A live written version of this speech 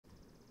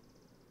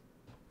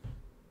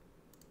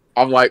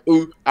I'm like,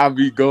 ooh, I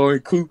be going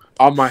cool.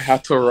 I might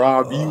have to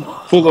rob you.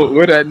 Pull up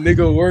where that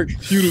nigga work.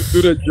 Shoot him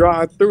through the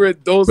drive-through and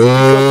those some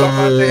stuff. I'm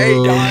about to say,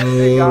 hey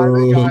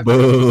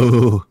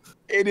guys.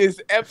 It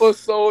is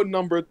episode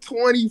number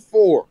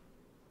 24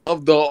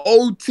 of the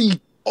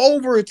OT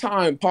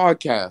Overtime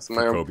Podcast,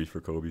 man.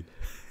 For Kobe.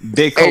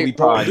 Big Kobe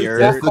pod,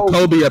 That's the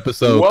Kobe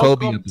episode.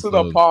 Welcome to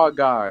the pod,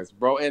 guys,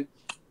 bro. And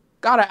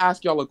gotta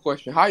ask y'all a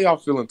question. How y'all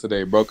feeling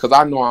today, bro? Because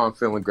I know I'm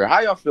feeling great.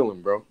 How y'all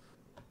feeling, bro?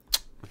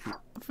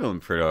 I'm feeling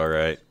pretty all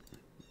right.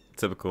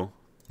 Typical,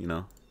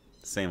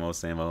 same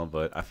old,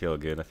 but I feel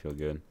good.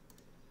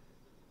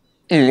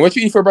 What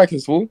you eat for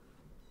breakfast, fool?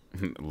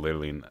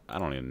 Literally, I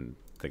don't even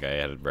think I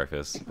had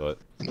breakfast, but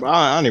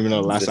I don't even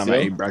know the last time I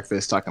ate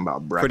breakfast. Talking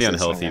about breakfast, pretty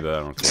unhealthy, but I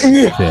don't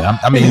care. Yeah,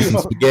 I'm eating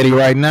some spaghetti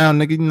right now,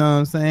 nigga. You know what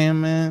I'm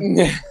saying,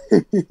 man?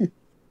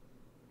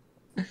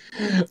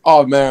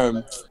 Oh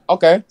man.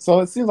 Okay, so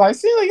it seems like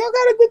y'all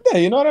got a good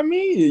day. You know what I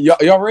mean?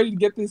 Y'all ready to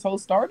get this whole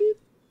started?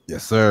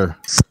 Yes, sir.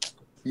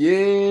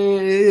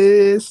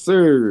 Yes,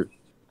 sir.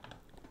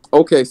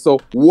 Okay, so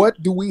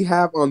what do we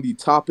have on the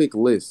topic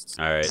list?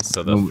 All right,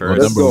 so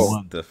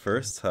the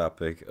first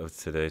topic of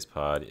today's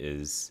pod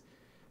is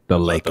the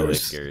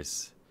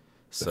Lakers.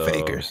 So, the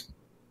Fakers.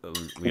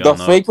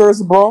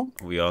 Fakers, bro.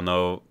 We all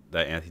know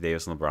that Anthony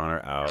Davis and LeBron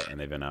are out, and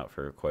they've been out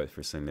for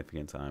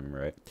significant time,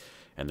 right?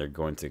 And they're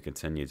going to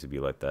continue to be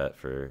like that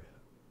for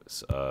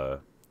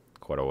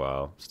quite a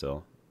while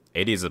still.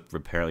 AD is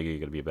apparently going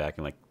to be back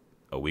in like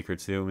a week or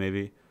two,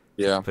 maybe.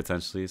 Yeah,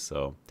 potentially.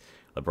 So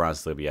LeBron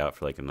still be out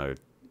for like another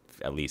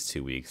at least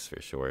 2 weeks for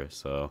sure.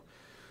 So,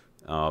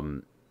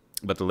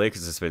 but the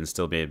Lakers have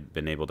still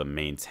been able to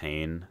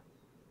maintain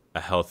a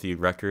healthy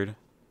record.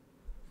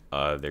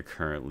 They're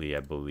currently,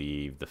 I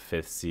believe, the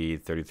 5th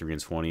seed,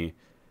 33-20,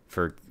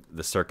 for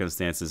the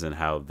circumstances and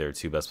how their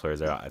two best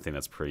players are out. I think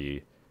that's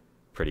pretty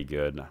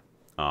good.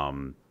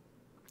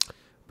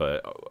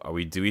 But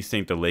do we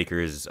think the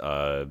Lakers'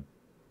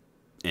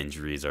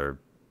 injuries are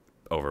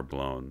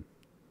overblown?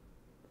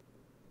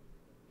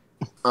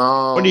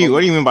 What do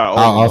you mean by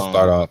overblown? I'll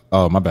start off.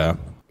 Oh, my bad.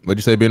 What'd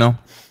you say, Bino?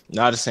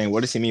 No, I'm just saying,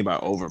 what does he mean by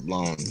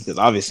overblown? Because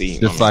obviously,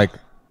 just like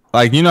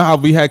you know how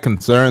we had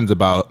concerns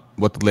about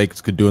what the Lakers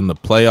could do in the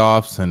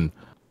playoffs and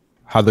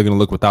how they're gonna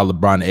look without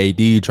LeBron and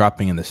AD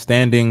dropping in the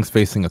standings,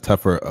 facing a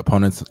tougher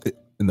opponents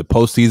in the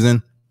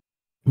postseason.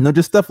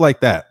 Just stuff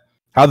like that.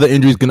 How the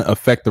injury is gonna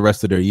affect the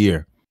rest of their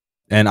year.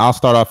 And I'll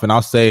start off and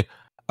I'll say,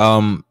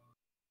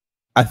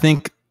 I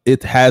think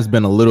it has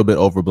been a little bit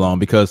overblown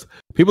because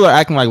people are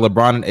acting like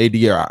LeBron and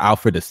AD are out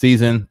for the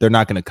season. They're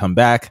not going to come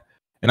back.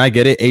 And I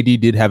get it.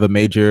 AD did have a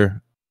major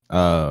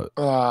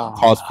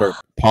cause for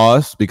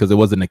pause because it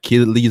was an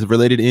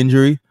Achilles-related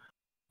injury.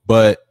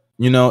 But,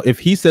 if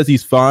he says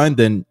he's fine,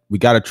 then we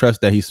got to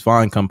trust that he's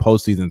fine come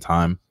postseason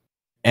time.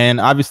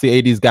 And obviously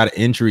AD's got an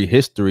injury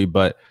history,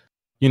 but,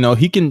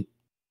 he can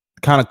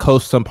kind of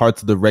coast some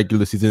parts of the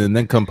regular season and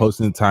then come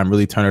postseason time,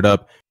 really turn it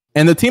up.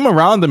 And the team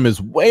around them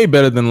is way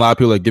better than a lot of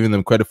people are giving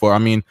them credit for. I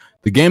mean,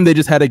 the game they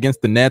just had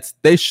against the Nets,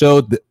 they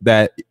showed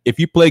that if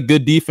you play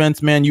good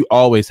defense, man, you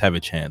always have a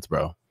chance,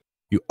 bro.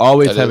 You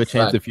always have a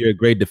chance if you're a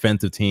great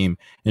defensive team.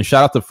 And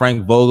shout out to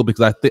Frank Vogel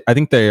because I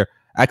think they're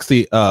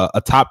actually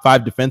a top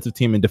 5 defensive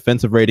team in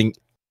defensive rating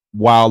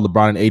while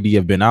LeBron and AD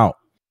have been out.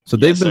 So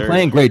they've been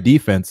playing great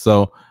defense.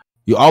 So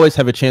you always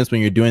have a chance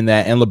when you're doing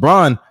that. And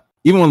LeBron,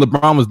 even when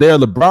LeBron was there,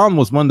 LeBron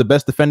was one of the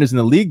best defenders in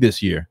the league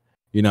this year.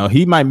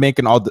 He might make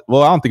I don't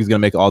think he's going to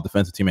make an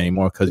all-defensive team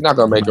anymore. Because he's not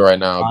going to make it right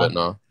now, but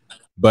no.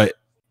 But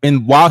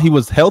while he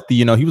was healthy,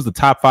 he was the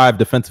top 5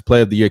 defensive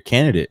player of the year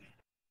candidate.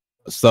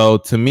 So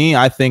to me,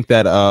 I think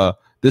that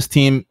this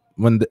team,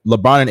 when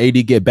LeBron and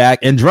AD get back,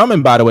 and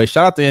Drummond, by the way,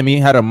 shout out to him. He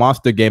had a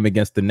monster game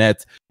against the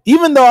Nets.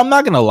 Even though I'm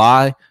not going to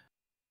lie,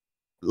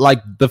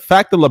 like the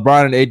fact that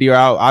LeBron and AD are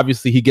out,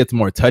 obviously he gets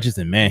more touches,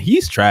 and man,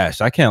 he's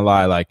trash. I can't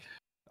lie. Like,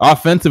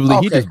 offensively,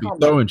 he just be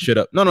throwing shit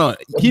up. No,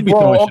 he'd be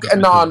throwing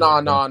shit up.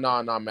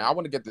 No, man. I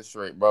want to get this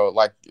straight, bro.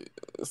 Like,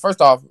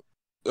 first off,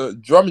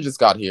 Drummond just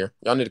got here.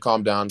 Y'all need to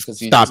calm down because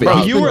he's. Stop it.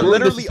 Bro, you were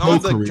literally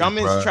on the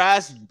Drummond's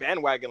trash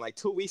bandwagon like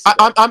 2 weeks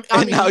ago.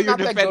 And now you're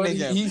defending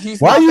him.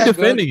 Why are you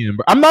defending him,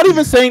 bro? I'm not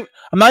even saying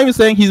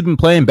he's been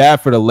playing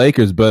bad for the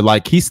Lakers, but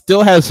like he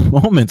still has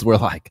moments where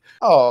like,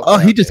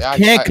 he just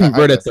can't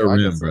convert at the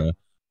rim, bro.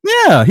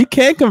 Yeah, he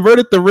can't convert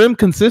at the rim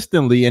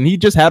consistently, and he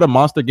just had a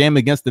monster game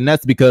against the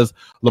Nets because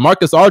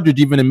LaMarcus Aldridge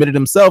even admitted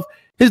himself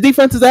his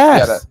defense is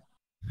ass.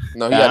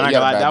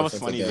 That was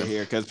funny to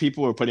hear because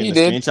people were putting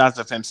screenshots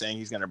of him saying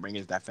he's going to bring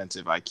his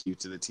defensive IQ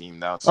to the team.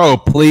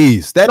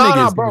 Please, that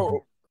nigga's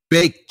bro.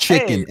 Baked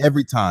chicken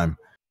every time.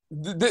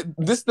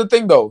 This is the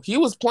thing, though. He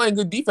was playing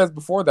good defense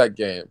before that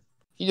game.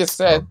 He just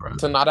said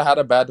to not have had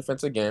a bad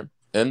defensive game.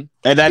 And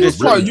that is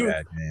really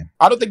bad, man.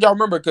 I don't think y'all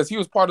remember because he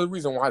was part of the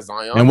reason why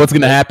Zion. And what's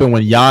going to happen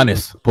when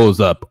Giannis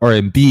pulls up or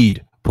Embiid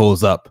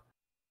pulls up?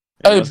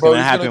 What's going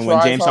to happen when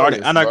James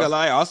Harden? I'm not going to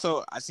lie.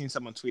 Also, I seen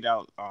someone tweet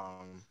out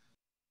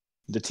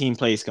the team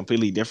plays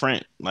completely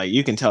different. Like,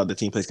 you can tell the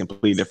team plays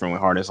completely different when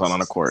Harden's on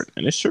the court.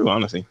 And it's true,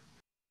 honestly.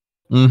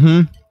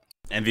 Mm-hmm.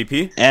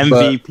 MVP?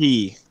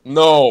 MVP.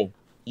 No.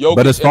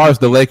 But as far as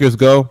the Lakers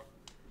go,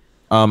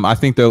 I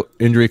think the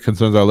injury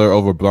concerns are a little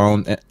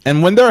overblown.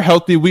 And when they're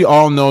healthy, we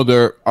all know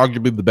they're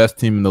arguably the best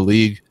team in the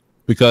league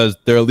because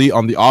they're elite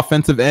on the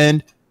offensive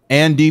end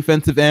and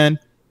defensive end.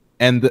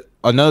 And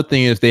another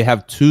thing is they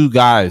have two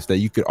guys that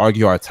you could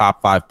argue are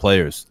top 5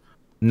 players.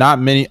 Not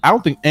many. I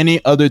don't think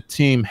any other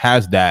team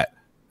has that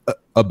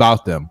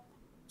about them.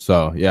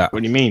 So, yeah.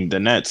 What do you mean? The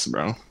Nets,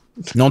 bro.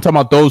 No, I'm talking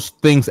about those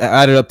things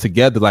added up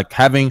together, like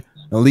having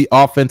elite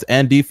offense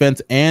and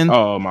defense and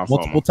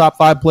multiple top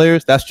 5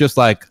 players. That's just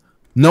like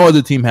no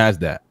other team has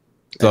that.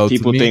 So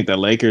people think the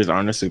Lakers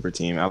aren't a super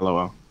team.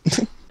 LOL.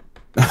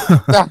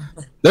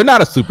 They're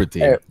not a super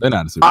team. They're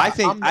not a super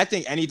team. I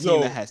think any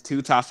team that has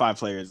 2 top 5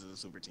 players is a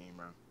super team,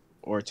 bro.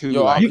 Or 2.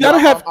 You gotta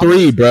have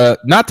 3, bro.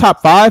 Not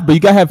top 5, but you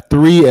gotta have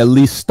 3 at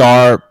least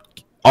star.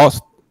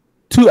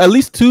 At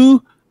least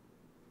 2.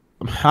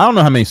 I don't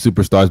know how many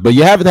superstars, but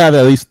you have to have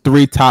at least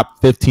 3 top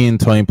 15,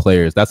 20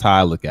 players. That's how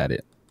I look at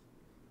it.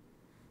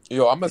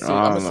 Yo, I'm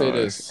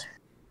gonna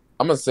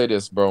say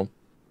this, bro.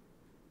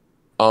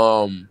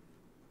 I'm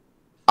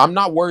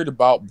not worried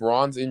about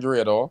Braun's injury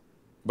at all,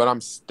 but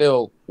I'm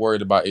still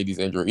worried about AD's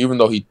injury, even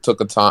though he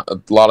took a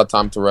lot of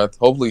time to rest.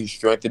 Hopefully, he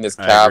strengthened his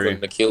calf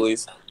and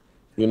Achilles.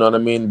 You know what I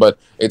mean? But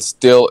it's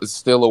still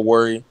a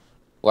worry.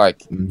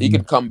 Like he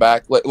could come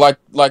back. Like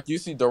you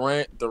see,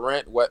 Durant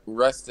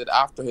rested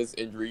after his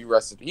injury.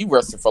 He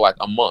rested for like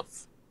a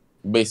month,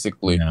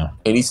 basically, and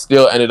he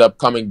still ended up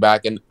coming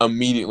back and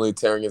immediately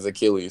tearing his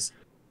Achilles.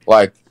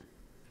 Like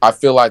I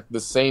feel like the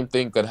same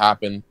thing could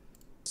happen.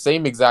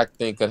 Same exact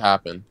thing could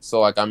happen. So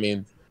like I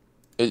mean,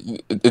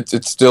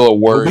 it's still a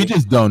worry. But we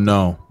just don't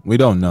know. We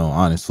don't know,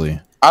 honestly.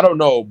 I don't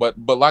know, but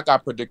like I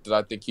predicted,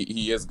 I think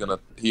he is gonna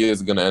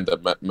end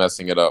up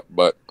messing it up.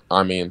 But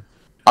I mean,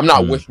 I'm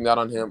not wishing that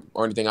on him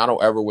or anything. I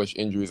don't ever wish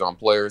injuries on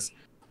players,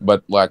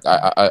 but like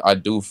I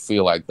do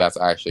feel like that's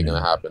actually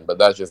gonna happen. But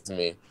that's just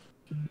me.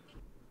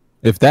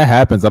 If that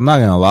happens, I'm not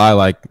gonna lie.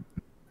 Like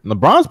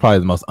LeBron's probably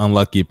the most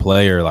unlucky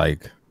player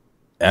like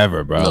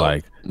ever, bro.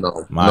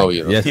 No,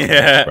 he isn't.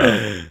 Yeah,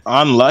 bro.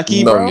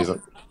 Unlucky, bro. He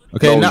isn't.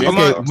 Okay, when I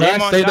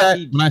say that,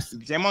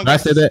 Jamon got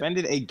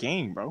suspended a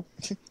game, bro.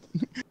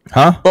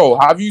 Huh? Bro,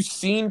 have you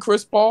seen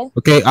Chris Paul?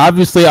 Okay,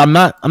 obviously I'm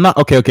not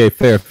okay,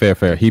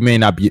 fair. He may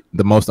not be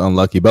the most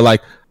unlucky, but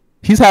like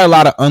he's had a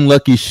lot of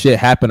unlucky shit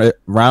happen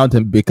around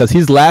him because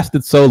he's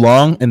lasted so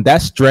long, and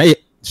that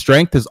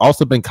strength has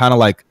also been kind of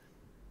like,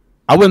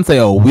 I wouldn't say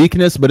a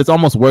weakness, but it's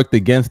almost worked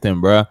against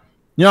him, bro.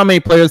 You know how many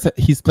players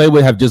he's played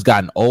with have just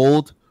gotten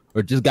old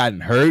or just gotten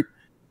hurt?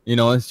 You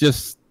know, it's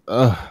just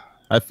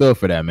I feel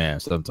for that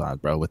man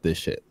sometimes, bro, with this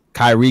shit.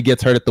 Kyrie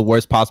gets hurt at the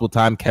worst possible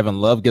time. Kevin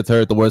Love gets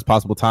hurt at the worst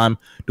possible time.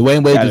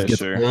 Dwayne Wade just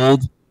gets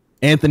old.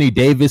 Anthony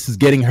Davis is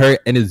getting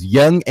hurt in his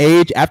young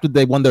age after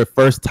they won their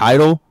first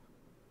title.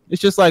 It's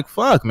just like,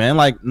 fuck, man.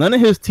 Like, none of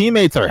his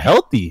teammates are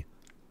healthy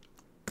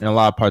in a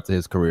lot of parts of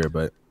his career.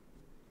 But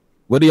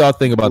what do y'all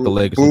think about the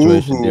Lakers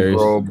situation, Darius?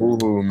 Bro,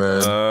 boo-hoo,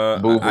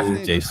 man. Boo-hoo.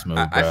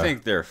 I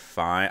think they're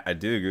fine. I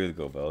do agree with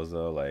Gobels,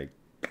 though. Like,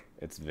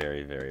 it's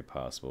very, very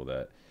possible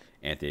that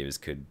Anthony Davis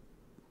could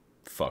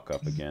fuck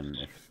up again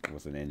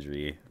with an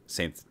injury.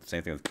 Same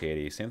thing with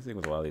KD. Same thing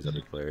with a lot of these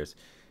other players.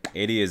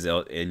 AD is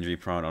injury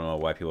prone. I don't know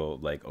why people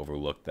like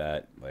overlook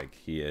that. Like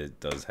he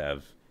does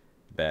have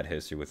bad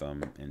history with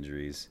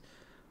injuries.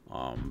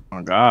 Oh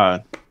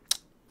God,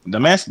 the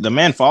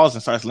man falls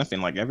and starts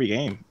limping like every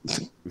game.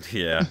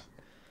 Yeah.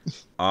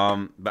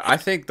 But I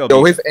think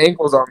his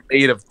ankles are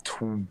made of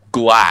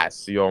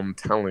glass. Yo, I'm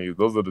telling you,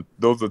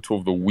 those are 2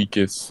 of the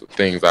weakest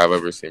things I've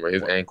ever seen. Bro.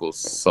 His ankles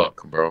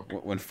suck, bro.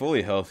 When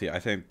fully healthy, I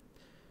think.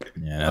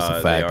 Yeah, that's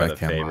a fact. They are the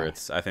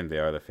favorites. I think they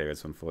are the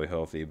favorites when fully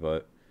healthy,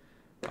 but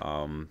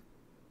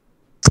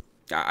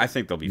I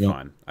think they'll be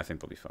fine. I think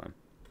they'll be fine.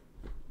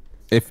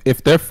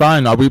 If they're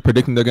fine, are we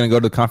predicting they're going to go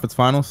to the conference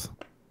finals?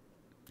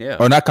 Yeah.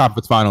 Or not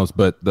conference finals,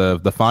 but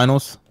the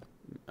finals?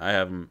 I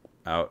have them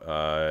out,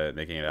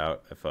 making it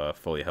out if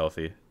fully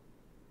healthy.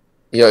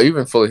 Yeah,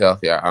 even fully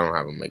healthy, I don't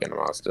have them making them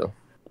out still.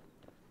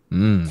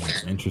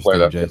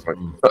 Interesting,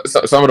 Jason.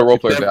 Some of the role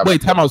players.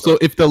 Wait, time out. So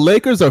if the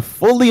Lakers are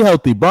fully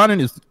healthy, Bron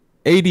is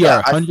AD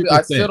 100%.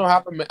 I still don't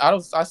have them.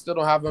 I still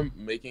don't have them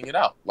making it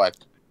out. Like,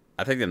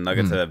 I think the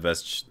Nuggets have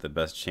the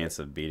best chance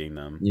of beating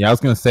them. Yeah, I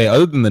was gonna say,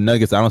 other than the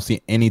Nuggets, I don't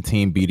see any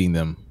team beating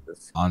them.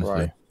 Honestly,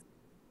 right.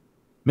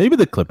 Maybe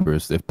the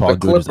Clippers if Paul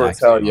George is active.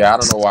 Hell yeah, I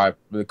don't know why.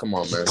 Come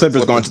on, man.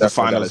 Clippers going to the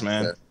finals,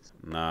 man.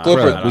 Nah,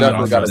 Clippers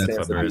definitely got a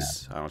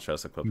chance. I don't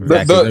trust the Clippers.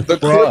 The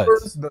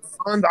Clippers, the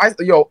Suns.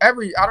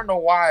 I don't know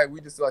why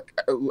we just like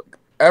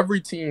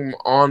every team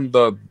on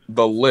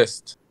the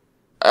list,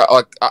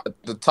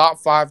 the top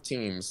 5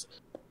 teams,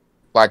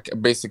 like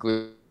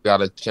basically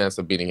got a chance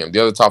of beating him. The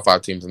other top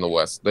 5 teams in the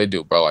West, they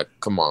do, bro. Like,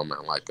 come on,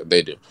 man. Like,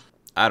 they do.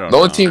 I don't know.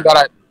 The only team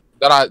that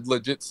I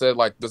legit said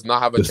like does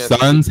not have a chance. The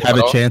Suns have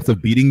a chance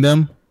of beating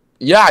them.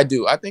 Yeah, I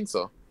do. I think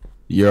so.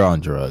 You're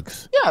on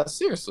drugs. Yeah,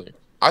 seriously.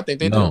 I think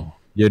they do.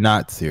 You're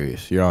not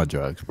serious. You're on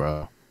drugs,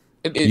 bro.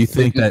 You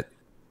think that?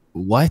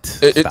 What?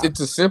 It's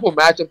a simple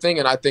matchup thing,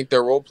 and I think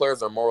their role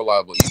players are more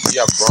reliable.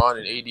 You have Bron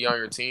and AD on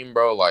your team,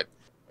 bro. Like,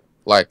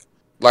 like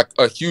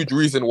a huge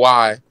reason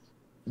why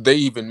they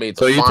even made the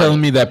So you're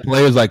telling me that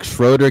players like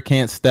Schroeder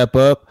can't step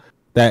up?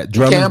 That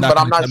Drummond's not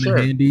going to come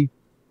in handy?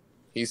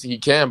 He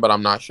can, but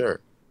I'm not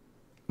sure.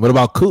 What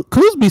about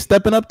Kuz be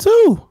stepping up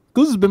too?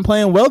 Kuz has been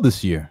playing well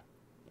this year.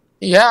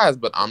 He has,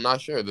 but I'm not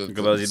sure. You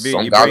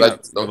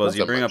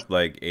bring up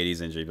like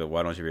 80's injury, but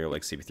why don't you bring up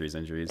like CP3's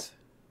injuries?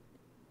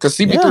 Because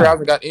CP3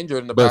 hasn't got injured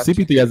in the past. But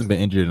CP3 hasn't been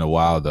injured in a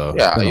while, though.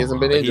 Yeah, he hasn't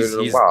been injured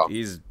in a while.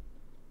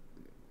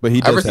 But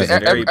he does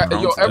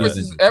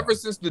ever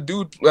since the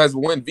dude has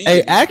won VP.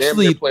 Hey,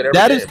 actually,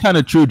 that is kind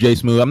of true, J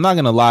Smooth. I'm not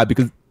gonna lie,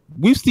 because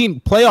we've seen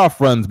playoff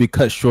runs be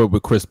cut short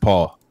with Chris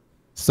Paul.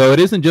 So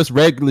it isn't just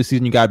regular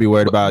season you gotta be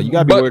worried about. You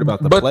gotta be worried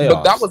about the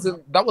playoffs.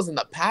 But that was in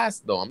the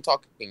past, though. I'm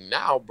talking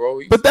now,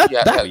 bro. But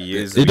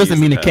it doesn't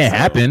mean it can't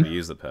happen.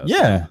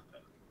 Yeah.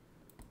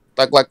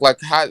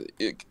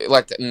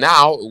 Like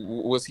now,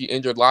 was he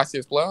injured last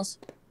year's playoffs?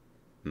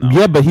 No.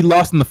 Yeah, but he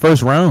lost in the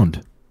first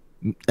round.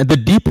 And the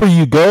deeper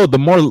you go, the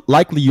more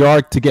likely you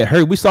are to get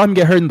hurt. We saw him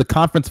get hurt in the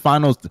conference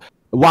finals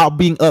while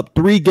being up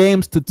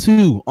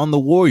 3-2 on the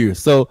Warriors.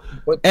 So,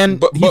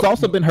 he's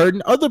also been hurt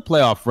in other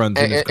playoff runs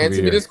in his career.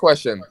 Answer me this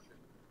question: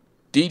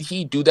 did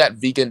he do that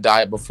vegan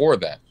diet before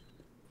that?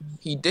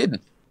 He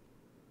didn't.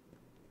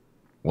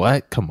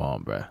 What? Come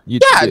on, bro.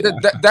 I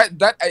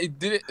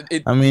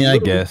mean, I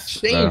guess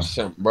changed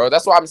him, bro.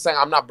 That's why I'm saying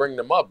I'm not bringing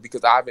him up,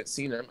 because I haven't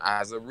seen him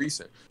as of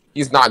recent.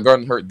 He's not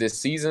gotten hurt this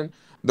season.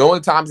 The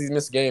only times he's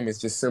missed game is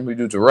just simply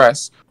due to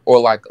rest, or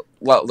like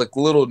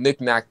little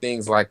knick-knack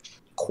things like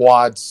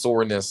quad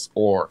soreness,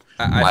 or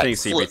I think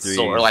CP3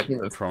 sore, like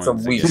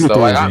some weak stuff.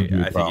 I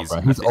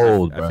think he's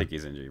old, bro. I think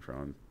he's injury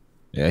prone.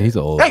 Yeah, he's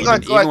old.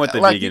 Even with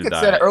the vegan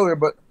diet. Said it earlier,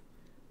 but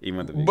even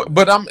with the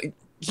vegan.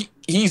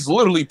 He's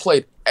literally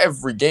played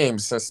every game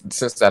since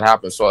that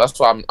happened. So that's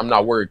why I'm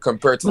not worried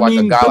compared to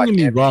a guy like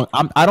me wrong.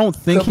 I don't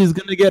think he's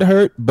gonna get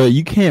hurt, but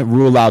you can't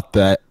rule out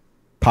that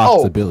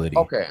possibility.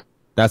 Okay.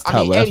 That's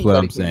what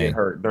I'm saying. Get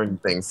hurt during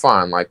things,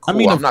 fine. Like, cool. I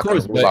mean, I'm not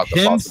course, gonna rule out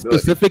the him possibility.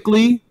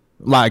 specifically,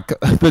 like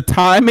the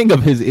timing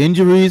of his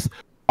injuries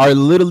are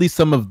literally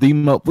some of the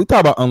most. We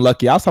talk about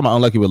unlucky. I was talking about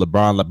unlucky with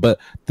LeBron, but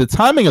the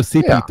timing of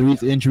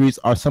CP3's injuries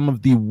are some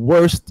of the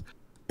worst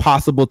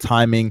possible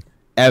timing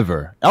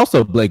ever.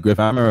 Also, Blake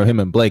Griffin. I remember him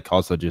and Blake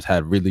also just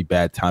had really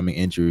bad timing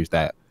injuries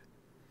that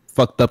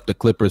fucked up the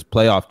Clippers'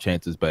 playoff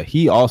chances. But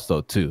he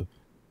also too.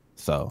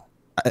 So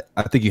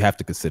I think you have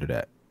to consider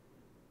that.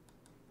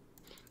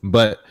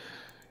 But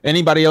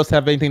anybody else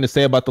have anything to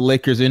say about the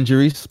Lakers'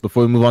 injuries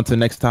before we move on to the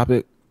next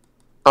topic?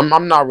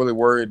 I'm not really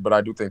worried, but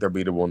I do think they're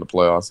beatable in the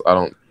playoffs. I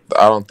don't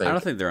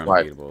think they're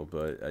unbeatable,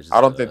 but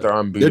I don't think they're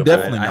unbeatable. They're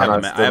definitely I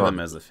have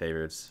them as the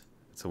favorites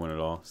to win it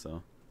all.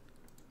 So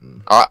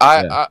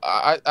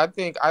I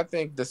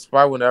think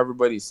despite what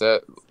everybody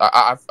said,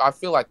 I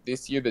feel like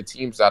this year the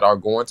teams that are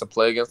going to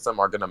play against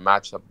them are going to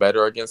match up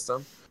better against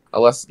them,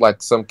 unless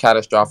like some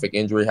catastrophic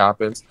injury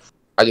happens.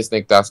 I just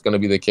think that's going to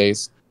be the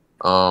case.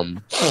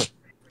 And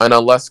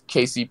unless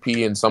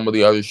KCP and some of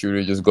the other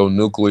shooters just go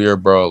nuclear,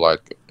 bro,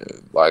 like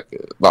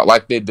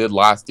they did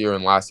last year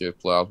in last year's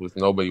playoffs, which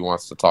nobody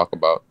wants to talk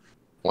about.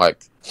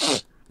 Like,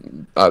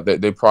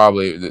 they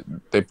probably.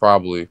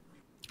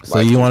 So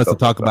you want us to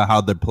talk about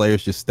how the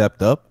players just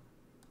stepped up?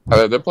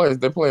 Their players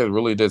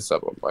really did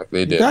step up, like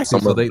they did. Exactly.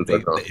 So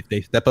if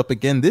they step up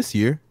again this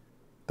year,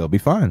 they'll be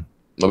fine.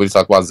 Nobody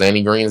talk about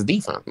Zanny Green's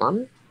defense,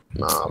 man.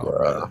 Nah,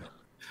 bro.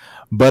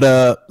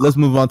 But let's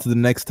move on to the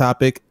next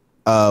topic.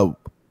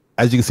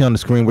 As you can see on the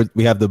screen,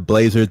 we have the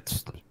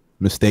Blazers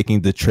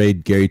mistaking the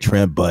trade Gary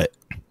Trent, but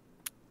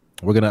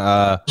we're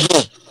gonna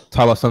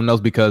talk about something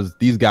else because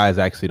these guys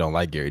actually don't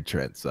like Gary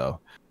Trent. So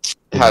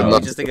they don't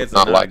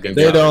like him.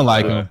 They don't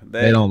like him.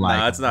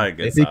 It's not a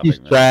good. They think he's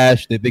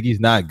trash. They think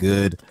he's not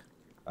good.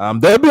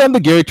 They'll be on the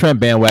Gary Trent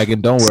bandwagon.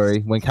 Don't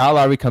worry. When Kyle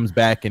Lowry comes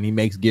back and he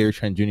makes Gary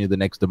Trent Jr. the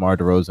next DeMar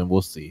DeRozan,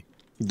 we'll see.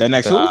 The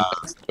next who?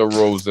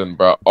 DeRozan,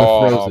 bro.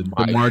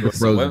 DeMar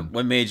DeRozan.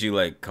 What made you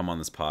like come on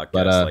this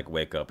podcast, like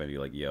wake up and be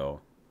like,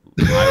 "Yo,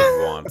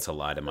 I want to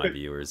lie to my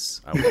viewers."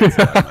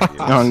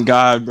 On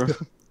God, bro.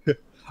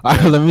 All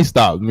right, let me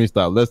stop.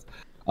 Let's.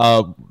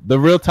 The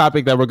real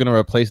topic that we're gonna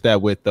replace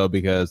that with, though,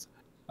 because,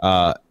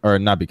 or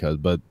not because,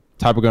 but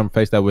topic we're gonna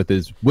replace that with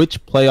is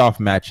which playoff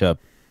matchup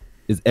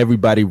is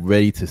everybody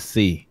ready to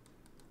see,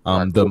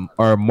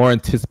 or more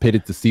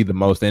anticipated to see the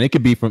most, and it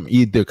could be from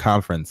either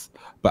conference.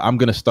 But I'm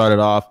gonna start it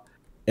off,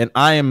 and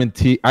I am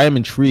intrigued,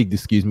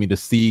 to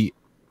see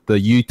the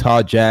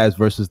Utah Jazz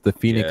versus the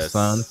Phoenix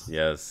Suns.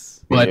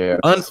 Yes, but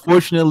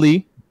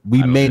unfortunately,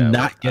 we may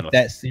not get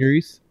that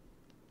series.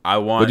 I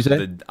want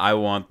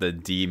the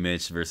D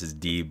Mitch versus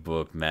D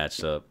Book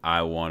matchup.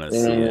 I want to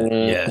see it.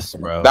 Yes,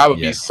 bro. That would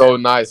be so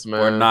nice, man.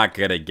 We're not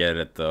gonna get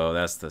it though.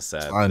 That's the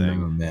sad thing. I know,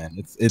 man.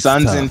 It's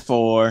Suns tough. in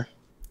 4.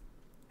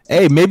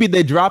 Hey, maybe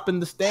they drop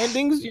in the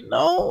standings.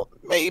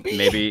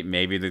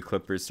 Maybe the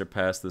Clippers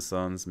surpass the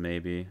Suns.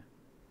 Maybe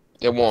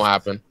it won't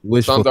happen.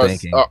 Wishful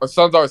thinking.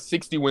 Suns are a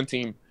 60-win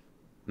team.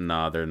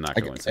 No, they're not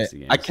going to win 60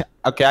 games.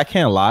 I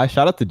can't lie.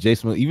 Shout out to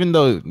Jason. Even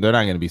though they're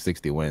not going to be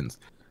 60 wins,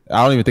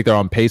 I don't even think they're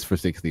on pace for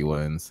 60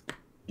 wins.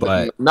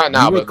 but not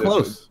now, we were but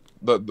close.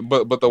 But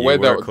the way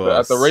that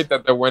at the rate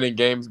that they're winning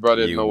games, bro,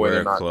 there's no way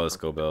they're not close.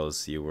 Go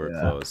Bills! You were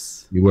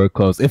close. You were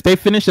close. If they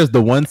finish as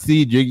the 1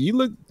 seed, you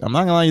look. I'm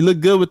not gonna lie, you look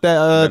good with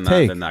that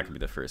take. They're not gonna be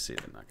the first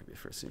seed.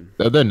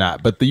 No, they're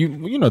not. But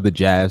you know the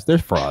Jazz, they're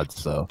frauds.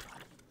 So,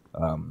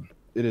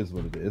 it is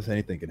what it is.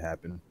 Anything can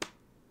happen.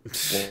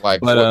 Well,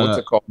 like, what's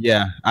it called?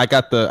 Yeah,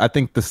 I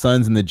think the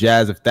Suns and the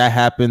Jazz. If that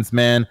happens,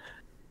 man,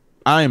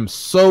 I am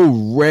so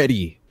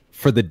ready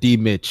for the D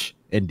Mitch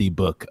and D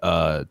Book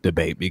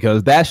debate,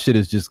 because that shit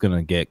is just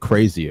gonna get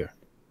crazier.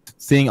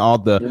 Seeing all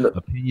the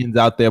opinions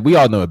out there, we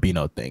all know what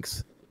Bino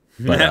thinks.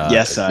 But,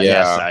 yes, sir.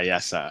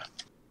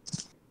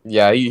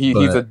 Yeah,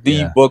 he's a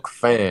D Book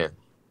fan.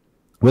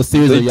 What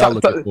series are y'all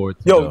looking forward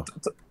to?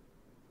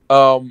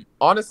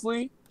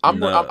 Honestly,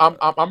 I'm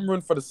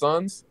rooting for the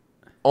Suns,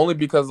 only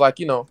because, like,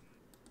 you know,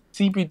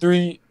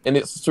 CP3 and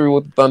its history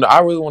with the Thunder,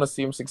 I really want to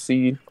see him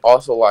succeed.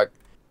 Also, like,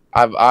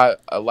 I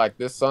like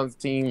this Suns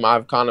team.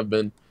 I've kind of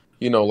been,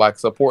 you know, like,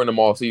 supporting them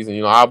all season.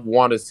 You know, I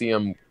want to see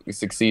him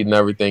succeed and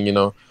everything, you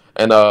know.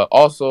 And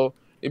also,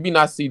 it'd be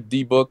nice to see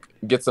D-Book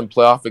get some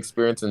playoff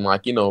experience and,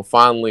 like, you know,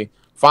 finally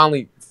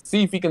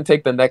see if he can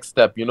take the next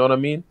step. You know what I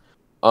mean?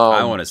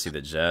 I want to see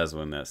the Jazz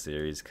win that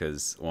series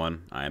because,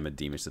 one, I am a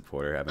D-Mitch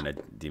supporter. I've been a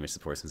D-Mitch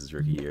supporter since his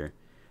rookie year.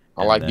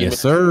 I like yes,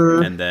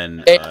 sir. And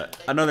then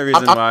another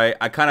reason why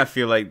I kind of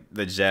feel like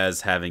the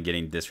Jazz haven't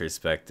getting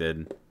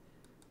disrespected.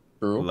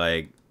 True.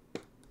 Like,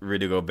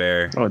 Rudy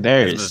Gobert. Oh,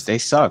 they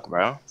suck,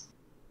 bro.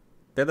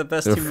 They're the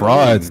best They're team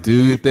frauds, in the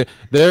league. dude.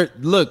 They're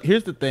look,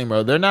 here's the thing,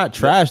 bro. They're not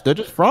trash. They're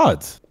just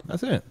frauds.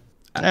 That's it.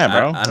 Yeah,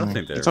 bro. I don't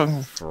think they're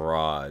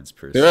frauds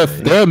per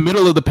se. They're a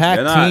middle of the pack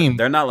team.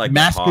 They're not like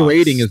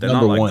masquerading as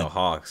number one. They're not like the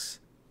Hawks.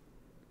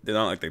 They're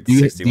not like the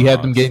 61 Do you have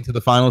Hawks. them getting to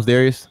the finals,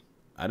 Darius?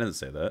 I didn't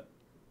say that.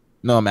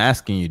 No, I'm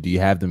asking you. Do you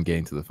have them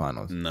getting to the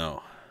finals?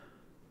 No.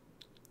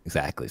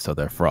 Exactly. So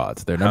they're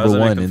frauds. They're number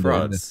one in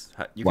frauds.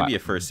 You can be a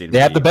first seed. They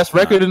have the best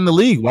record in the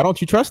league. Why don't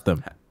you trust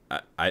them?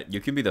 You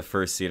can be the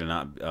first seed and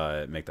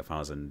not make the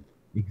finals and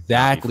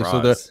exactly.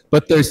 So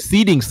but their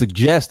seeding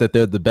suggests that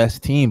they're the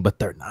best team, but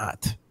they're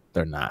not.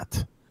 They're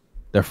not.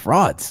 They're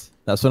frauds.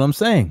 That's what I'm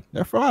saying.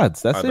 They're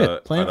frauds. That's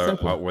it. Plain and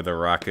simple. Were the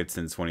Rockets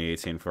in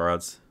 2018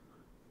 frauds?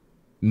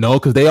 No,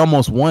 because they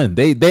almost won.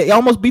 They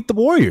almost beat the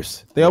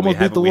Warriors. They almost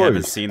beat the Warriors. We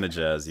haven't seen the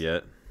Jazz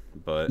yet,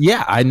 but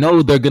yeah, I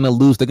know they're gonna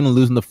lose. They're gonna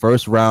lose in the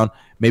first round,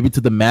 maybe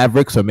to the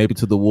Mavericks or maybe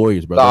to the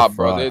Warriors, bro. Nah,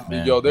 bro, they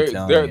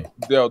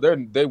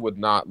would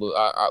not lose.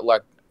 I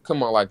like,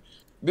 come on, like,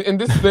 in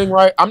this thing,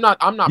 right? I'm not.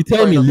 You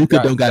telling me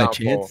Luka don't got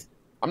a chance?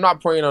 I'm not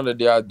praying on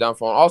the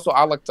downfall. Also,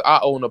 I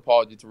owe an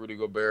apology to Rudy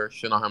Gobert.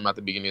 Shit on him at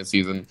the beginning of the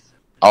season.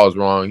 I was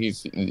wrong.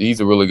 He's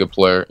a really good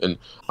player, and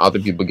I don't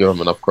think people give him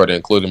enough credit,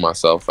 including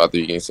myself, at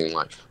the beginning of the season.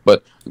 Like,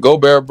 but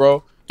Gobert,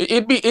 bro,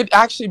 it'd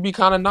actually be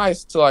kind of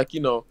nice to, like, you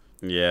know.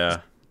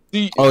 Yeah.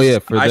 See,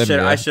 for I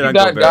them, should on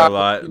Gobert a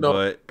lot, you know,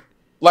 but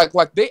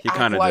like they he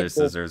kind of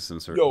deserves some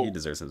sort. He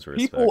deserves some sort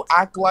of respect. People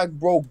act like,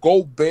 bro,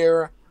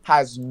 Gobert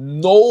has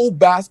no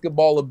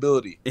basketball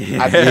ability.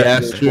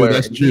 That's true.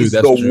 That's true. He's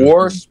the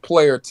worst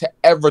player to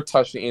ever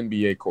touch the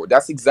NBA court.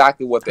 That's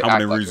exactly what they act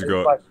like.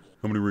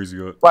 How many rings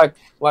you got?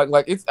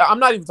 Like it's. I'm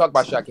not even talking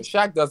about Shaq, because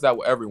Shaq does that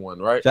with everyone,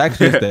 right? Shaq's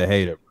just a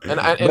hater,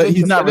 and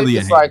he's not really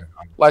a hater.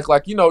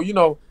 Like you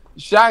know,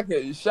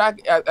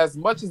 Shaq. As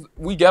much as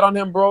we get on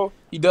him, bro,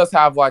 he does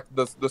have, like,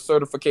 the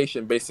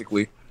certification,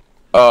 basically.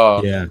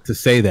 To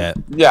say that.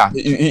 Yeah,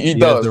 he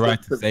does. Has the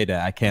right to say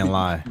that. I can't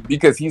lie.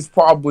 Because he's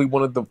probably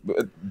one of the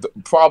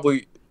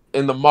probably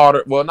in the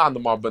modern, well, not in the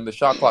modern, but in the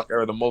shot clock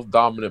era, the most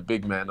dominant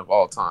big man of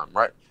all time,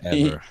 right?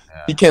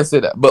 He can't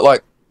say that, but,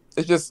 like,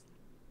 it's just.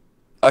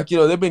 Like, you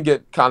know, they've been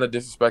getting kind of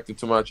disrespected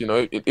too much. You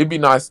know, it'd be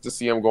nice to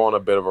see him go on a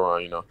bit of a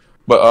run, you know.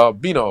 But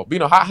Bino,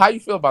 how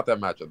you feel about that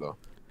matchup, though?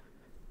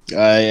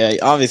 Yeah,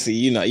 obviously,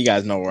 you know, you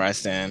guys know where I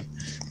stand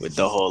with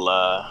the whole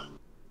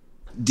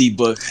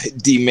D-Book,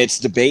 D-Mitch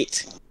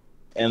debate.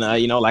 And,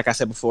 you know, like I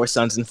said before,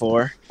 Suns in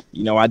 4.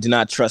 You know, I do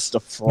not trust the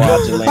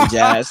fraudulent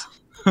Jazz,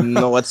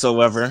 no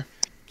whatsoever.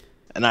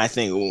 And I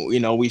think, you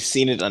know, we've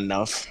seen it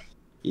enough.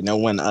 You know,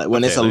 when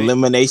it's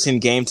elimination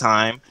game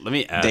time, let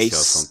me ask they you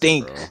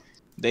stink. Bro.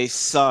 They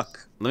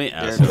suck. Let me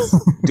ask you,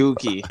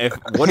 Dookie.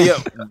 What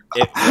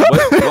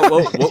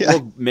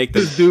will make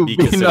them be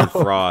considered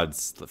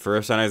frauds? The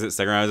first round is it?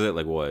 Second round is it?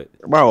 Like what?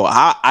 Bro,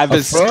 I've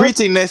been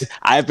preaching this.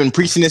 I've been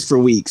preaching this for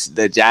weeks.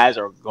 The Jazz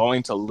are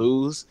going to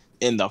lose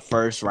in the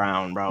first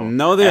round, bro.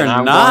 No, they're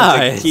not. All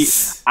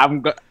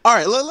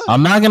right, look.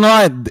 I'm not gonna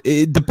lie.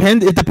 It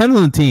depends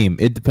on the team.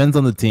 It depends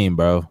on the team,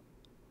 bro.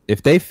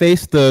 If they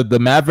face the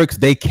Mavericks,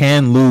 they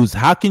can lose.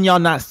 How can y'all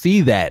not see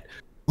that?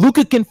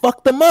 Luka can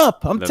fuck them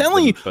up. I'm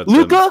telling you,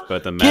 Luka.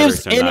 But the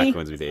Mavericks are not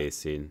going to be the 8th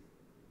seed.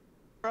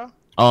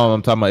 Oh,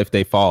 I'm talking about if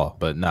they fall,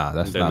 but nah,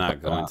 they're not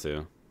going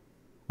to.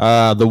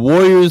 The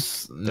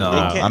Warriors. No,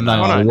 I'm not.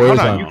 Hold on, Warriors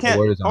hold on. You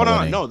can't. Hold on.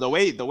 winning. No, the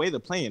way the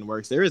play-in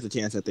works, there is a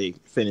chance that they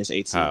finish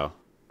 8th seed. How?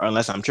 Or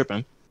unless I'm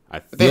tripping.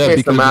 They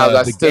face the Mavs.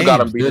 I still got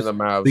them beating the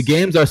Mavs. The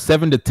games are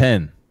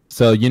 7-10,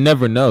 so you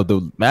never know.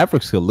 The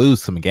Mavericks could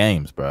lose some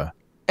games, bro.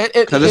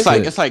 Because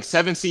it's like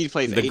 7 seed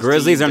plays. The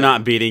Grizzlies are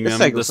not beating them.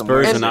 The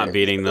Spurs are not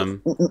beating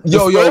them.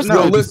 Yo,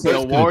 listen.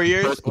 The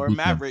Warriors or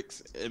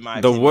Mavericks, in my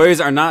opinion. The Warriors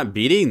are not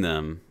beating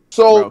them.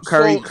 So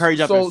Curry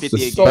dropping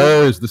 58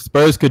 games. The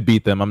Spurs could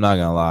beat them. I'm not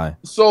gonna lie.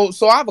 So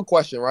I have a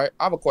question, right?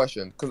 I have a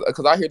question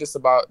because I hear this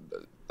about,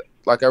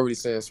 like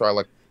everybody's saying this, right?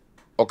 Like,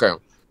 okay,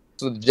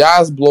 so the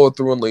Jazz blow a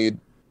through and lead,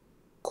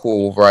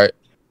 cool, right?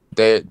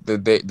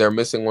 They're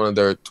missing one of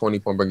their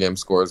 20-point per game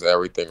scores and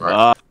everything,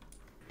 right?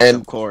 And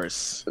of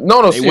course,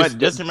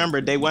 just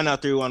remember they went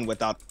out 3-1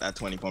 without that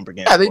 20-point per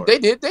game. Yeah, they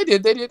did,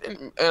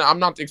 and I'm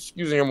not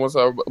excusing them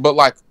whatsoever, but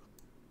like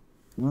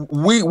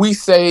we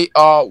say,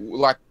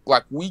 like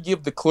we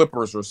give the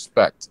Clippers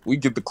respect. We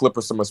give the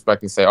Clippers some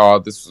respect and say, oh,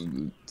 this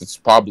is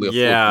probably a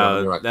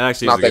that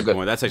actually is a good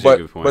point. That's actually a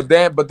good point.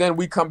 But then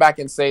we come back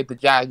and say the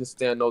Jazz just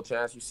stand no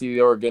chance. You see,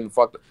 they were getting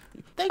fucked up.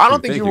 I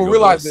don't think people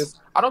realize this.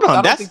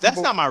 That's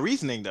not my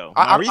reasoning though.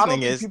 My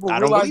reasoning is I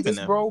don't believe in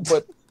them, bro.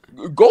 But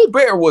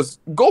Gobert was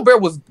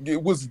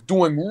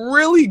doing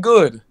really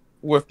good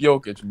with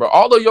Jokic, bro.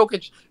 Although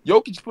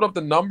Jokic put up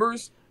the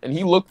numbers and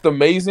he looked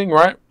amazing,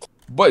 right?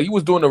 But he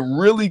was doing a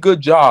really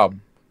good job,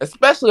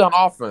 especially on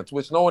offense,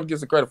 which no one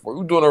gives the credit for. He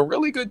was doing a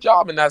really good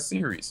job in that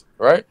series,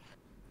 right?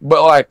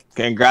 But like,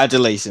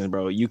 congratulations,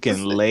 bro. You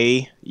can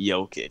lay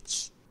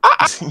Jokic.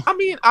 I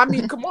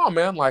mean, come on,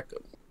 man. Like,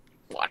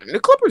 why didn't the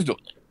Clippers do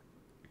it?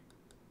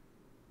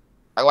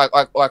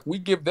 Like we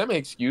give them an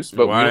excuse,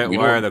 but why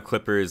are the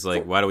Clippers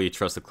like? Why do we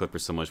trust the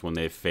Clippers so much when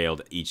they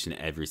failed each and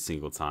every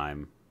single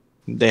time?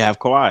 They have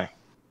Kawhi.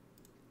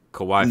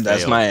 Kawhi.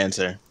 That's failed. my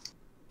answer.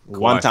 Kawhi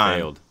One time.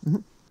 Failed.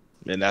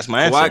 And that's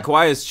my answer.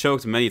 Kawhi has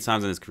choked many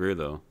times in his career,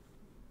 though.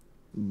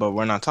 But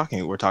we're not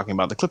talking. We're talking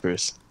about the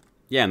Clippers.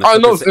 Yeah, and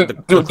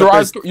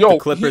the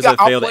Clippers have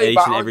failed each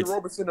and every time.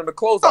 Robertson in the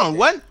closeout.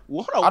 What?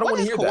 I don't want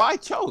to hear Kawhi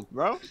that. Choke,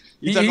 bro.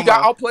 He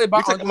got outplayed by.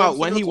 You're talking about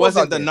when he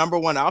wasn't the number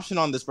one option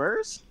on the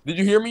Spurs? Did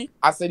you hear me?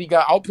 I said he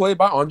got outplayed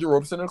by Andre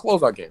Roberson in the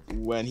closeout game.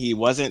 When he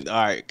wasn't, all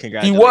right,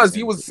 congratulations.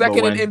 He was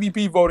second in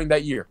MVP voting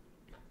that year.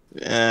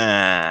 Wait, who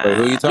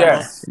are you talking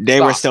about? They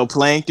were still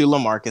playing through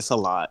LaMarcus a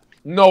lot.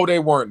 No, they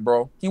weren't,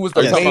 bro. He was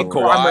the main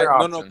primary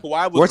option. No,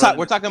 Kawhi was.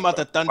 We're talking about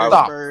the Thunder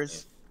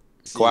Spurs.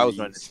 Kawhi was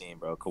running the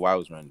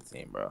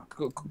team, bro.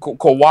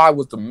 Kawhi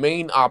was the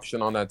main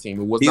option on that team.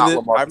 It was not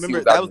LaMarcus. I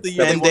remember that was the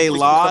year they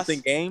lost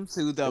games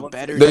to the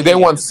better. They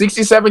won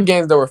 67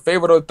 games that were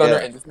favored of the Thunder,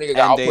 and this nigga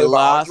got outplayed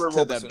by Andre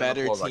Roberson to the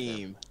better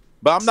team.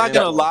 But I'm not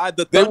gonna lie,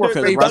 the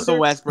Thunder, Russell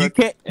Westbrook,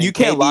 you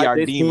can't lie.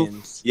 Are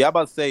demons. Yeah, I'm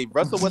about to say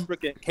Russell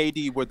Westbrook and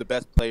KD were the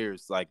best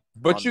players. Like,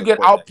 but you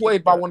get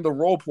outplayed by one of the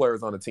role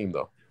players on the team,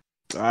 though.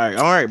 All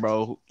right,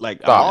 bro.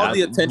 Like all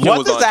the attention.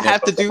 What does that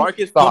have to do?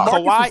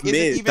 Kawhi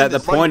isn't even the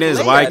point is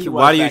why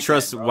do you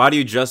trust? Why do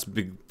you just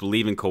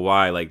believe in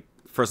Kawhi? Like,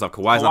 first off,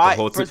 Kawhi's not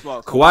the whole team.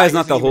 Kawhi is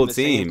not the whole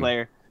team.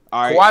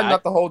 Kawhi's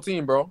not the whole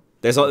team, bro.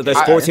 There's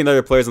 14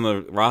 other players on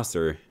the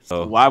roster.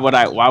 So why would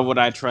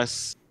I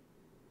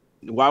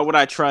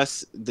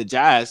trust the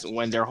Jazz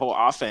when their whole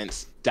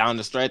offense down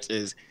the stretch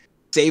is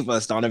save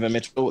us, Donovan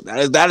Mitchell? That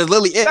is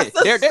literally it.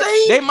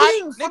 They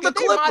might as well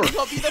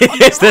be the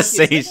it's the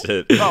same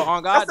shit. Bro,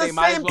 on God, that's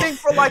the same thing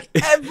for like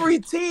every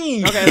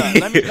team. Okay,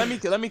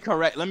 let me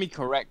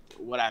correct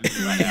what I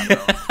mean right now, bro.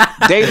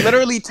 They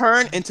literally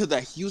turn into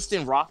the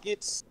Houston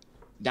Rockets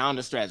down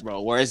the stretch, bro.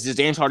 Where it's just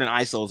James Harden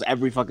ISOs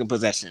every fucking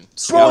possession.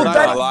 Bro,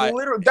 that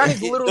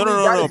is literally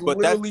no, but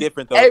that's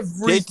different though.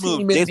 Every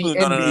team in the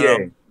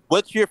NBA.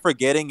 What you're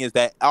forgetting is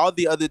that all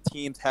the other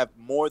teams have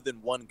more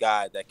than one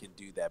guy that can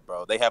do that,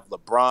 bro. They have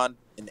LeBron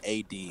and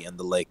AD and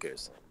the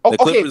Lakers. The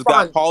Clippers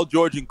got Paul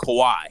George and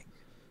Kawhi.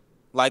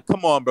 Like,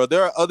 come on, bro.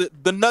 There are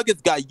the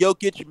Nuggets got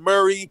Jokic,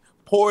 Murray,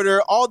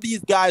 Porter, all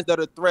these guys that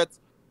are threats.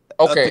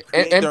 Okay,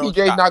 and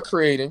MPJ's not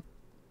creating.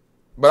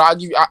 But I'll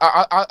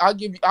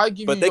give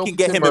you. But they can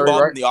get him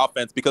involved in the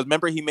offense because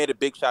remember he made a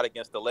big shot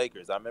against the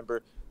Lakers. I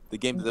remember the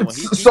game that when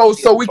he.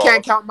 So we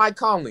can't count Mike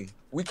Conley.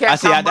 We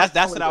can't.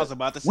 That's what I was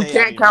about to say. We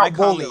can't count Mike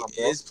Conley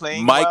is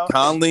playing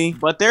Conley,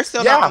 but they're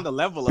still not on the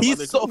level of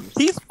other teams.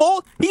 He's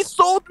sold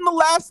in the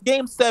last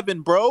game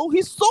 7, bro.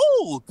 He's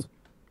sold.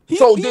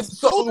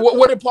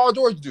 What did Paul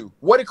George do?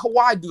 What did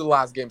Kawhi do the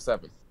last game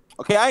 7?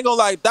 Okay, I ain't gonna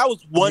lie. That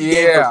was one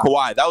game for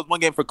Kawhi. That was one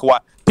game for Kawhi.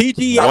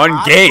 PG. One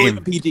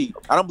game. PG.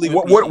 I don't believe.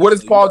 What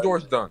has Paul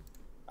George done?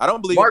 I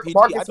don't believe PG.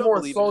 Marcus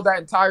Morris sold that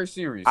entire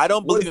series. I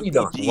don't believe in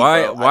PG.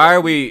 Why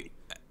are we?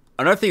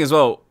 Another thing as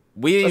well.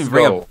 We didn't even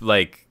bring up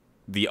like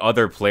the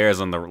other players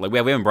on the we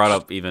haven't brought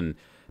up even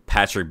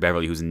Patrick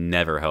Beverly, who's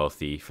never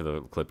healthy for the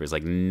Clippers,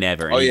 like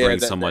never. And he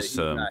brings so much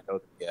to them.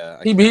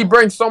 He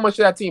brings so much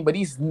to that team, but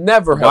he's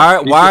never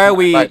healthy. Why are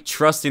we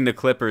trusting the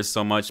Clippers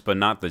so much, but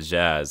not the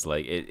Jazz?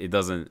 Like it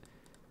doesn't.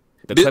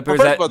 The Clippers.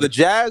 First of all, the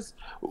Jazz.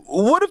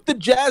 What if the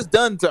Jazz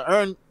done to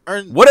earn?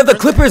 What have the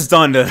Clippers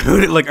done to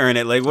like earn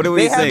it? Like what are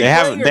we saying?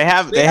 They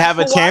have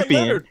a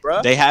champion.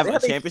 They have a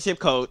championship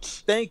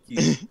coach. Thank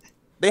you.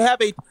 They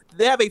have a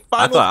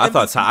final. I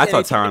thought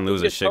Tyronn Lue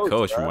was a shit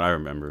coach from what I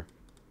remember.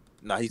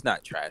 No, he's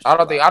not trash. I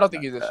don't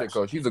think he's a shit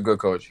coach. He's a good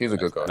coach. He's a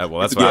good coach. Well,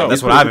 that's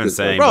what I've been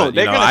saying. Bro, but,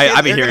 they're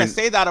hearing. gonna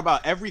say that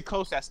about every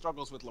coach that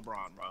struggles with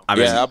LeBron, bro. I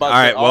mean,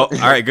 all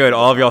right, good.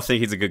 All of y'all think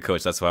he's a good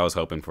coach. That's what I was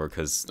hoping for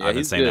because I've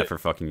been saying that for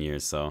fucking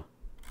years. So,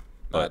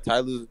 but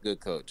Ty Lue's a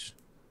good coach.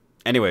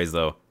 Anyways,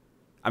 though,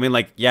 I mean,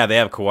 like, yeah, they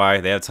have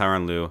Kawhi, they have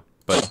Tyronn Lue,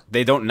 but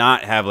they don't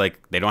have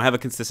a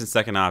consistent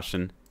second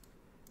option.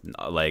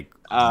 Like,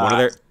 one of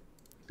their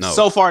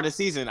so far this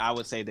season, I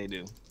would say they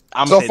do.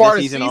 I'm so gonna say far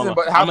this season alone.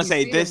 but I'm gonna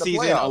say this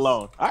season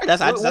alone. All right,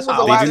 that's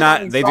all. They do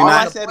not. They do not. All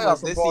I said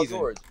was this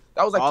season.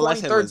 That was like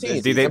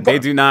 2013.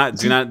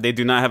 They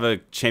do not have a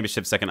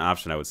championship second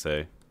option. I would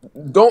say.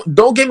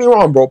 Don't get me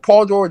wrong, bro.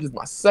 Paul George is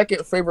my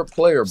second favorite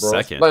player, bro.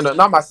 Second. Like, no,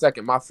 not my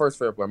second. My first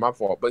favorite player. My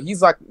fault. But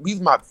he's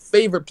my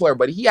favorite player.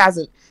 But he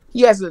hasn't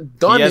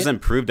done. He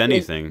hasn't proved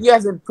anything. He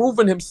hasn't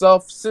proven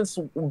himself since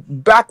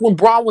back when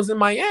Braun was in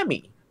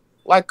Miami.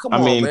 Like, come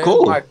on, man.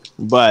 Cool. Like,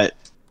 but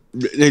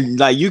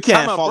like you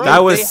can't fault that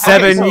was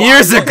 7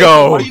 years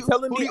ago. Are you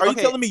telling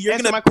me you're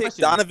gonna pick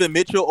Donovan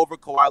Mitchell over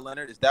Kawhi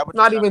Leonard? Is that what?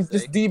 Not even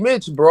just D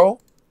Mitch, bro.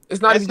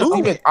 It's not even just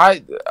D Mitch.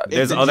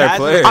 There's other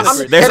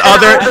players.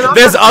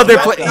 There's other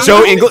players.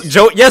 Joe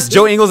Ingles.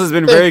 Joe Ingles has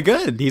been very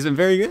good. He's been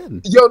very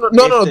good. Yo,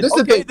 no. This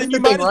is the thing. Then you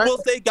might as well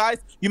say guys.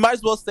 You might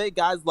as well say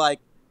guys like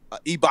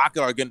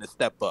Ibaka are gonna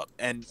step up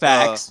and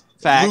facts.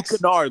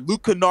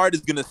 Luke Kennard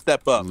is gonna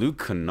step up.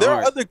 Luke Kennard. There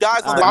are other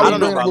guys on the I team. don't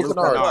know about Luke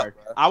Kennard.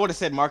 I would have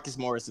said Marcus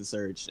Morris and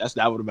Surge.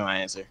 That would have been my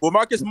answer. Well,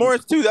 Marcus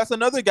Morris too. That's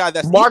another guy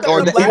that's and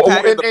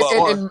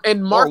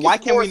Marcus. Why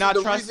can we not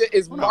trust?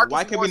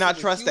 Why can we not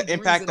trust the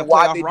impact of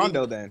playoff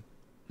Rondo then?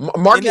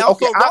 Marcus,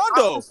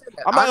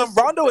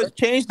 Rondo has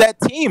changed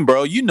that team,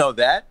 bro. You know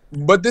that.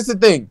 But this is the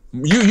thing.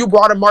 You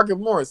brought in Marcus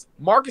Morris.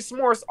 Marcus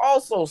Morris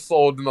also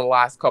sold in the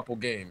last couple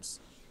games.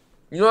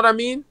 You know what I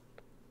mean?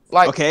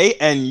 Like, okay,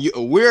 and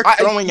we're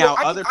throwing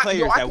out other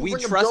players that we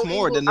trust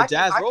more than the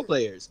Jazz role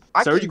players.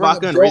 Serge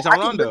Ibaka and Rajon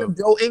Rondo.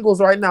 Joe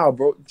Ingles right now,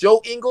 bro.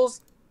 Joe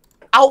Ingles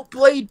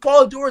outplayed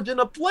Paul George in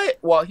a play.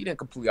 Well, he didn't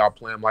completely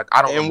outplay him. Like,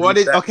 I don't. And what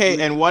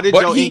did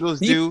Joe Ingles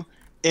do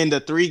in the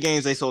 3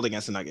 games they sold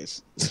against the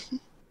Nuggets?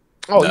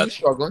 Oh, he was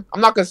struggling.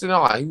 I'm not gonna say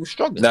no. He was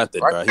struggling.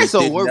 Nothing, right? bro.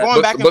 So we're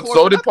going back and forth. But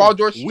so did Paul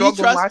George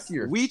struggle last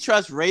year. We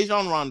trust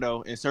Rajon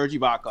Rondo and Serge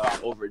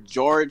Ibaka over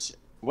George.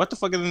 What the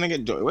fuck is the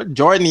nigga?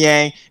 Jordan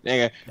Yang,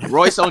 nigga,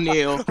 Royce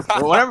O'Neal,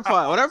 whatever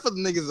the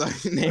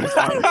niggas names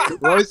are.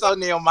 Royce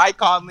O'Neal, Mike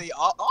Conley,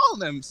 all of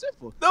them.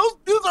 Simple. Those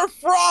are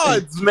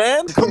frauds,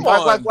 man. Come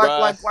on,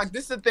 like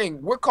this is the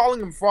thing. We're calling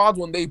them frauds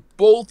when they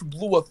both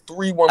blew a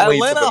 3-1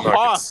 lead to the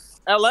Nuggets.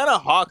 Atlanta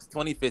Hawks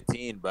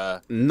 2015 , bro.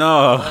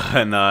 No,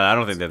 I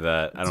don't think they're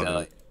that. I don't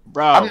know.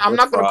 Bro, I'm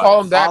not gonna call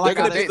them that. They're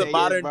gonna be the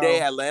modern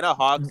day Atlanta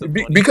Hawks.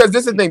 Because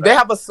this is the thing. They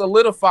have a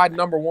solidified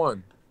number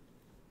one.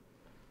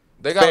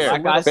 They got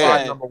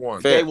solidified number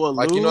one. They will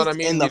lose you know what I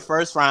mean? In the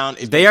first round.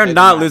 They are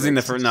not losing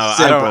the first. No,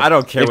 I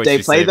don't care what you say, If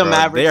they play the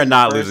Mavericks, they are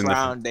not losing the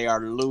first round. They are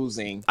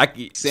losing.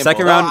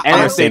 Second round,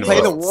 understandable. If they play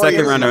the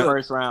Warriors in the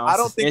first round, I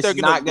don't think it's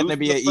not going to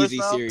be an easy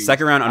series.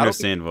 Second round,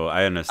 understandable.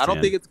 I understand. I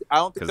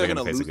don't think they're going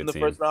to lose in the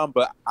first round,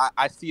 but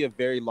I see a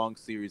very long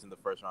series in the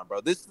first round,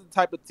 bro. This is the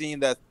type of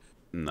team that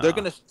they're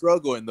going to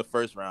struggle in the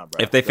first round,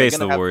 bro. If they face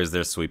the Warriors,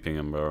 they're sweeping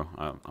them, bro.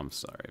 I'm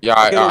sorry. Yeah,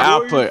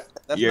 I'll put.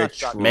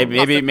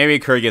 Maybe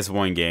Curry gets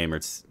 1 game or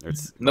it's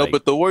no,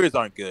 but the Warriors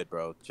aren't good,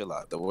 bro. Chill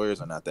out. The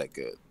Warriors are not that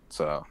good,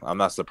 so I'm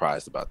not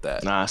surprised about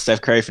that. Nah,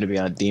 Steph Curry finna be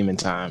on demon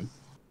time.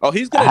 Oh,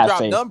 he's gonna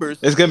drop numbers.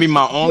 It's gonna be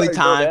my only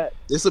time.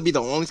 This will be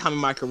the only time in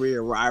my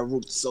career where I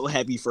root so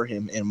heavy for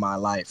him in my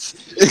life.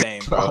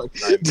 Same, bro.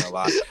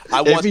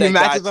 If he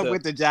matches up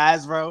with the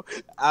Jazz, bro,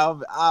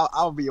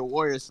 I'll be a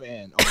Warriors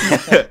fan.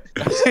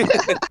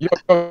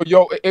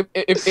 Yo,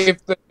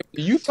 if the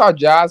Utah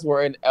Jazz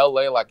were in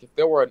LA, like if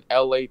they were an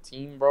LA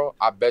team, bro,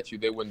 I bet you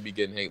they wouldn't be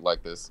getting hate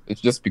like this.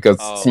 It's just because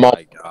small.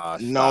 My gosh,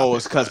 no,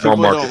 it's because people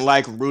don't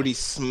like Rudy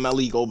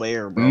Smelly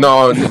Gobert, bro.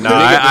 No,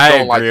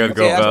 I agree with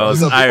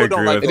Gobert. I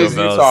agree with it is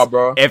Utah,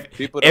 bro.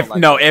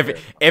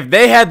 If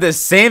they had the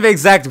same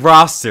exact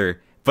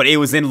roster, but it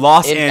was in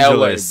Los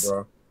Angeles,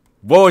 LA,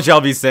 what would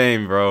y'all be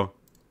saying, bro?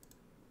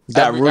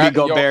 That Rudy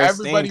Gobert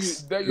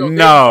stinks.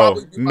 No.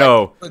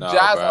 The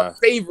Jazz are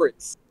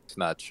favorites. It's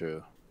not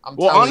true.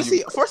 Well,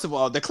 honestly, first of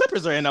all, the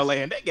Clippers are in LA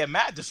and they get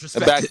mad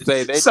disrespected.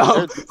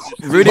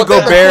 Rudy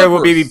Gobert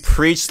will be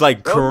preached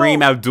like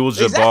Kareem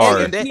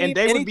Abdul-Jabbar. Exactly. And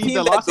they would be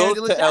the Los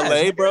Angeles Jazz.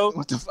 LA, bro.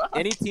 What the fuck?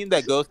 Any team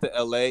that goes to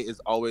LA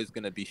is always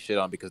gonna be shit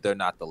on because they're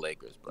not the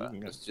Lakers, bro.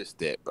 That's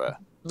just it, bro.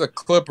 The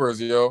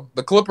Clippers, yo.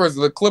 The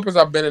Clippers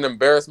have been an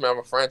embarrassment of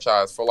a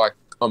franchise for like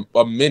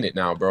a minute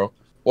now, bro.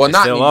 Well, they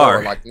not still anymore,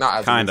 are. like not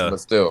as Kinda. much, but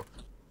still.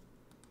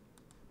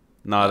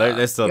 No,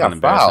 they're still got an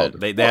embarrassment.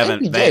 fouled. They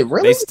haven't. MPJ,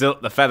 really? They still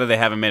the fact that they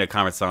haven't made a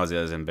conference finals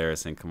yet is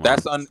embarrassing. Come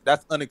on,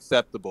 that's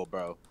unacceptable,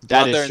 bro.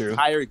 That is true.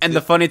 And the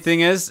funny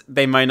thing is,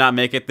 they might not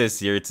make it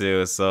this year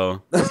too.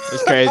 So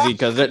it's crazy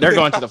because they're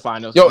going to the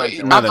finals. Yo,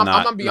 I'm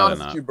gonna be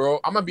honest with you,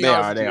 bro. I'm gonna be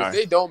honest with you. If If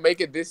they don't make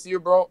it this year,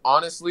 bro,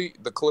 honestly,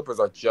 the Clippers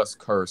are just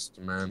cursed,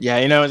 man. Yeah,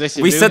 you know what they should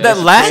do? We said that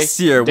last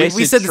year. We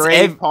said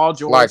trade Paul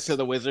George to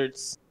the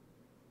Wizards.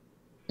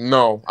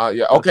 No,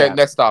 yeah. Okay,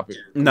 next topic.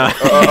 No,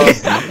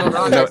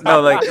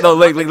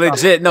 like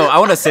legit. No, I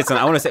want to say something.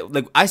 I want to say,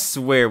 like, I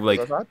swear,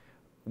 like,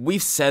 we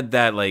said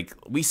that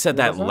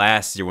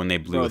last year when they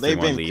blew a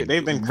 3-1 lead.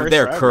 They've been cursed.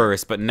 They're forever.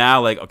 cursed, but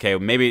now, like, okay,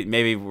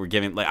 maybe we're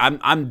giving, like,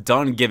 I'm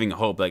done giving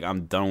hope. Like,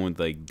 I'm done with,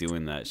 like,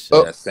 doing that shit.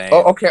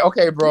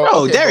 Okay, bro.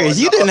 No, okay, Darius,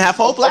 bro. you didn't have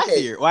hope last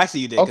year. Well,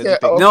 actually, you did. Okay,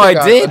 No, I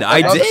did.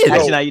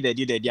 Actually, no, you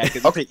did. Yeah,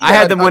 I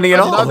had them winning it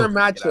all.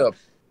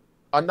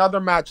 Another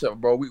matchup,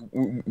 bro.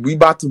 We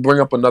about to bring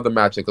up another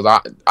matchup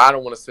because I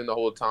don't want to spend the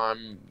whole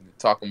time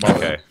talking about.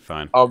 Okay,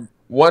 fine.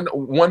 One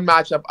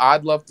matchup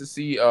I'd love to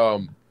see.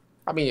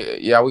 I mean,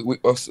 yeah,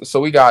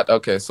 we got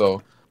okay.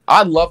 So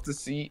I'd love to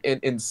see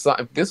in some,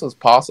 if this was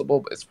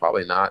possible, but it's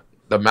probably not.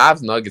 The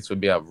Mavs Nuggets would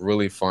be a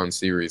really fun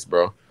series,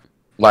 bro.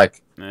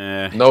 Like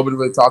nobody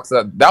really talks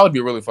that. That would be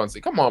a really fun.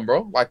 Come on,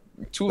 bro. Like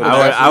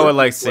I would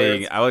like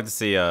to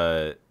see.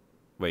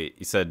 Wait,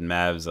 you said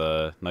Mavs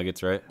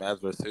Nuggets, right?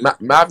 Mavs versus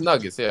Mav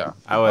Nuggets, yeah.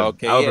 I would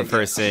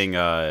prefer seeing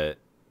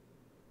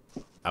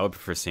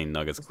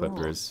Nuggets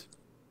Clippers,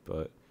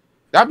 but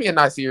that'd be a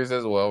nice series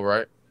as well,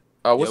 right?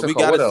 We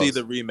gotta see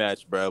the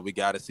rematch, bro. We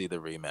gotta see the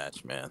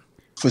rematch, man.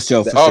 For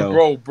sure.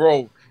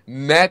 Bro.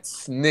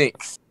 Nets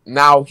Knicks.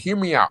 Now hear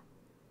me out.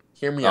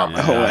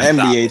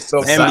 NBA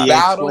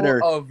Battle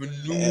Twitter of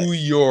New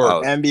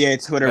York.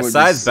 NBA Twitter.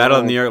 Besides Battle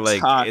of New York,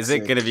 like, toxic. is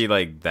it gonna be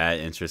like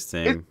that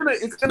interesting?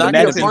 It's gonna be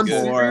a fun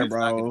series,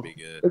 bro.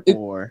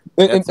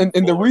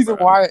 And the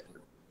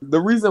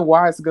reason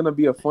why it's gonna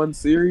be a fun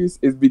series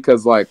is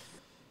because, like,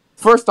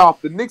 first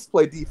off, the Knicks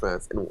play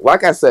defense, and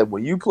like I said,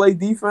 when you play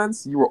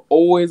defense, you are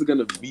always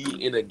gonna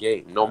be in a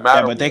game, no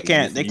matter. Yeah, but they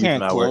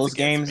can't close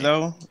games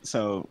though.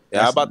 So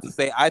yeah, I'm about to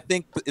say, I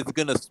think it's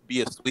gonna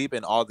be a sweep,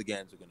 and all the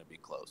games are gonna be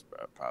close, bro.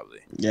 Probably.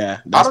 Yeah,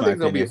 I don't think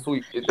it's gonna be a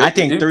sweep. I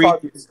think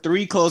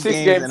three close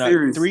games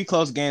and three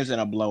close games and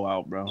a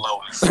blowout, bro.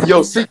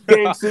 Yo,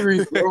 6-game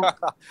series, bro.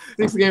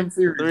 6-game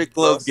series. 3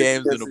 close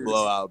games and a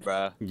blowout,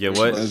 bro. Yeah,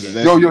 what?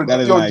 Yo,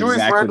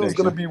 Julius Randle's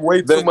gonna be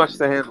way too much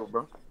to handle,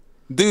 bro.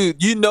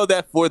 Dude, you know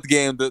that 4th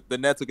game, the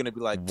Nets are gonna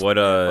be like, what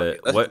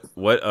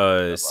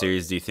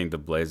series do you think the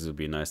Blazers would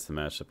be nice to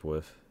match up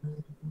with?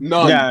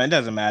 None. Yeah, it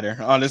doesn't matter,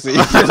 honestly.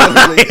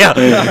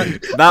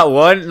 Not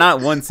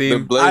one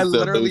team. I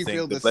literally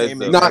feel the same.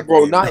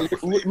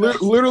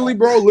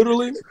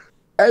 Literally,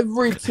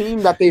 every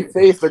team that they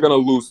face, they're gonna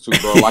lose to,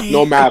 bro. Like,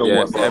 no matter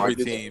what, bro. Every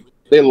team,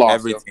 they lost.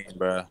 Every team,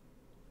 bro.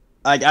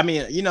 Like, I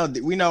mean, you know,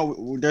 we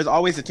know there's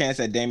always a chance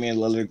that Damian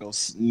Lillard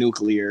goes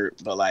nuclear,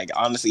 but, like,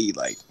 honestly,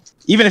 like,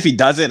 even if he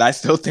does it, I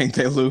still think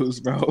they lose,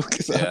 bro.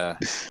 Yeah,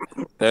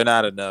 they're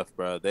not enough,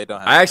 bro. They don't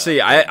have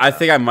I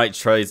think I might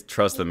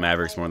trust the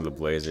Mavericks more than the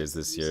Blazers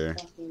this year.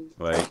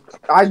 Like,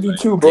 I do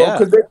too, bro.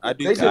 Yeah, I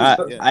do.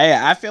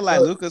 I feel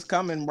like Luka's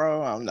coming,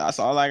 bro. That's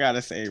all I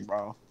gotta say,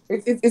 bro.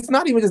 It's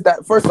not even just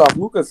that. First off,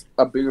 Luka's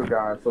a bigger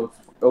guy, so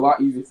it's a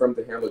lot easier for him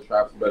to handle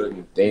traps better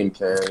than Dame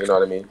can. You know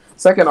what I mean?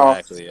 Second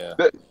off,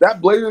 that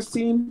Blazers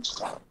team,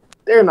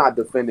 they're not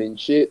defending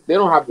shit. They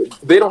don't have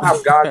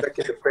guys that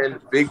can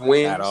defend big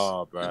wins at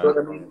all, bro. You know what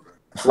I mean?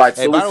 Like,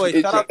 hey, by the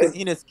way, shout out to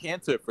Enes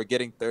Kanter for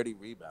getting 30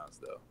 rebounds,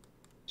 though.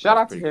 Shout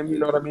out to him. You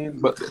know what I mean?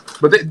 But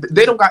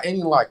they don't got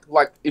any like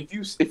if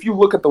you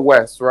look at the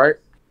West, right?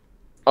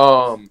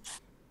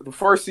 The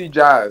first seed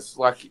Jazz,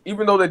 like,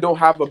 even though they don't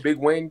have a big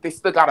wing, they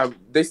still got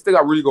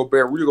Rudy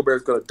Gobert. Rudy Gobert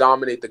is gonna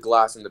dominate the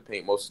glass in the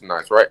paint most of the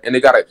nights, right? And they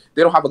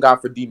don't have a guy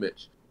for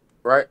D-Mitch,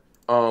 right?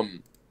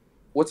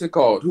 What's it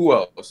called? Who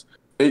else?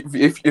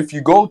 If you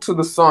go to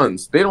the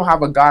Suns, they don't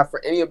have a guy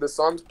for any of the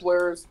Suns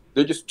players.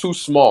 They're just too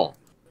small,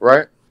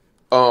 right?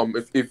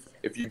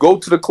 If you go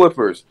to the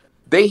Clippers,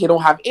 they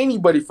don't have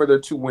anybody for their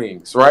 2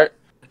 wings, right?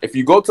 If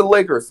you go to the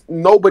Lakers,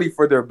 nobody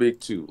for their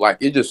big 2. Like,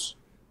 it just.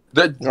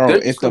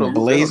 If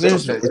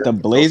the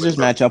Blazers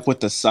match up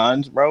with the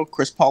Suns, bro,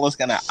 Chris Paul is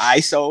gonna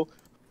ISO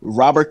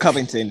Robert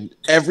Covington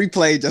every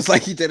play just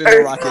like he did in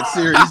the Rockets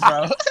series,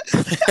 bro.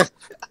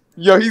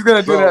 Yo, he's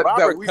gonna do that.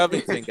 Robert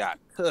Covington got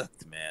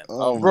cooked, man.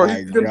 Oh, bro, my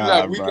he's gonna do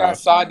that. We bro. got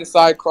side to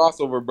side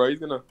crossover, bro. He's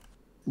gonna.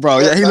 Bro,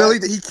 yeah,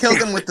 he killed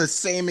him with the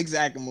same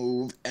exact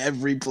move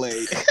every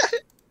play.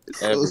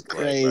 It was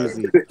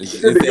crazy.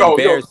 It's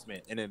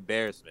an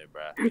embarrassment,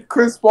 bro.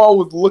 Chris Paul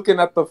was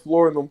looking at the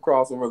floor in them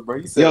crossovers, bro.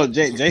 He said, "Yo,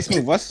 Jay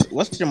Smith,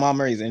 what's Jamal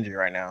Murray's injury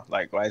right now?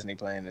 Like, why isn't he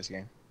playing this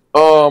game?"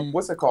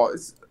 What's it called?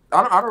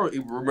 I don't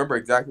even remember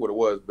exactly what it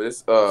was, but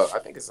it's I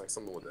think it's like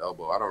something with the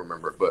elbow. I don't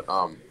remember, but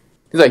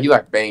he's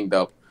like banged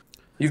up.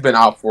 He's been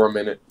out for a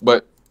minute,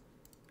 but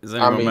is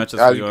there any more matches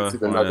you want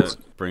to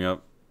bring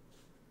up?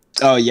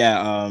 Oh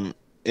yeah,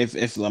 if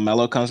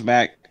LaMelo comes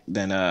back,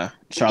 then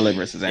Charlotte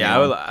versus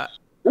anyone. Yeah,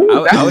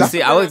 I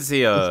would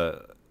see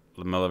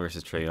LaMelo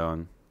versus Trae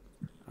Young.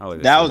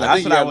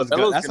 That's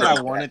what I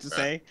wanted to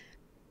say.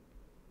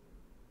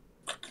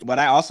 But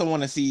I also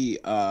want to see.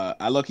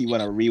 I low-key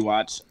want to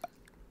rewatch.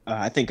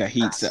 I think a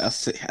Heat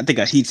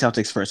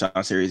Celtics first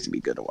round series would be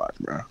good to watch,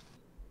 bro.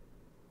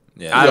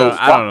 Yeah, I don't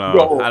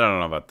know. I don't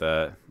know about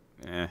that.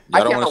 Yeah.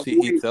 I don't want to see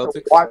Heat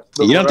Celtics.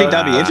 You don't think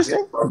that'd be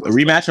interesting? A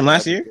rematch from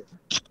last year?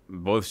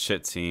 Both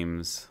shit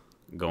teams.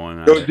 going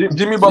at Yo, it.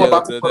 Jimmy Butler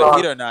about to the put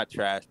Heat on. are not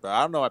trash, bro.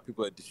 I don't know why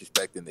people are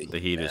disrespecting the Heat. The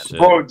Heat man. is shit.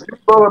 Bro, Jimmy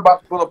Butler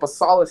about to put up a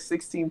solid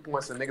 16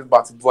 points and niggas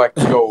about to be like,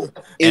 yo,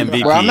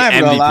 MVP, Bro, I'm not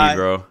even gonna lie. MVP,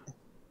 bro.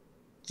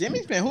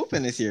 Jimmy's been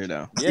hooping this year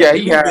though. Yeah,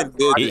 he Jimmy's has. been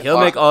good. He'll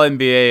make All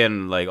NBA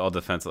and like all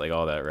defense, like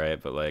all that,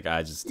 right? But like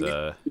I just He's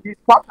probably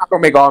not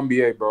gonna make All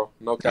NBA, bro.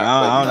 No cap.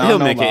 I don't he'll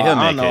know make it. about- He'll I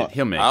don't make know. it.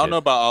 He'll make I don't it. know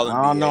about all NBA.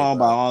 I don't know about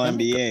bro. all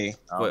NBA. Wait,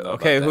 Wait,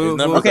 okay, who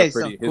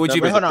would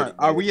you hold on?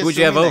 Are we Who'd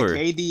you have assuming over? that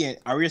KD and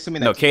are we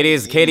assuming No, that KD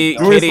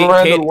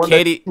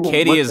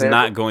is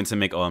not going to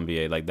make All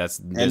NBA. Like that's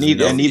and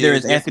neither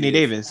is Anthony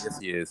Davis. Yes,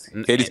 he is.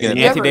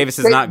 Anthony Davis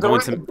is not going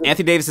to.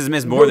 Anthony Davis has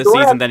missed more of the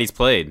season than he's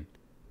played.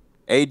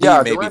 AD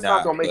Yeah, maybe Durant's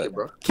not gonna make but it,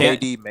 bro.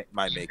 KD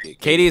might make it.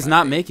 KD is might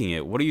not make making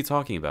it. What are you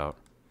talking about?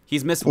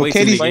 He's missed Well, way too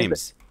many KD's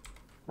games.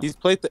 it. He's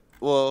played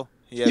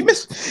He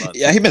missed.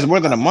 Yeah, he missed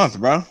more than a month,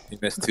 bro. He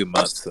missed 2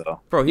 months,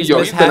 so Bro, he's Yo,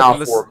 missed he's been half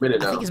out of for a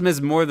minute I now. think he's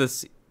missed more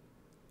this.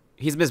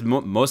 He's missed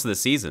most of the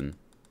season.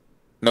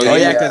 no. Oh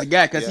yeah,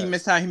 yeah. because he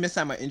missed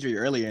time of injury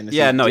earlier in the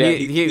Yeah, season. no, Yeah,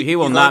 he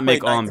will he's not only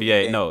make played All 19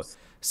 NBA. No, games.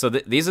 so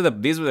these were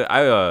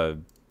the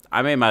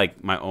I made my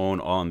own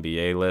All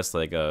NBA list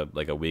like a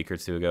week or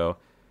two ago.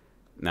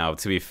 Now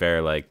to be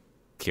fair, like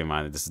keep in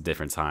mind that this is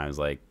different times,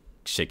 like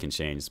shit can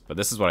change. But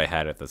this is what I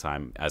had at the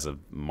time as of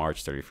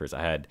March 31st.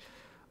 I had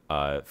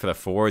for the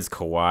forwards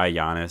Kawhi,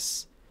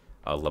 Giannis,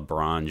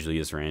 LeBron,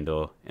 Julius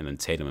Randle, and then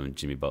Tatum and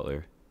Jimmy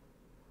Butler.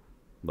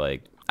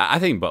 Like I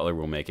think Butler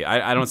will make it.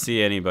 I don't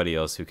see anybody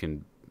else who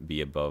can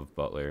be above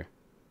Butler.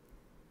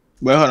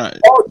 Wait, hold on.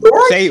 Oh,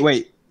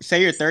 George?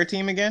 Say your third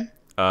team again.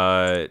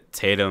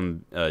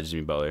 Tatum,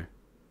 Jimmy Butler.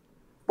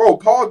 Bro,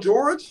 Paul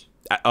George?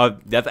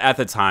 At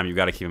the time, you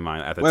got to keep in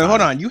mind. At the Wait, time.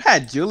 hold on. You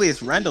had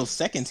Julius Randle's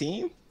second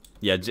team.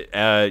 Yeah,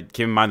 keep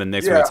in mind the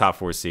Knicks were the top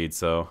 4 seed,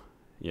 so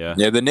yeah.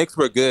 Yeah, the Knicks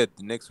were good.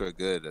 The Knicks were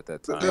good at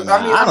that time.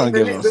 I don't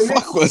give a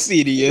fuck what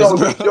seed he is,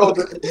 bro.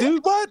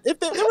 Dude, what? If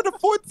they were the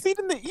 4th seed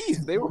in the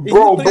East, they were.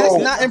 Bro, That's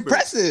not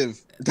impressive.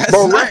 That's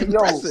Bro, not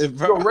impressive,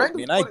 bro. Randall, I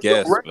mean, I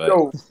guess, but-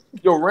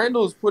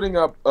 Randall's putting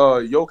up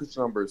Jokic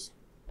numbers.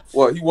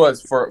 Well, he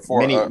was for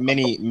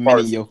mini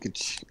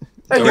Jokic.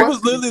 He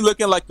was literally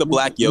looking like the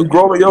black Jokic.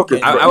 Negrola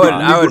Jokic. I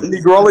would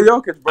Negrola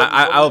Jokic, bro.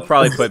 I would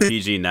probably put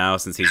PG now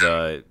since he's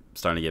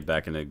starting to get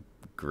back in the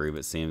groove.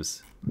 It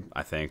seems.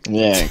 I think.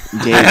 Yeah,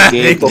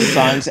 Gabe the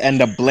Suns and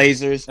the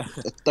Blazers, a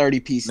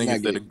 30-piece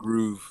Niggas nugget. a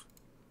groove.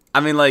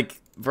 I mean,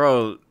 like,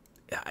 bro,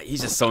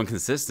 he's just so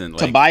inconsistent.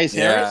 Like, Tobias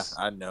Yeah, Harris.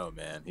 I know,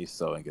 man. He's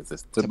so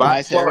inconsistent.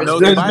 Tobias Harris. No,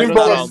 This Tobias dude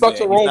not is all such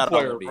a NBA. role He's not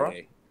player, all bro.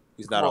 NBA.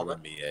 He's not all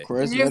NBA.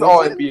 Chris He is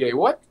Middleton? all NBA.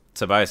 What?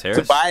 Tobias Harris.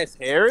 Tobias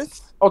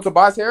Harris? Oh,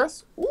 Tobias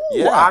Harris? Ooh,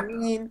 Yeah. I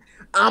mean,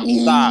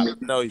 Stop.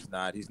 No, he's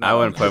not. He's not. I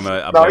wouldn't put him no,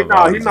 above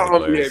he's not all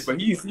NBA, players.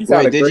 but he's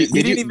had a Wait, great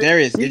did you,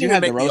 Darius? He Did you didn't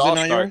have make the DeRozan on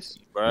All-Star yours?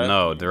 team, bro.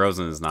 No,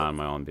 DeRozan is not in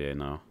my NBA.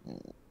 No.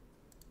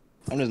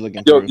 I'm just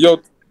looking.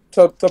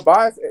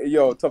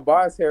 Yo,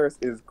 Tobias Harris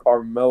is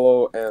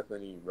Carmelo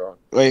Anthony, bro.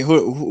 Wait,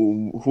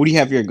 who do you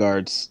have your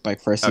guards?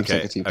 Like first team,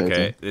 second team,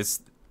 third team?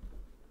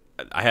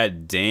 I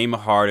had Dame,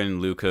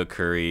 Harden, Luka,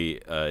 Curry,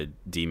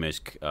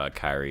 D-Mitch,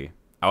 Kyrie.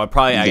 I would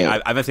probably.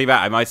 I've been thinking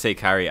about. I might say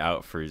Kyrie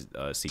out for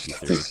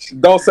CP3.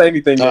 Don't say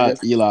anything. Nigga.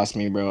 You lost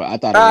me, bro. I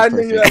thought it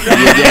was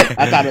perfect.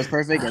 I thought it was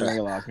perfect, and then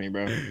you lost me,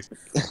 bro.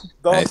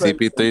 Don't say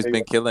CP3's anything.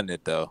 been killing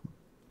it though.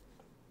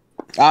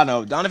 I don't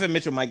know. Donovan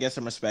Mitchell might get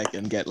some respect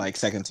and get like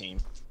second team.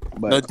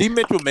 But No, D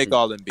Mitch will make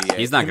All NBA.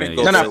 He's not gonna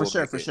get no, it. for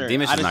sure, for sure.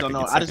 D-Mitch I is just not don't know.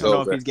 gonna get I just don't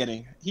know if second. he's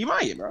getting. He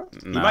might, bro.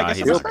 He Nah, might get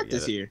he's some not gonna respect get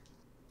this it. year.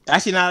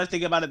 Actually, now that I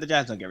think about it, the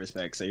Jazz don't get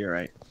respect, so you're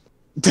right.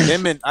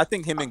 I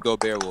think him and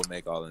Gobert will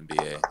make All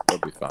NBA. They'll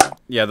be fine.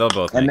 Yeah, they'll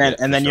both. And make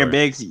then it, for your sure.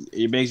 bigs, you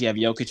have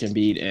Jokic,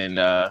 Embiid, and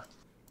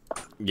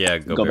Yeah,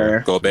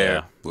 Gobert. Gobert.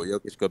 Yeah. Well,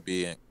 Jokic could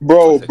be in.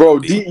 Bro,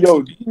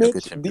 Jokic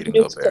D-Mitch and beating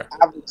could Gobert.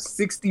 average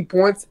 60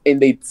 points and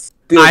they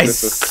still I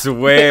miss us.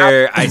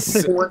 swear,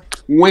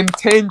 Win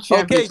 10 Okay,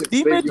 championships.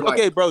 D Mitch. they'd be like,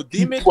 Okay, bro.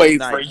 D Mitch plays is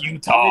nice. for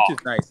Utah. D Mitch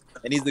is nice,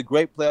 and he's a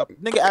great player.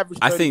 Nigga average.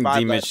 I think 35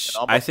 D-Mitch. last night,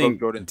 I almost think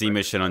broke Jordan's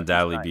D-Mitch should record.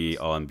 undoubtedly He's be nice.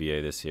 All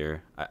NBA this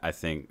year. I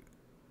think.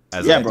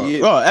 As yeah, a- bro. Yeah.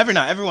 Bro,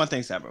 everyone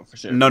thinks that, bro, for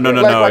sure. No.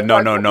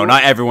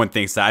 Not everyone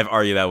thinks that. I've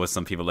argued that with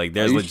some people. Like,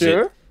 there's Are you legit.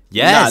 sure?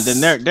 Yes.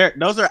 Nah, then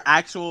those are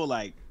actual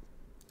like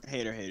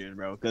haters,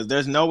 bro. Because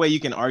there's no way you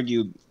can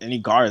argue any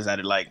guards that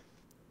are like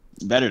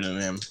better than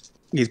him.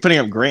 He's putting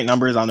up great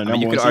numbers on the I number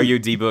mean, you one could seed. argue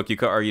D-Book. You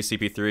could argue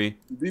CP3.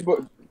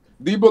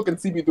 D-Book and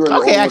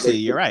CP3. Okay, actually,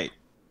 you're right.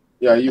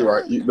 Yeah, you're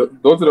right.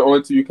 Those are the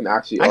only two you can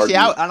actually Actually,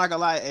 argue. I'm not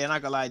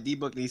gonna lie.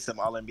 D-Book needs some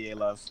All NBA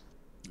love.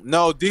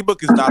 No, D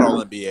Book is not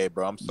All NBA,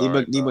 bro. I'm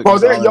sorry. D-Book Oh,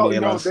 is they're, All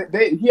NBA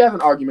love. he has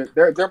an argument.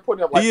 They're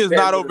putting up like He is damn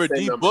not near over the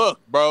same D numbers. Book,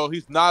 bro.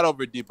 He's not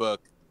over D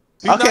Book.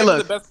 He's Okay, not even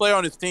look. the best player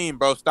on his team,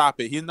 bro. Stop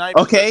it. He's not.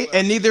 Even Okay, the best player.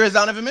 and neither is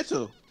Donovan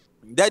Mitchell.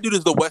 That dude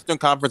is the Western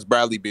Conference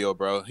Bradley Beal,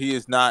 bro. He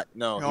is not.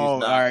 No, he's Oh,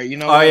 not. all right. You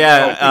know. Oh, what,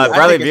 yeah, bro? I think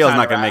Bradley it's Beal's time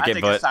not to gonna wrap- make it, I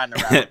think it's but time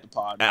to wrap up the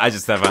pod, bro. I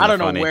just have I don't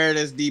know funny. where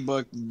this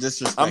D-Book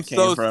disrespect I'm came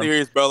so from.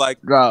 serious, bro.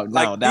 Like, Bro, no,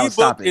 like that D was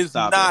stop Book it. is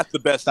Stop not it. the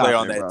best Stop player it,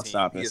 on that bro. team.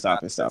 Stop He it. is Stop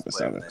not it. the Stop it. best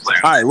Stop player it. on Stop that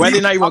it. All right, whether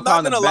or not you want to call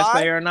him the I'm not best gonna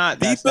lie. player or not,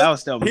 that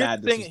was still mad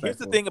Here's the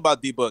disrespectful. thing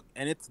about D Book,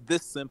 and it's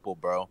this simple,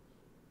 bro.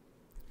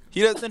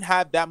 He doesn't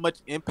have that much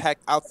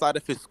impact outside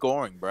of his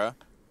scoring, bro.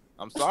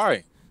 I'm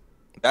sorry.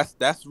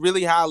 That's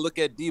really how I look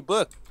at D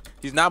Book.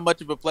 He's not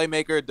much of a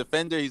playmaker,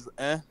 defender. He's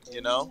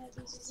you know.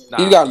 Nah,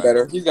 he's gotten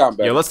better. He's gotten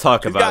better. Yeah, let's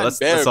talk about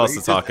it. Let's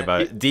also talk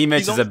about it. D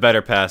Mitch is a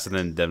better passer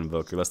than Devin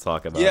Booker. Let's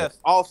talk about it. Yes,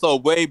 also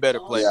way better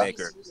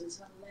playmaker.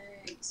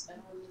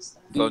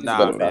 So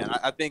man,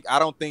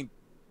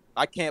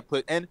 I can't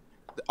put. And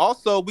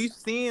also we've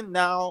seen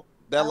now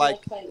that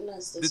like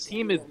the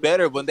team is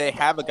better when they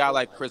have a guy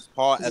like Chris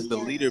Paul as the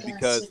leader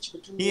because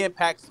he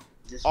impacts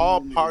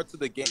all parts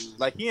of the game.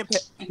 Like he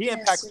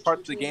impacts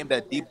parts of the game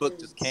that D Book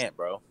just can't,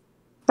 bro.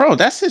 Bro,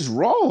 that's his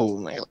role.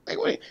 Like,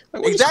 exactly.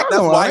 That's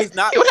why he's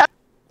not.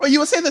 You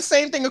would say the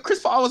same thing if Chris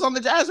Paul was on the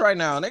Jazz right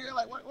now. Nigga,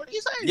 like, what are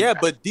you saying? Yeah,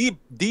 but D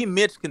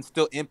Mitch can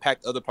still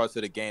impact other parts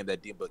of the game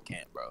that D Book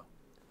can't, bro.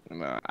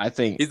 No, I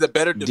think he's a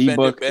better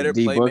defender, better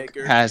playmaker.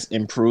 D-Book has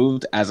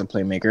improved as a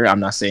playmaker. I'm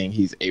not saying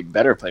he's a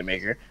better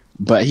playmaker,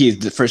 but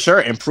he's for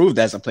sure improved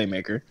as a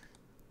playmaker.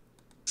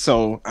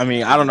 So, I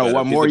mean, I don't know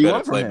what more you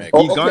want from him.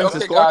 He's going to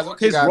score.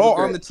 His role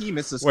on the team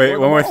is to score. Wait,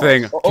 one more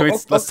thing.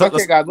 Let's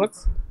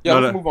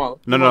move on.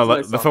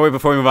 No. Before we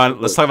move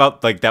on, let's talk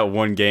about like that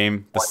one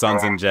game, the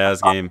Suns and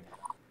Jazz game.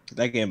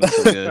 That game was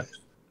so good.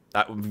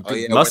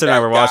 Mustard and I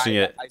were watching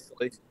it.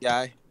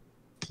 Guy.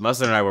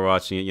 Mustard and I were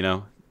watching it. You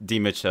know, D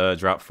Mitch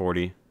dropped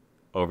 40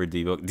 over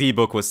D Book. D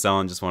Book was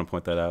selling. Just want to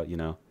point that out. You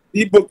know,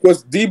 D Book.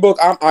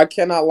 I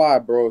cannot lie,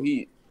 bro.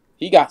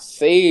 He got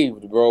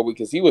saved, bro,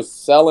 because he was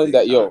selling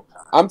that. Yo,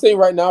 I'm telling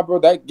you right now, bro,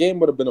 that game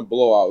would have been a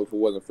blowout if it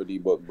wasn't for D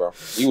Book, bro.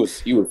 He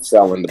was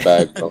selling the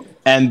bag, bro.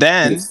 And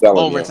then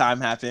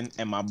overtime happened,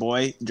 and my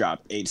boy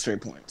dropped 8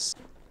 straight points.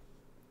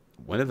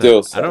 When did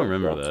that? I don't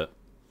remember that.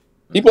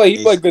 He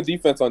played good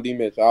defense on D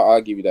Mitch.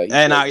 I'll give you that.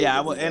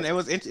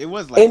 It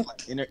was like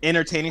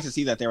entertaining to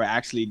see that they were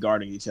actually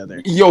guarding each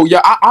other. Yo,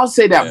 yeah, I'll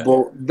say that,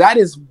 bro. That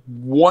is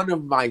one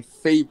of my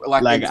favorite.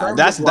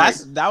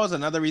 That was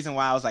another reason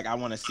why I was like, I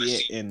want to see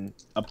it in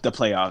the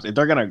playoffs. If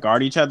they're gonna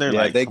guard each other,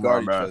 they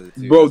guard each other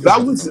too. Bro,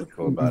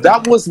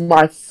 that was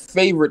my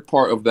favorite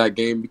part of that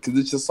game because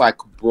it's just like,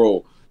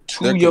 bro,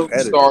 two young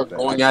stars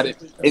going at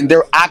it, and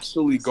they're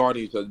actually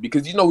guarding each other.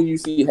 Because you know when you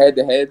see head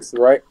to heads,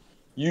 right?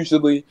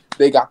 Usually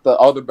they got the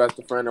other best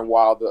defender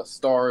while the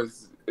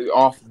stars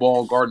off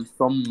ball guarding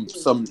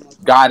some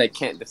guy that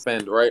can't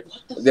defend, right?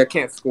 That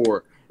can't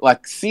score.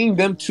 Like seeing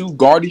them two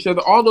guard each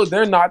other, although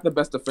they're not the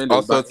best defenders.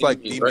 Also, it's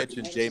like D Mitch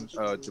and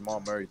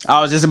Jamal Murray.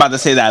 I was just about to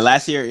say that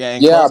last year,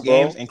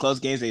 in close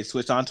games they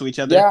switched on to each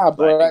other. Yeah,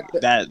 bro.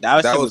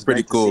 That was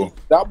pretty cool.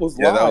 That was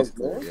live,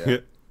 man. Yeah.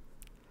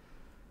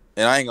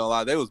 And I ain't gonna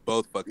lie, they was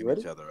both fucking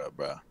each other up,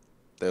 bro.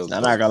 I'm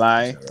not gonna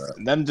lie.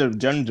 Them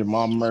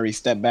Jamal Murray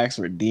step backs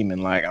were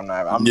demon. Like I'm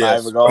not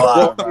even gonna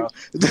lie, bro.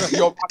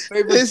 Yo, my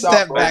favorite his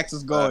step backs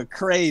was going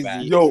crazy.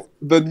 Yo,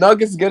 the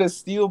Nuggets get a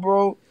steal,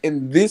 bro,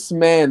 and this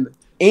man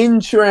in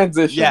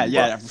transition.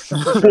 Yeah, for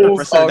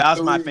sure. That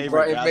was my favorite.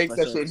 Bro, it makes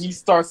that shit. He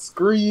starts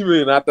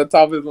screaming at the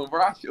top of his own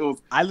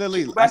ratios. I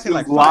said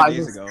like 5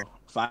 days ago.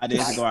 5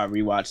 days ago, I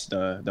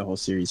rewatched the whole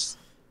series.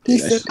 He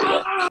said,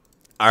 all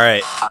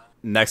right,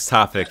 next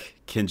topic.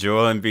 Can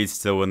Joel Embiid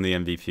still win the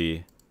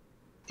MVP?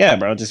 Yeah,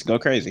 bro, just go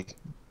crazy.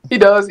 He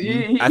does.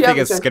 I think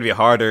it's gonna be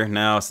harder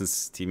now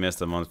since he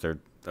missed a month or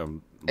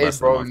less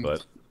than a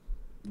month,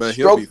 but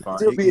he'll be fine.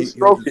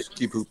 He'll just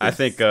keep hooping. I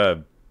think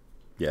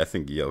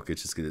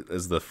Jokic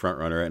is the front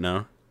runner right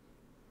now.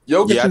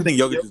 I think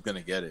Jokic is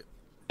gonna get it.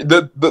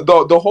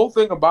 The whole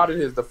thing about it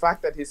is the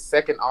fact that his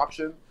second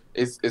option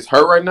is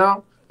hurt right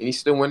now and he's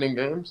still winning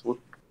games with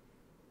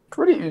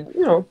pretty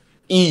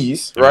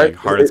ease, right? Mean,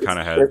 Harden's kind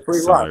of had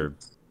similar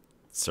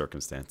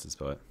circumstances,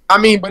 but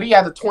he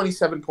has a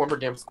 27 point per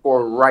game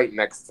score right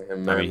next to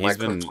him, man. I mean, he's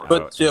been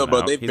but chill,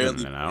 bro. They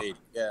barely played.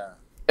 Yeah.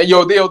 And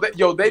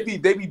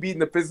they be beating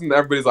the Pistons.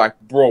 Everybody's like,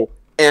 bro,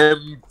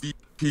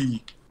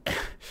 MVP.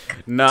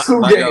 No,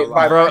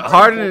 bro.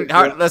 Harden.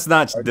 Let's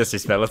not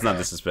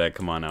disrespect.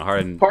 Come on now,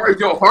 Harden.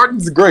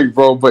 Harden's great,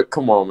 bro. But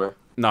come on, man.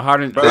 No,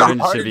 Harden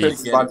should be.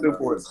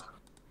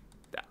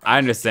 I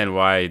understand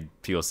why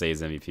people say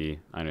he's MVP.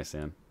 I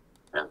understand.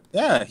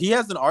 Yeah, he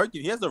has an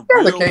argument. He has a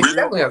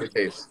definitely has a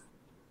case.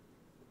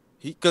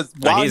 Because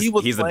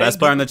he's the best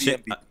player on the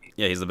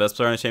he's the best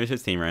player on the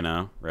championship team right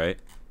now, right?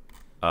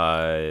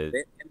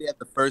 They have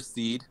the first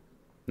seed.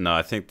 No,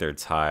 I think they're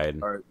tied.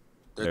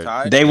 They're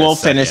tied. They will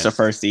finish the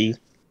first seed.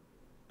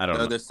 I don't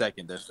know. They're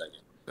second. Yeah.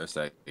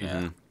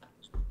 Mm-hmm.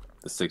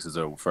 The Sixers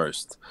are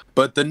first,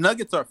 but the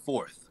Nuggets are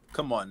fourth.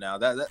 Come on now,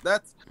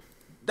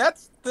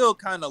 that's still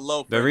kind of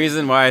low. The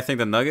reason why I think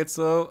the Nuggets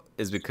though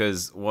is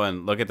because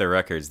one, look at their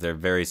records. They're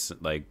very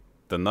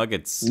the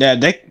Nuggets. Yeah,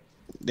 they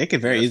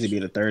could very easily be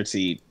the third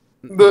seed.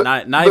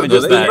 Not even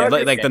just that.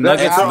 Like the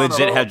Nuggets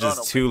legit have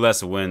just 2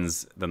 less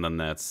wins than the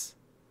Nets.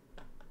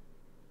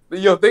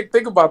 Yo,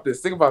 think about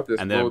this.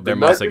 And they're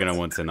mostly gonna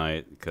win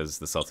tonight because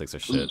the Celtics are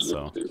shit.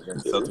 So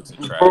Celtics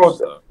are trash.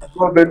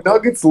 Bro, the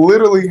Nuggets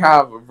literally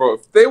have, bro.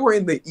 If they were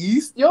in the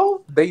East,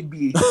 they'd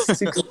be a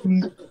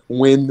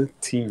 60-win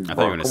team. I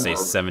thought you were gonna say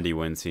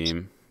 70-win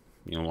team.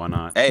 You know, why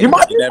not? Hey, You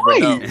might be never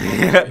know.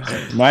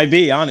 right. Might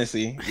be,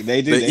 honestly.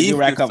 They do. The They East do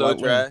rack is up so like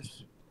wins.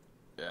 trash.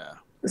 Yeah.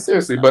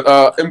 Seriously, but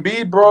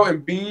Embiid, bro,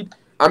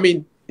 I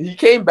mean, he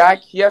came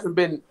back. He hasn't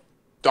been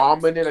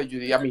dominant. I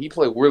mean, he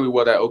played really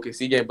well that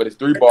OKC game, but his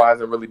three ball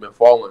hasn't really been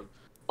falling.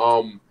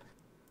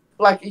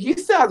 Like he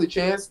still has a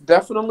chance,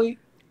 definitely,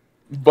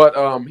 but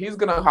he's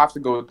gonna have to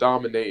go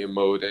dominating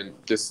mode and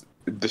just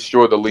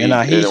destroy the league.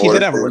 And he order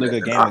did have a to really win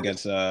good it. game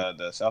against the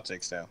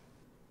Celtics too.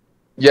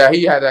 Yeah,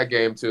 he had that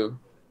game too.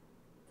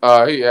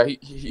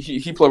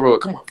 He played real.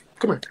 Come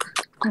on.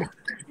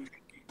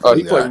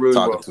 He played really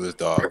talking well. to his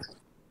dog.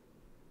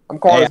 I'm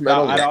calling Hey, this man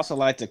over. I'd also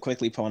like to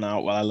quickly point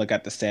out while I look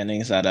at the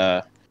standings that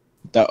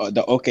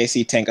the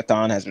OKC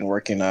Tankathon has been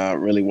working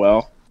really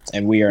well,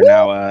 and we are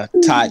now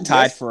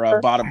tied for a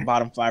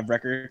bottom 5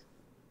 record.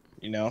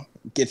 You know,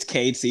 gets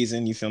Cade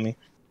season. You feel me?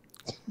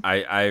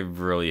 I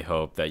really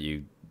hope that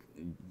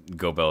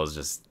Go Bells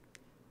just.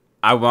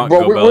 I want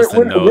Bro, Go Bells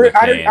to know the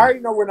I pain. already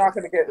know we're not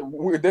gonna get.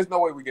 There's no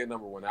way we get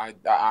number one. I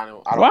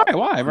don't.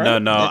 Why, bro?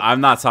 No, I'm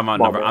not talking about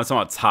number. Bro. I'm talking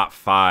about top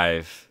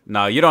 5.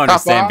 No, you don't Top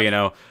understand, 5?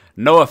 Bino.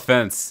 No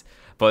offense,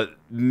 but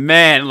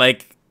man,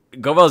 like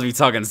Go Bells be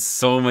talking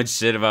so much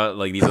shit about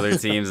like these other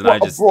teams, and I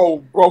just bro,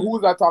 who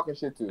was I talking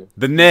shit to?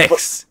 the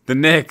Knicks. The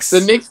Knicks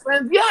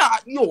fans? Yeah,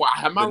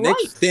 am I The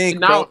Knicks right? stink,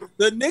 Now- bro.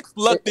 The Knicks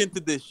lucked into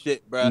this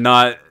shit, bro.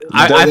 Not.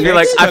 I feel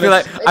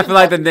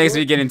like the Knicks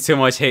They- be getting too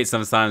much hate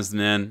sometimes,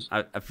 man.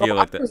 I feel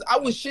like that. I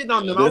was shitting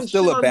on them. They're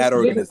still a bad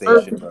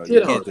organization, bro.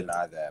 You can't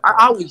deny that. Bro.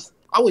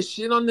 I was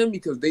shitting on them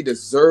because they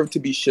deserve to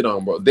be shit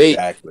on, bro. They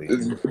Exactly.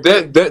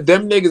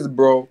 them niggas,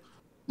 bro.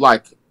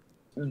 Like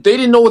they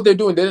didn't know what they're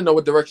doing. They didn't know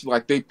what direction.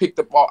 Like they picked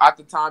up at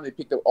the time. They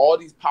picked up all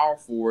these power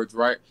forwards,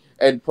 right,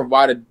 and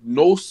provided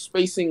no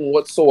spacing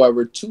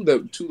whatsoever to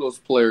those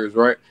players,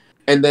 right.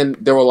 And then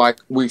they were like,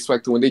 we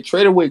expect to win. They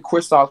traded away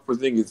Kristaps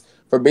Porzingis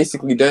for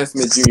basically Dennis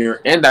Smith Jr.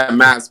 and that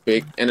Mavs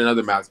pick and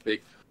another Mavs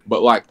pick.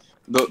 But like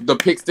the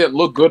picks didn't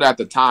look good at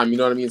the time. You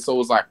know what I mean? So it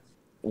was like,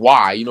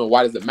 why? You know,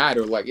 why does it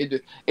matter? Like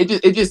it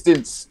just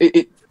didn't.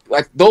 It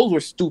like those were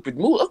stupid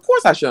moves. Of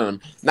course I shut them.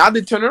 Now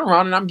they turn it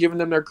around and I'm giving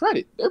them their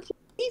credit. Their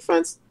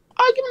defense,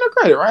 I give them their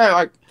credit, right?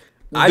 Like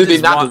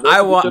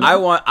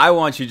I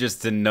want you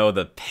just to know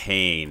the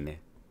pain.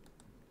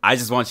 I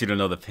just want you to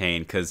know the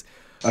pain because.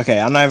 Okay,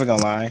 I'm not even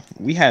gonna lie.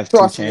 We have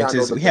Trust two me, I know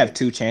chances. the We have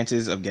 2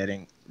 chances of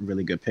getting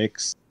really good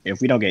picks. If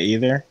we don't get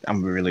either,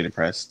 I'm really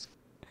depressed.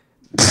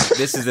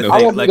 This is the I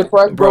thing, won't be like,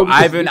 depressed, bro.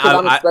 because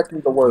I'm expecting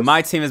the worst.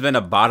 My team has been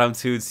a bottom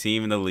 2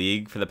 team in the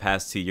league for the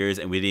past 2 years,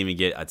 and we didn't even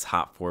get a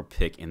top 4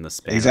 pick in the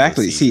span.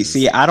 Exactly. Of the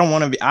See, I don't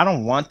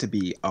want to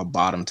be a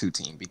bottom 2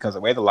 team because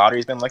the way the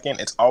lottery's been looking,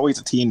 it's always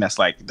a team that's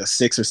like the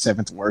 6th or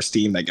 7th worst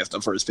team that gets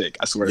the first pick.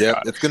 I swear to Yeah,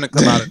 God. it's gonna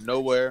come out of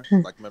nowhere.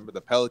 Like remember the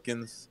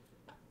Pelicans?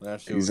 That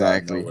shit was out of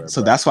Exactly. nowhere,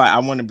 So bro. that's why I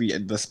want to be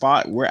at the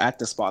spot. We're at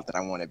the spot that I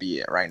want to be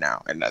at right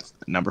now, and that's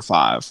number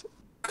 5.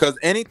 Because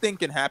anything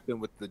can happen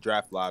with the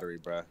draft lottery,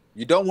 bro.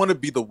 You don't want to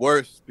be the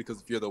worst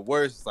because if you're the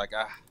worst, it's like,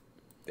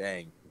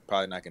 dang, you're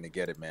probably not going to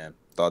get it, man.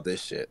 With all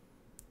this shit.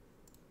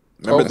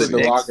 Remember Hopefully the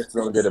Knicks? Rockets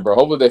don't get it, bro.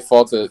 Hopefully they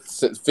fall to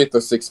 5th or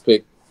 6th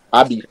pick.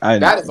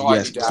 That is all I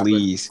yes, need to happen.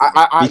 please.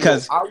 I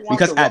Because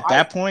at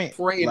that I'm point,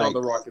 praying like, on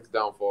the Rockets'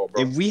 downfall,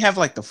 bro. if we have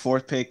like the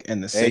 4th pick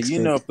and the 6th Hey, you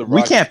pick, know if the we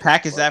Rockets can't get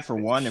package the that for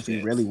first one pick, if we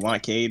shit. really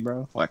want Cade,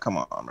 bro. Like, come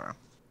on, bro.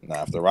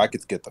 Nah, if the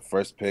Rockets get the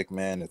first pick,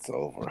 man, it's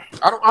over.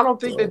 I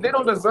don't think they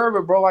don't deserve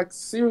it, bro. Like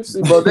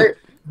seriously, bro.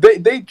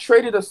 They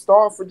traded a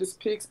star for just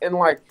picks and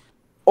like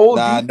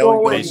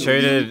no, They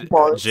traded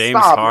James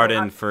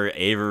Harden for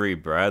Avery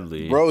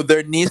Bradley. Bro,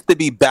 there needs to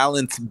be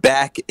balance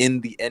back in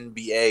the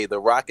NBA. The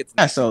Rockets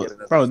need Yeah, to so get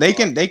another bro, they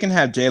star. can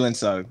have Jalen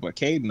Suggs, but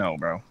Cade, no,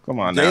 bro. Come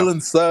on now.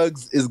 Jalen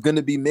Suggs is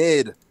gonna be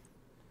mid.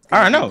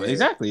 I don't know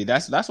exactly.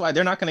 That's why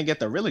they're not gonna get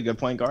the really good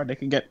point guard. They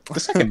can get the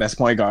second best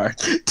point guard.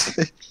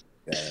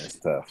 Yeah, it's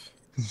tough.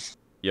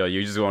 Yo,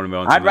 you just want to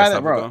go I'd into rather,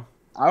 this bro. topic,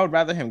 I would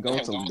rather him go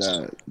to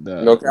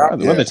the No cap?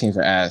 other teams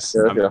are ass.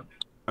 Yeah, yeah.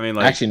 I mean,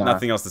 like, Actually, not.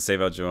 nothing else to say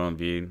about Joel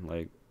Embiid.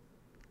 Like,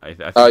 I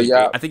think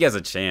I think he has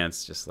a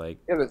chance. Just like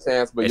He has a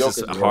chance, but it's Jokic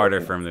just is harder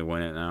okay. for him to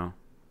win it now.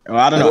 Well,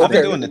 I don't know. I've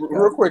been Okay, doing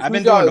real quick. I've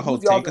been who's doing the y'all- whole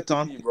who's y'all's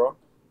tankathon. MVP, bro.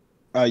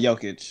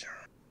 Jokic.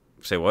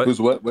 Say what?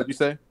 Who's what? What'd you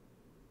say?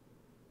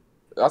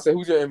 I said,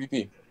 who's your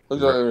MVP? Who's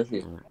your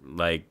MVP?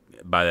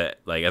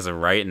 Like as of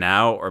right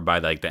now, or by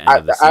like the end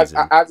of the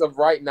season? As of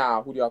right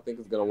now, who do y'all think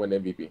is gonna win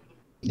MVP?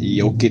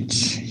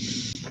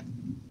 Jokic.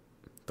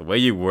 The way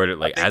you word it,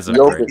 like as of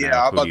Jokic. right Yeah,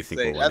 now, I'm who about do you to think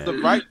say, will as win of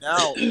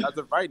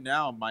it? right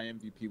now, my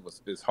MVP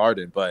is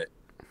Harden, but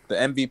the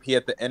MVP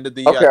at the end of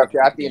the year. Okay, I think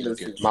at it's the end of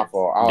the Jokic. season, my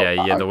fault.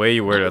 Yeah. The way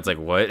you word it, it's like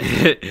what?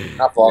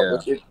 My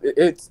fault. Yeah.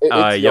 It's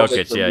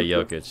Jokic. for Yeah, me,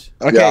 too. Jokic.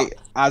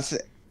 Okay,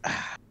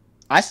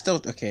 I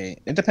still okay.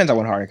 It depends on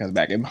when Harden comes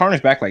back. If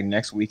Harden's back like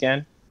next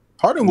weekend,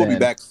 Harden will be Then-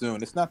 back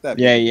soon. It's not that.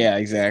 yeah,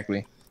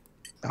 exactly.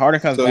 Harden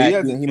comes So he back,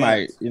 has he a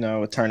might,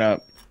 chance. turn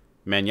up.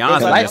 Man, Giannis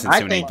Because been missing I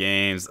too many think-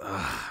 games.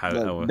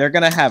 They're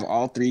gonna have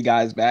all 3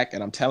 guys back,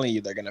 and I'm telling you,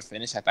 they're gonna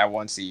finish at that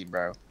 1 seed,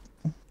 bro.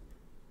 And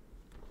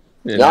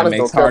Giannis that don't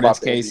makes care Harden's about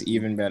the case MVP.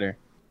 even better.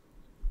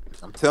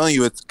 I'm telling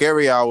you, it's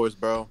scary hours,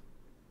 bro.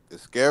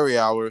 It's scary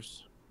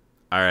hours.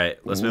 All right,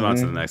 let's move on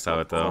to the next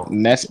topic, though.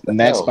 Nets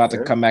about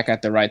to come back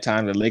at the right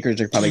time. The Lakers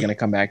are probably going to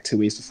come back 2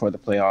 weeks before the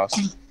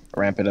playoffs.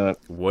 Ramp it up.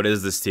 What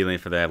is the ceiling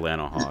for the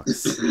Atlanta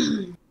Hawks?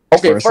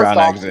 Okay, first round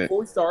off, exit. before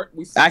we start,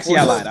 Actually,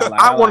 I lied.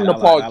 I want an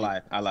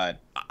apology. I lied.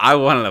 I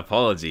want an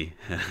apology.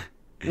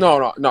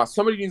 No.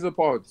 Somebody needs an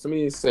apology.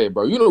 Somebody needs to say it,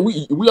 bro. You know,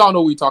 we all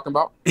know what we're talking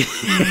about.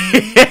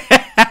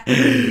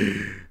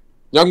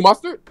 Young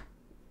Mustard?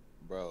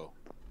 Bro.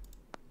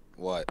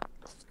 What?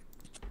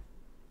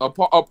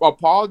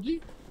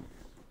 Apology?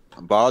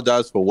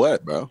 Apologize for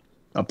what, bro?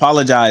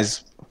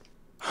 Apologize.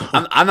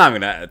 I'm not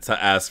gonna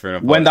ask for an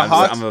apology. When the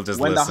Hawks, I'm gonna just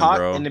when listen, the Hawks,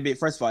 bro.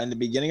 first of all, in the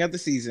beginning of the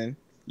season,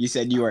 you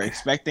said you were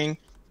expecting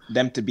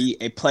them to be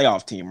a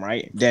playoff team,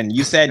 right? Then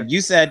you said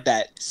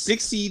that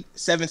 6 seed,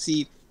 7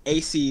 seed,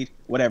 8 seed,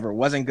 whatever,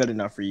 wasn't good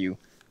enough for you,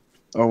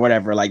 or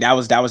whatever. Like that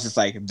was just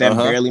like them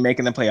barely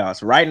making the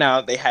playoffs. Right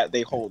now,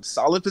 they hold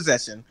solid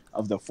possession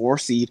of the 4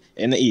 seed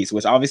in the East,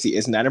 which obviously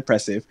isn't that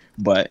impressive,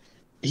 but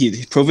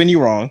he's proven you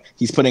wrong.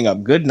 He's putting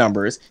up good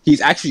numbers.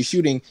 He's actually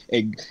shooting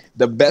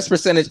the best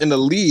percentage in the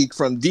league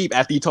from deep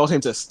after you told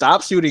him to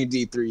stop shooting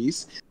deep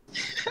threes.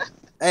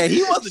 Hey,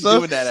 he wasn't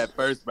doing that at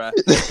first, bro.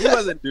 He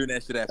wasn't doing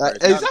that shit at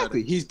first.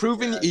 Exactly. He's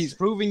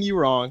proving you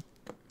wrong.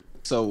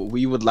 So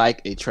we would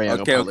like a Trae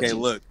Young apology. Okay,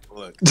 look.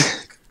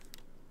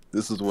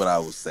 This is what I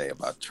will say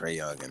about Trae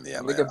Young and the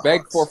Atlanta Nigga,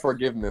 beg Hawks. for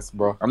forgiveness,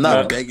 bro. I'm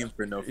not begging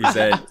for no He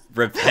said,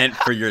 repent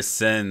for your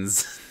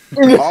sins.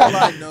 All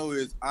I know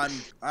is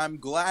I'm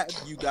glad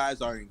you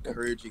guys are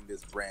encouraging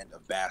this brand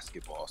of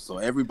basketball, so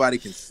everybody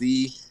can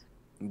see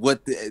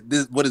what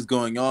is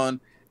going on.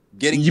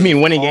 You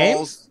mean winning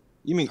games?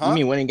 You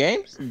mean winning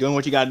games? Doing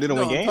what you gotta do to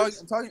win games?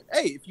 I'm talking.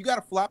 Hey, if you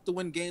gotta flop to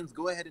win games,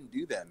 go ahead and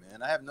do that,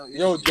 man. I have no issue.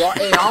 Yo,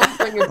 I'm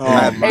thinking. I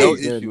have no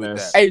issue with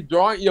that. Hey,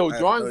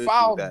 drawing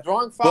fouls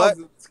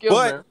is a skill,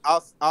 man.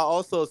 I'll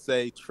also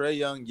say Trae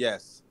Young.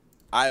 Yes,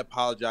 I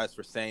apologize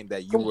for saying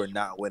that you were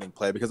not winning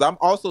play because I'm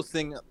also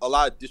seeing a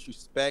lot of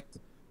disrespect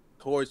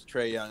towards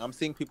Trae Young. I'm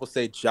seeing people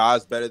say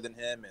Ja's better than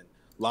him and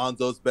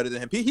Lonzo's better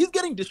than him. He's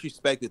getting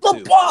disrespected too.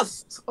 The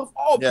bust of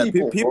all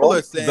people. People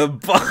are saying the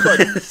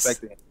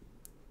bust.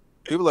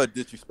 People are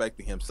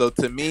disrespecting him. So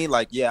to me,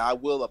 like, yeah, I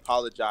will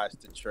apologize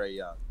to Trae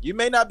Young. You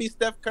may not be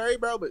Steph Curry,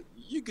 bro, but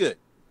you good.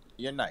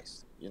 You're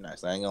nice. I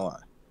ain't gonna lie.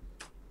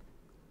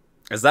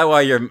 Is that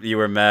why you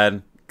were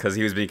mad because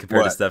he was being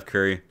compared to Steph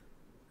Curry?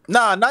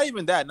 Nah, not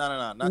even that.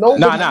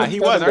 No. He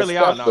was early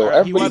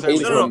on. He was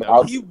early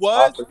on. He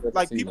was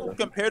like people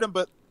compared him,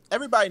 but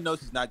everybody knows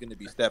he's not going to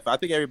be Steph. I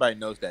think everybody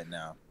knows that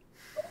now.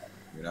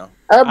 You know,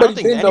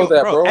 everybody didn't know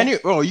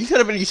that, bro. You should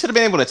have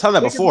been able to tell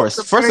that before.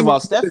 First of all,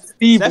 Steph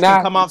can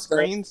come off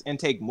screens and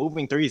take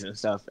moving threes and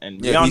stuff,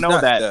 and we all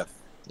know that. Steph.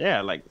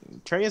 Yeah, like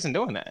Trae isn't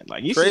doing that.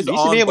 Like you should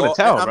be able to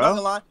tell, bro. I'm not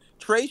gonna lie.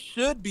 Trae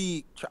should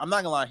be. I'm not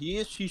gonna lie.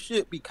 She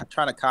should be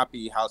trying to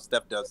copy how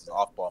Steph does his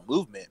off-ball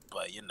movement,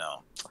 but you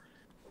know.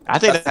 I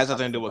think that has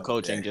something to do with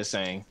coaching. Just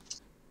saying.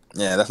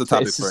 Yeah, that's the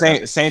topic. It's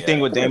the same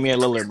thing with Damian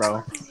Lillard,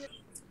 bro.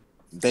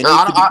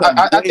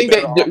 I think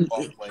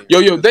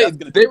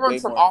they run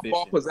some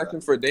off-ball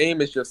possession for Dame.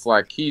 It's just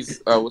like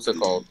he's what's it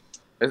called?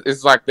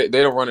 It's like they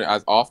don't run it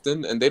as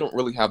often, and they don't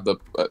really have the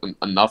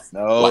enough.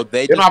 No, like,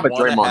 they don't just have a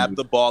want to Draymond have dude.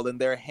 the ball in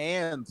their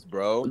hands,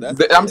 bro.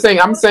 I'm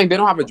saying they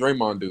don't have a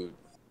Draymond dude.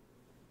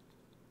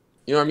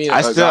 You know what I mean?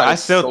 I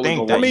still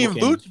think that. I mean,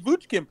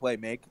 Vooch can play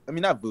make. I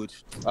mean, not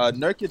Vooch.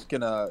 Nurkic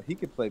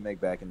can play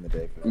make back in the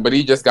day. But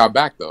he just got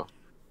back though.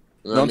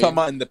 You know no, I'm talking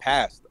about in the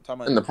past.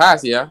 In the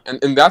past, yeah,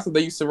 and that's what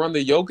they used to run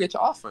the Jokic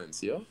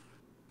offense, yo.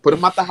 Put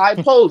him at the high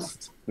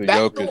post. The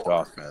Jokic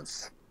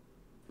offense.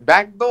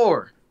 Back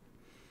door.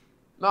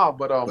 No,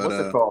 but what's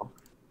it called?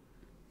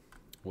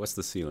 What's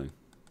the ceiling?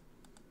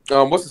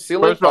 What's the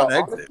ceiling?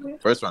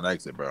 First round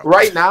exit, bro.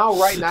 Right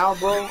now,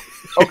 bro.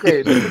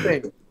 Okay, this is the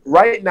thing.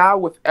 Right now,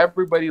 with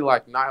everybody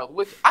like Niles,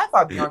 which I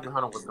thought DeAndre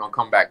Hunter was gonna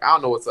come back. I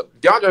don't know what's up.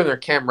 DeAndre Hunter,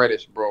 Cam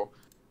Reddish, bro.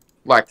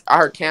 Like I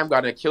heard Cam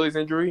got an Achilles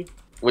injury,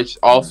 which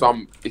also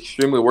I'm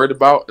extremely worried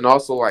about, and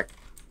also like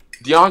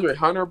DeAndre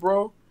Hunter,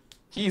 bro.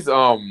 He's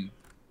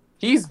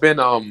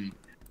been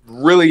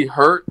really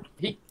hurt.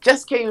 He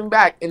just came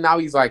back, and now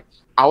he's like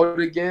out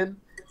again.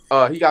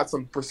 He got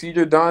some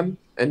procedure done,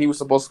 and he was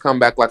supposed to come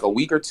back like a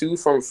week or two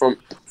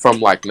from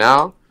like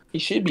now. He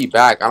should be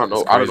back. I don't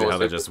know. I don't know how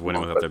they're just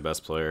winning without their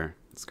best player.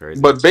 It's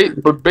crazy.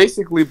 But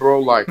basically,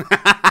 bro, like,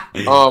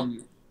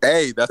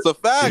 hey, that's a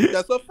fact.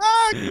 That's a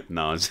fact.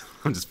 No,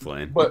 I'm just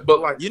playing. But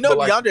like, you know,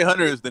 DeAndre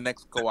Hunter is the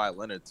next Kawhi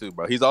Leonard too,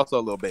 bro. He's also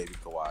a little baby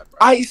Kawhi, bro.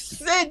 I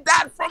said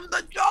that from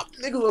the jump.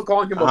 Niggas were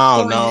calling him a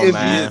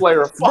NBA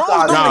player. Fuck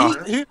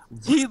out. He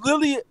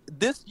literally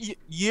this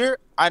year.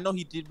 I know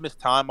he did miss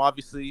time.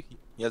 Obviously,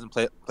 he hasn't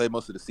played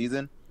most of the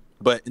season.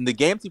 But in the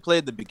games he played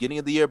at the beginning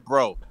of the year,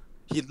 bro,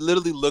 he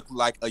literally looked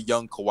like a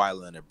young Kawhi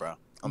Leonard, bro.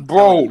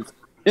 Bro,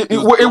 it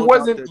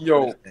wasn't,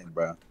 yo.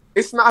 Bro.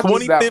 It's not 2015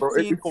 just that,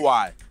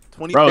 bro.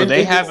 20. Bro, In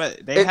they have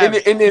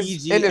in his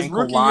PG rookie and year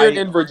Kawhi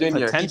in Virginia,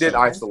 he did potential.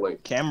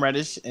 isolate. Cam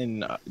Reddish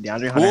and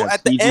DeAndre Hunter Well, have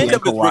at the PG end and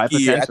of his Kawhi rookie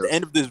year, at potential. the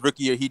end of this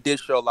rookie year, he did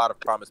show a lot of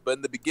promise. But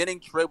in the beginning,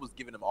 Trey was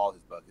giving him all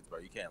his buckets, bro.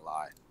 You can't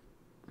lie.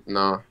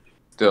 No,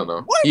 still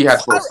no. What? He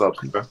had 4 subs,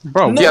 bro.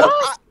 Bro, No, Yeah,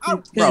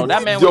 bro,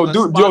 that man Joe, was a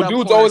dude, spot-up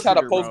dude's corner always had a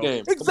shooter, post bro.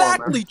 game.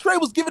 Exactly. Trey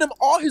was giving him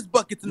all his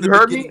buckets in You the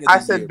heard beginning me? of the I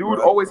said, year, dude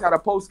bro. always had a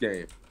post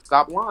game.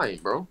 Stop lying,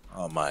 bro.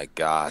 Oh my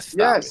gosh. Stop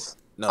Yes, it.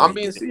 No, I'm he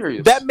being didn't.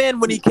 serious. That man,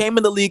 when he came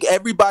in the league,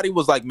 everybody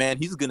was like, "Man,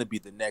 he's gonna be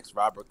the next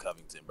Robert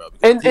Covington, bro."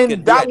 Because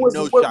and that was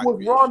no what shot was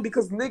creation. wrong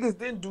because niggas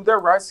didn't do their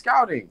right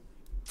scouting.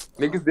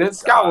 Niggas didn't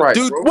scout right,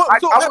 Dude, bro. what,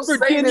 so I at was saying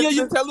Virginia, it you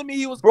since- telling me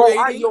he was Bro,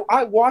 creating?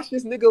 I watched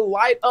this nigga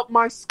light up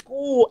my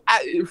school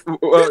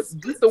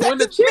just to win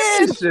the Tech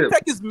is mid. championship.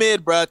 Tech is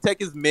mid, bro. Tech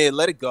is mid.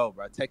 Let it go,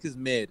 bro. Tech is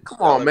mid. Come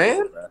on, Y'all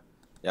man. Mid, bro.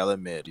 Y'all are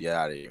mid. Get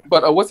out of here.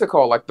 But what's it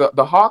called? Like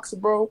the Hawks,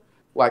 bro.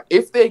 Like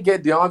if they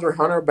get DeAndre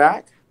Hunter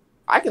back,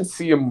 I can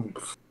see him.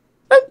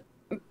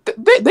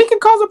 They can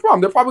cause a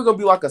problem. They're probably gonna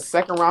be like a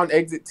second round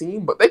exit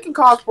team, but they can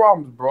cause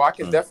problems, bro. I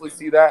can definitely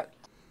see that.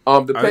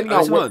 Depending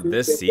on what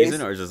this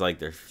season or just like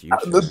their future.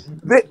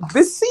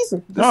 This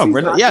season.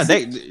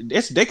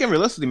 They can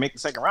realistically make the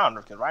second round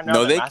because right now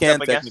No, they matched can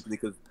up against- technically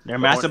because they're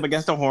matched up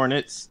against the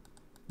Hornets.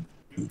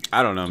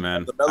 I don't know,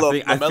 man.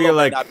 LaMelo I feel might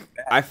like not be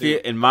bad, I feel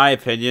too. in my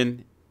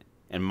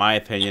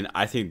opinion,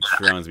 I think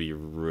Trey's be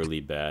really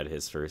bad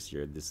his first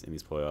year in these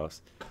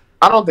playoffs.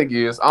 I don't think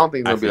he is. I don't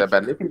think he's gonna be that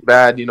bad. If he's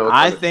bad, you know.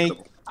 I think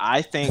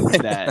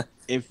that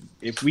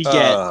if we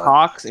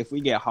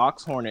get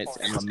Hawks Hornets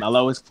and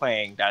LaMelo is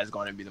playing, that is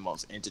going to be the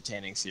most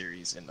entertaining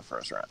series in the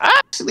first round.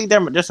 Actually,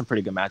 there's some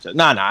pretty good matchups.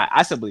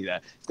 I still believe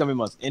that it's going to be the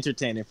most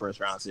entertaining first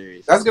round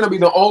series. That's gonna be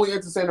the only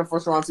entertaining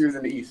first round series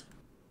in the East.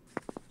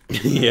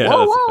 Yeah,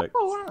 whoa.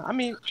 I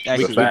mean,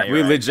 actually,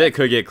 we legit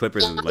could get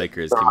Clippers and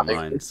Lakers. Keep in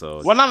mind.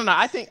 So well, no.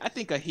 I think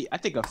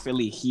a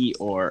Philly Heat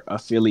or a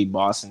Philly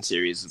Boston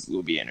series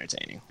will be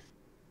entertaining.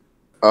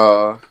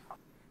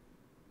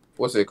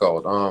 What's it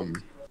called?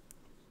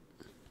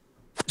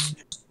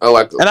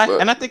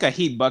 I think a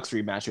Heat Bucks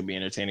rematch would be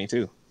entertaining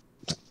too.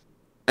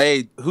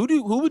 Hey, who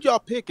would y'all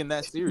pick in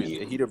that series?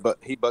 The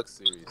Heat Bucks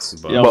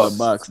series. Yo,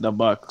 the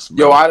Bucks.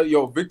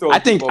 Bro. Victor. I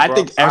think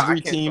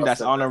every team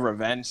that's on a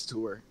revenge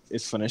tour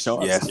is finna show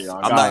up this year.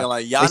 I'm not gonna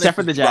lie. Giannis except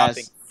for the Jazz.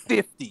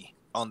 Dropping 50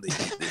 on the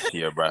Heat this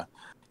year, bro.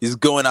 He's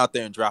going out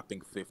there and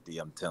dropping 50.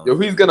 I'm telling you.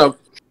 He's gonna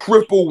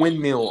triple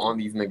windmill on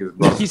these niggas,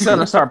 bro. He's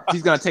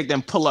gonna take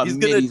them pull up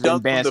middies in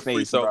Band's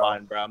face, bro.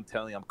 line, bro. I'm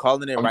telling you. I'm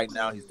calling it right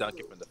now. He's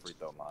dunking from the free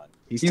throw line.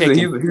 He's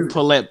taking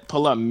pull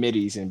up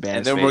middies in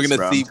Band's face.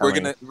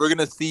 And then we're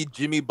gonna see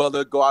Jimmy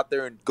Butler go out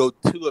there and go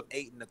 2 of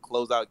 8 in the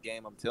closeout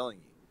game. I'm telling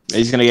you.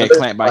 He's gonna get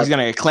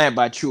clamped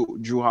by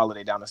Drew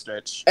Holiday down the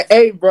stretch.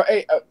 Hey, bro.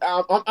 Hey,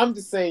 I'm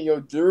just saying, yo,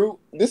 Drew.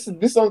 This is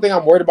the only thing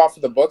I'm worried about for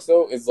the Bucks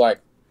though. Is like,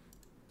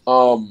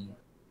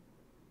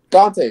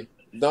 Dante,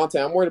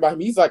 I'm worried about him.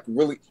 He's like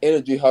really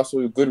energy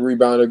hustle, good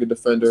rebounder, good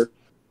defender.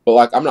 But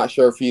like, I'm not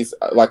sure if he's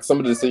like some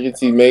of the decisions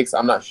he makes.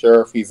 I'm not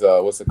sure if he's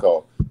what's it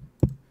called,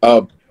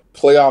 a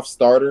playoff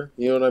starter.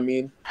 You know what I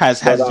mean?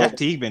 Has Jeff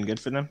Teague been good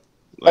for them?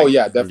 Oh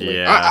yeah, definitely.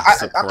 Yeah,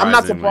 I'm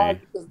not surprised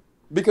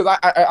because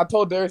I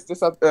told Darius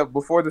this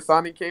before the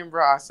signing came,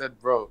 bro. I said,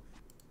 bro,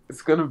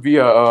 it's gonna be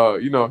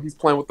he's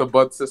playing with the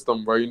Bud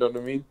system, bro. You know what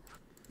I mean?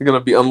 He's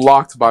gonna be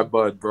unlocked by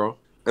Bud, bro.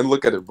 And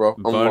look at it, bro,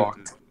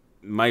 unlocked.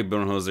 Mike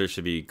Budenholzer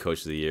should be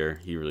coach of the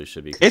year. He really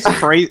should be. It's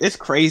crazy. It's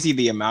crazy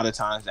the amount of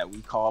times that we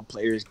call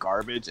players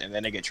garbage and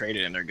then they get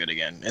traded and they're good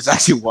again. It's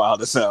actually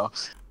wild as hell.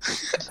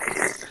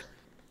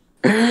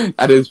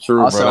 That is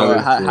true. Also, bro.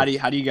 how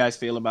do you guys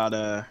feel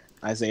about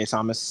Isaiah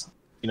Thomas?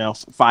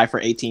 5 for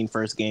 18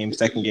 first game,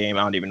 second game.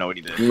 I don't even know what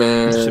he did.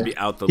 Man, should be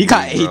out the he league,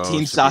 got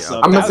 18 shots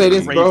up. I'm gonna say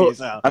this, bro.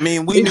 I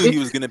mean, we knew he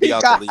was gonna be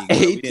out the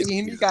league.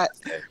 18.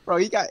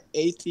 He got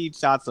 18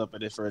 shots up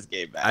in his first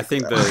game back. I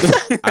think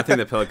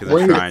the Pelicans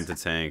are trying to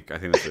tank. I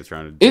think that's what they're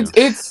trying to do.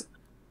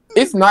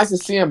 It's nice to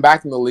see him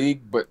back in the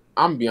league, but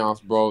I'm be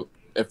honest, bro.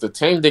 If the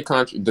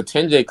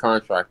 10J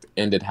contract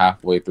ended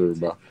halfway through,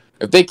 bro.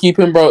 If they keep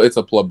him, bro, it's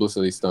a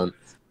publicity stunt.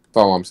 That's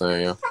all I'm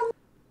saying, yeah.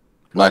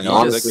 Like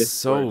honestly, it's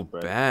so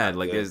bad.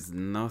 Like there's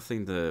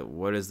nothing to.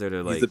 What is there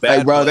to like?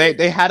 Hey, bro,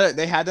 they had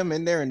them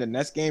in there in the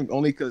next game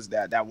only because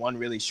that one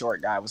really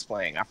short guy was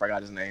playing. I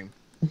forgot his name.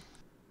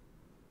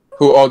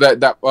 Who? Oh,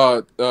 that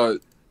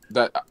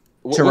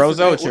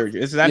Chirozo,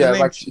 is that his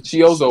name? Like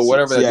Chiozo,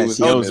 whatever that dude was.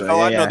 Chiozo,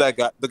 I know that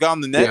guy. The guy on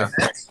the net.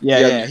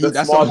 Yeah.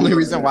 That's the only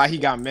reason why he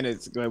got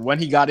minutes. When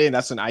he got in,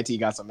 that's when IT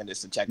got some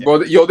minutes to check it.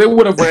 Bro, they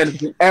would have ran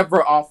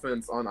whoever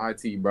offense on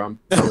IT, bro. I'm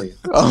telling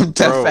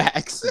you.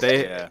 Facts. Do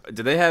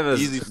they have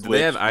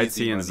IT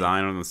and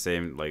Zion on the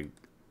same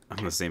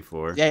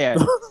floor? Yeah,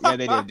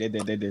 they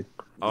did.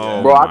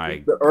 Oh bro, my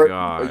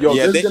god.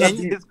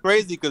 It's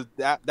crazy because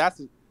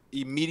that's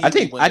immediately. I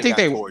think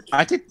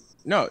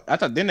I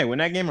thought didn't they win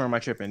that game or am I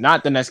tripping?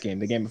 Not the next game,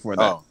 the game before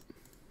that.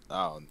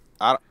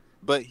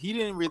 But he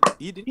didn't really.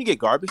 He didn't get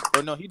garbage.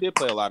 Or no, he did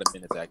play a lot of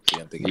minutes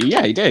actually. I'm thinking.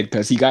 Yeah, he did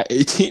because he got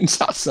 18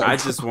 shots. I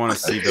just want to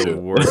see the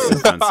worst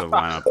defensive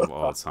lineup of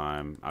all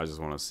time. I just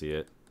want to see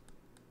it.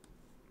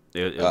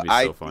 It'll be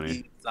so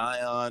funny.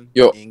 Zion,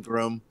 Yo.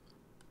 Ingram.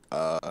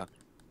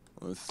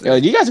 Let's see. Yo,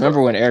 do you guys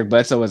remember when Eric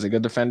Bledsoe was a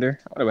good defender?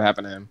 I wonder what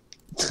happened to him.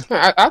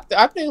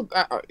 I think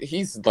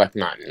he's like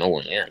not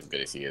nowhere near as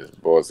good as he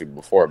was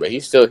before, but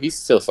he's still.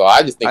 So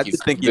I just think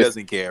he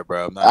doesn't care,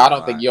 bro. I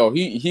don't think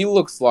he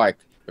looks like,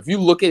 if you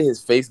look at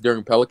his face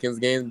during Pelicans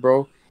games,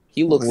 bro,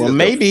 he looks.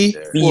 Maybe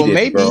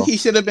bro. he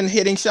should have been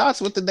hitting shots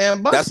with the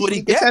damn Bucks. That's what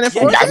he gets. gets.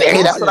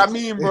 That's what I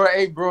mean, bro.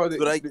 Hey, bro.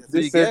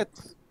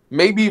 Gets.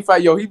 Maybe if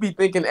he be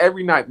thinking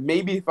every night.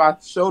 Maybe if I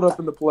showed up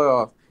in the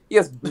playoffs. He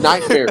has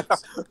nightmares.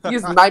 He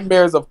has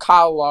nightmares of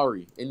Kyle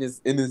Lowry in his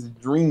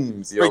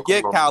dreams. Yo,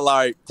 forget Kyle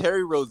Lowry.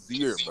 Terry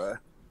Rozier, bro.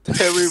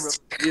 Terry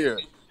Rozier.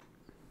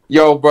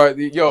 Yo, bro.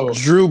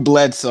 Drew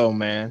Bledsoe,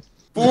 man.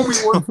 Fool me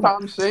one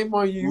time, shame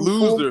on you.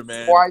 Loser,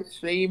 man. Twice,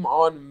 shame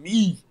on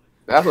me.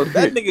 That's what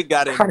that nigga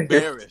got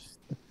embarrassed.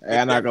 Hey,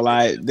 I'm not gonna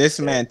lie. This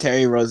man,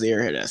 Terry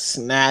Rozier, hit a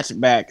snatch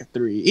back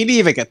 3. He didn't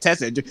even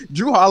contest it.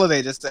 Drew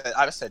Holiday just said,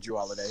 I just said Drew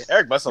Holiday.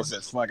 Eric Bledsoe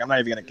says, fuck, I'm not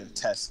even gonna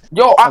contest.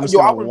 I'm just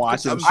gonna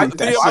watch him The shoot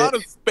that amount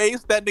shit. of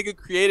space that nigga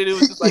created, it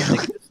was just like,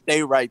 nigga, just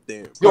stay right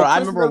there. Bro, I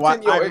remember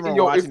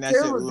watching that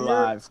shit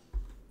live.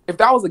 If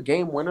that was a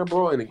game winner,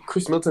 bro, and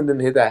Chris Middleton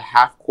didn't hit that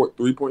half-court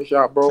 3-point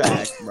shot, bro.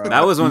 Facts, bro.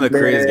 That was one of the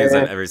craziest games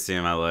I've ever seen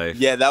in my life.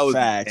 Yeah, that was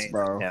facts, insane.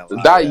 bro.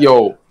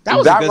 That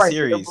was a good right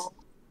series. There,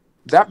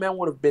 that man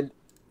would have been,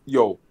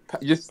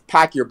 just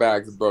pack your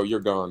bags, bro. You're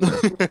gone.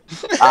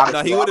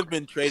 No, he would have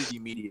been traded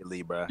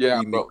immediately, bro.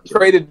 Yeah, bro.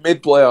 Traded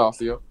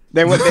mid-playoffs, yo.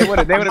 They would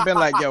have been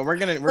like, yo, we're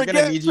gonna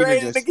need you to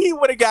just. He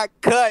would have got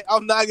cut.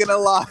 I'm not gonna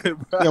lie,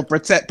 bro. Yo,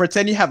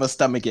 pretend you have a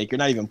stomach ache. You're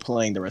not even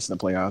playing the rest of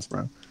the playoffs,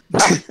 bro.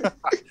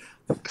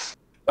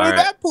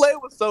 That play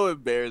was so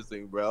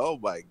embarrassing, bro. Oh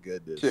my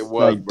goodness. It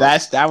was,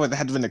 like, that would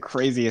have been the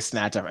craziest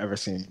snatch I've ever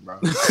seen,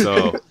 bro.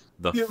 So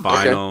the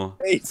final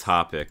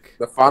topic.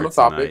 The final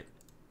topic.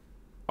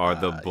 Are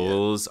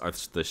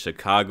the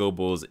Chicago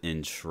Bulls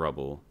in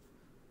trouble?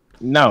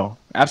 No,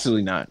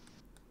 absolutely not.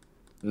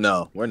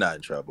 No, we're not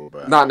in trouble,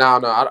 bro. No.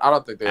 I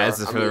don't think they are.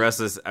 For the rest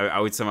of this, I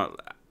would say,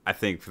 I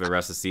think for the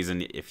rest of the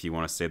season, if you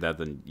want to say that,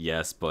 then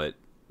yes. But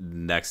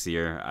next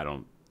year, I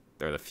don't.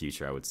 Or the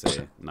future, I would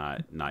say,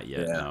 not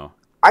yet. Yeah. No.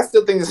 I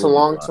still think it's a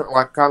long term,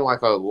 kind of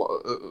like a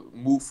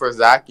move for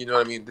Zach. You know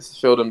what I mean? This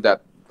showed him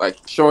that,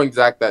 showing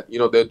Zach that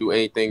they'll do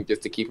anything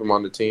just to keep him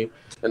on the team,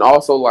 and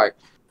also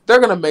they're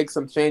gonna make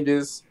some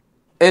changes.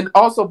 And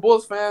also,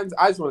 Bulls fans,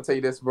 I just want to tell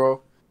you this,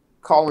 bro.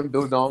 Calling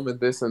Bill Dome and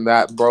this and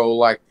that,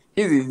 bro.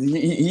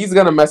 He's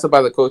gonna mess up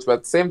as a coach, but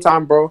at the same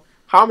time, bro,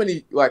 how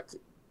many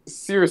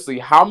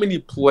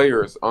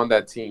players on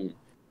that team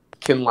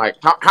can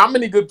how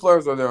many good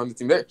players are there on the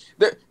team?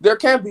 There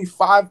can't be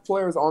 5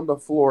 players on the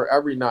floor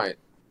every night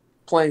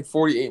playing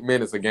 48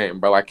 minutes a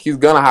game, but he's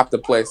gonna have to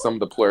play some of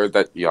the players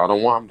that y'all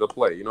don't want him to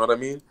play. You know what I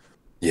mean?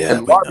 Yeah.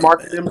 And Lard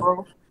Marketing,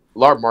 bro.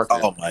 Lard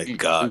Marketing. Oh my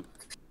god.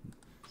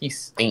 He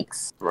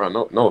stinks, bro.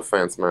 No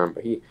offense, man,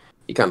 but he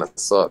kind of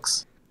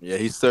sucks. Yeah,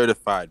 he's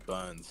certified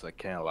buns. I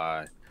can't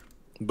lie.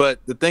 But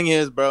the thing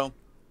is, bro,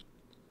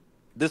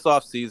 this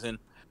offseason,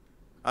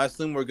 I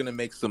assume we're going to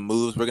make some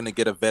moves. We're going to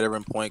get a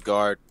veteran point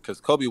guard because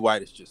Kobe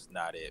White is just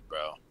not it,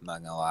 bro. I'm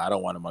not going to lie. I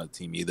don't want him on the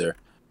team either.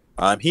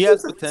 He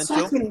has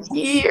potential.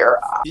 Year.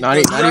 Not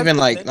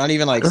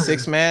even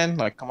 6 man.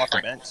 Come off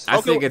the bench. I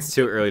think it's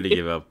too early to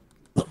give up.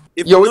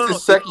 It's the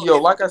second.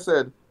 Like I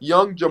said,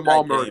 young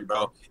Jamal Murray,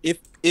 bro.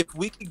 If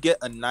we could get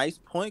a nice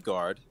point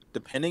guard,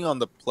 depending on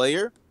the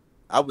player,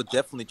 I would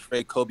definitely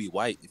trade Kobe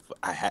White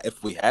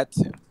if we had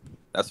to.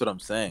 That's what I'm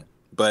saying.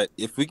 But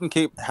if we can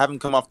have him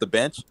come off the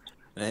bench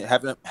and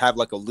have him have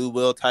a Lou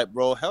Will type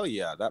role, hell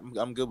yeah,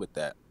 I'm good with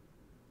that.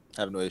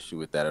 I have no issue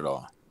with that at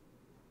all.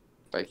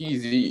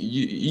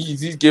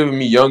 He's giving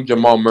me young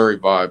Jamal Murray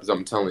vibes.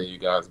 I'm telling you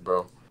guys,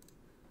 bro.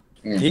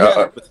 He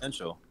has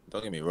potential.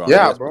 Don't get me wrong.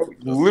 Yeah, bro.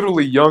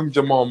 Literally young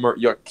Jamal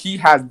Murray. He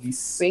has the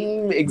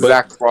same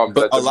exact problems.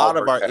 But a lot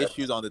of our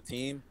issues on the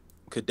team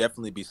could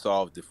definitely be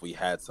solved if we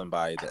had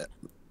somebody that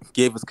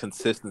gave us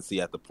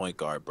consistency at the point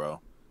guard, bro.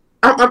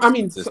 I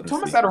mean,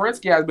 Thomas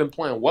Satoransky has been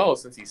playing well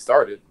since he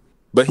started.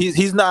 But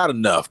he's not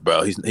enough,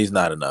 bro. He's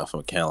not enough.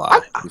 I can't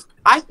lie.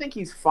 I think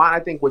he's fine. I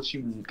think what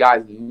you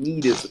guys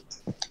need is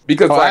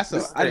because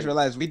I just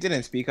realized we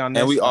didn't speak on this.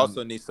 And we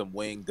also need some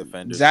wing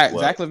defenders. Zach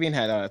LaVine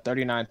had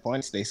 39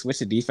 points. They switched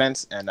to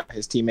defense, and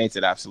his teammates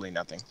did absolutely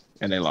nothing,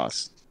 and they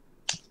lost.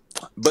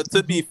 But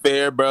to be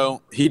fair,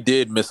 bro, he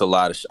did miss a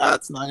lot of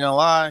shots. Not gonna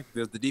lie,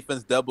 because the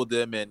defense doubled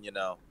him, and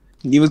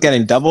he was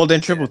getting doubled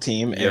and triple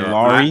team. And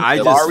Laurie, I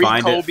just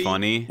find it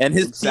funny, and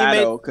his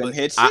teammate couldn't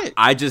hit shit.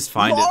 I just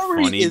find it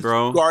funny,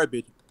 bro.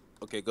 Garbage.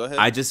 Okay, go ahead.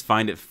 I just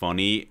find it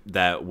funny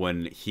that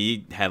when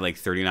he had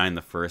 39 in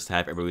the first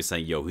half, everybody was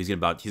saying, "Yo, he's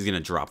gonna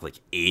drop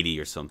 80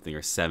 or something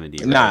or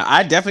 70." Right? Nah,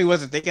 I definitely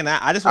wasn't thinking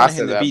that. I just wanted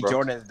him to beat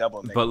Jordan's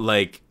double. But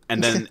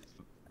and then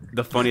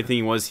the funny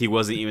thing was he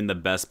wasn't even the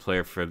best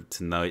player for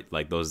tonight,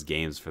 those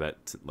games for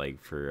that,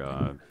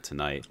 for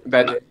tonight.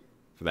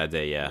 For that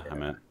day, yeah, I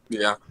meant.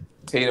 Yeah,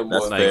 Tatum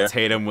was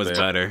Tatum was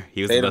better.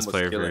 He was the best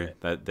player for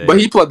that day. But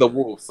he played the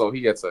Wolves, so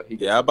he gets a.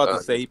 I'm about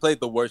to say he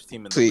played the worst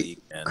team in the league.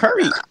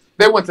 Curry.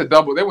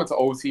 They went to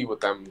OT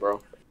with them,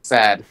 bro.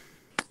 Sad.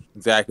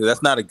 Exactly.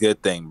 That's not a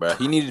good thing, bro.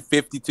 He needed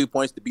 52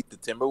 points to beat the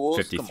Timberwolves.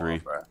 53. Come on,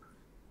 bro.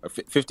 Or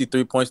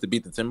 53 points to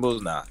beat the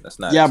Timberwolves? Nah, that's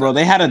not. Yeah, bro.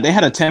 They had a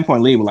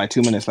 10-point lead with like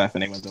 2 minutes left,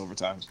 and they went to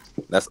overtime.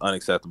 That's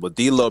unacceptable.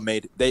 D'Lo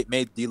made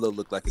D'Lo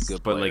look like a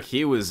good player. But like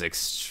he was D'Lo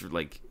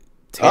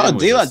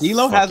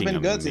has been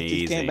good since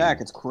he came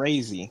back. It's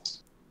crazy.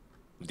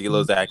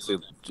 D'Lo's actually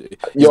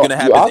he's gonna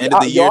have his end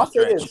of the year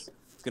stretch. He's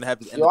gonna have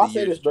his end of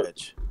the year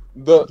stretch.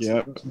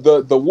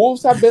 The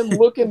Wolves have been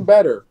looking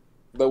better.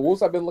 The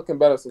Wolves have been looking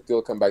better since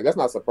D'Lo come back. That's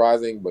not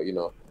surprising, but you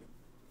know.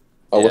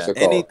 What's it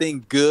called?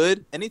 Anything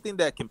good, anything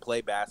that can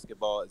play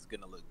basketball is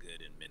gonna look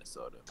good in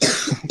Minnesota.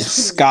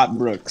 Scott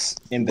Brooks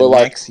in the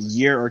next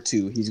year or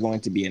two, he's going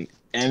to be an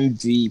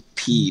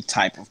MVP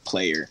type of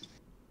player.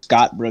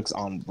 Scott Brooks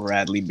on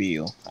Bradley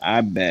Beal,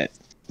 I bet.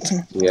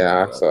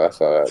 Yeah, I saw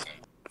that.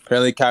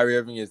 Apparently, Kyrie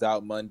Irving is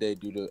out Monday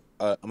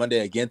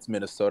Monday against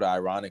Minnesota.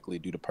 Ironically,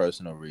 due to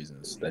personal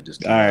reasons. That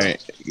just all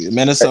right.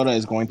 Minnesota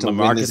is going to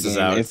win this game. Is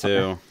out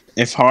too.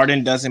 If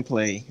Harden doesn't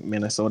play,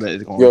 Minnesota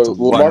is going to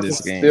win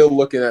this game. Still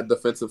looking at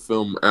defensive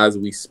film as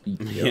we speak.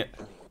 Yeah.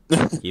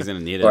 He's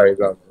gonna need it.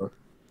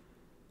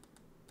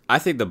 I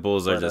think the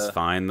Bulls are just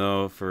fine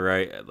though.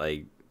 For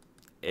like,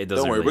 it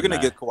doesn't. Don't worry, really we're gonna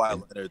matter. get Kawhi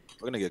Leonard.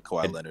 We're gonna get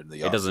Kawhi Leonard in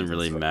the. It doesn't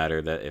really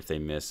matter that if they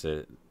miss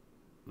it.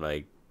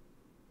 Like,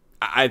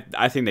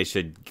 I think they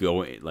should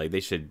go. Like, they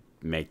should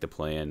make the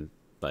plan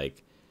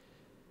like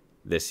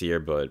this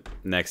year, but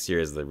next year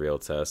is the real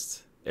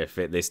test. If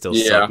they still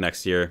suck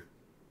next year.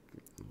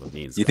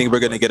 You think we're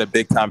gonna get a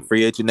big time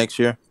free agent next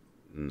year?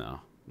 No.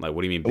 Like,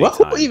 what do you mean big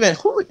time?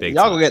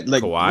 Y'all gonna get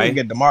like Kawhi?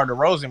 Get DeMar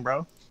DeRozan,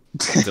 bro.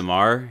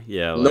 DeMar,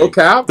 yeah. Like, no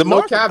cap.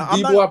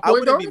 I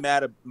wouldn't be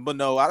mad at, but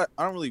no, I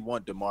don't really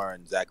want DeMar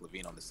and Zach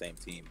LaVine on the same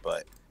team.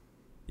 But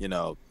you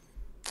know,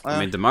 I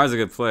mean, DeMar's a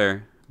good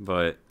player,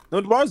 but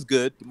no, DeMar's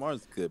good.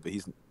 But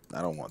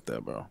I don't want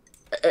that, bro.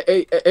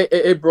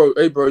 Hey, bro.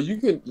 You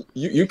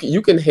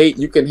can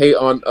hate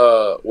on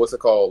what's it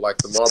called, like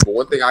DeMar. But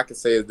one thing I can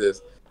say is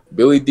this.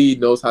 Billy D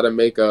knows how to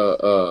make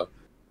a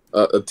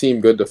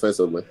team good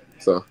defensively.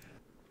 So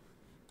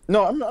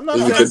no, I'm not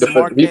saying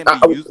DeMar can't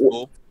be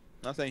useful.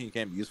 I'm not saying he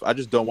can't be useful. I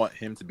just don't want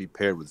him to be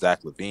paired with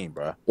Zach LaVine,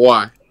 bro.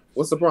 Why?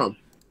 What's the problem?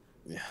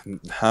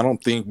 I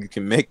don't think you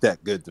can make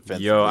that good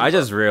defensively. Yo, I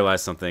just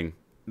realized something.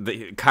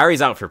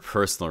 Kyrie's out for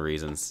personal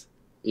reasons.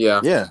 Yeah,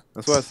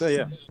 that's what I say.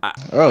 Yeah.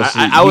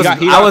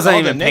 I wasn't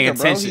even paying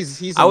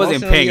attention. I wasn't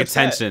even paying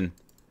attention.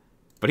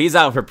 But he's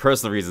out for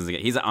personal reasons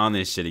again. He's on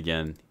this shit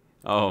again.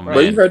 Oh man!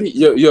 But you heard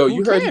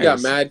you heard he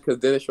got mad because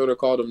Dennis Schroeder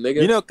called him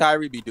nigga. You know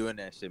Kyrie be doing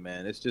that shit,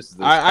 man. It's just.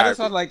 I just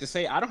would like to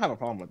say I don't have a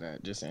problem with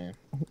that. Just saying.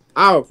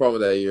 I have a problem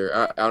with that year.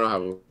 I don't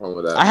have a problem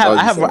with that. I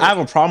have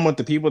a problem with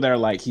the people that are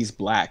like he's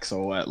black.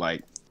 So what?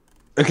 Like,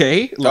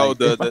 okay. Like,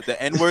 the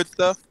N-word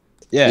stuff.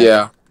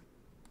 Yeah.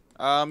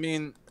 I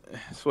mean,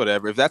 it's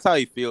whatever. If that's how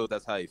he feels,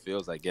 that's how he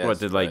feels. I guess. What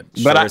did like?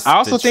 But I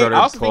also think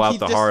pull out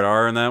the hard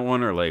R in that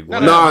one, or like?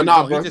 No,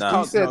 bro.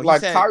 He said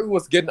Kyrie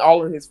was getting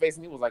all in his face,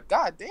 and he was like,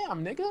 "God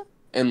damn, nigga."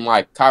 And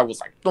like Kyrie was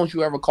like, "Don't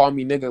you ever call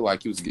me nigga?"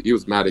 Like he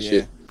was mad as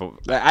shit. But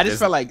I just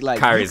felt like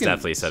Kyrie's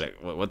definitely said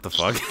it. What the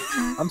fuck?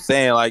 I'm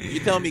saying like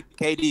you telling me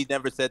KD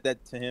never said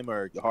that to him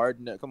or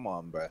Harden? Come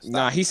on, bro. Stop.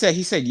 Nah, he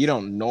said you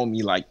don't know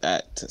me like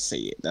that to say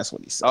it. That's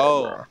what he said.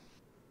 Oh, bro.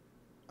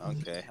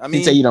 Okay. I mean,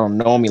 he said you don't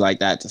know me like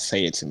that to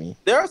say it to me.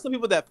 There are some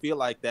people that feel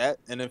like that,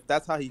 and if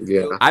that's how he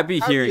feels, I be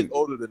hearing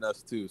older than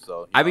us too.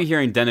 So I be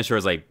hearing Dennis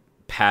Schroeder's like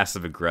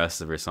passive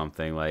aggressive or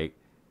something. Like,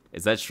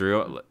 is that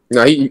true?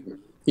 No,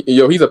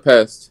 he's a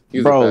pest.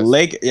 Bro,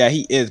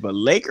 he is. But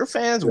Laker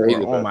fans were,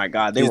 oh my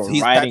god, they were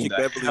riding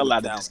the hell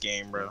out of this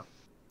game, bro.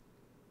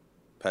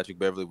 Patrick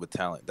Beverly with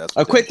talent. That's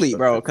quickly,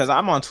 bro, because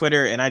I'm on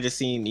Twitter and I just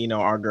seen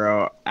our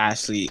girl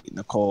Ashley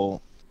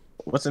Nicole,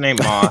 what's her name,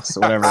 Moss,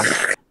 or whatever.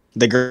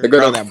 The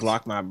girl that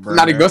blocked my burner.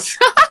 Not a good.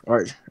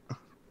 But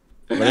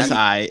it's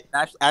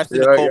Ashley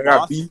Nicole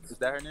Moss. Is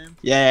that her name?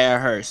 Yeah,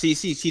 her. She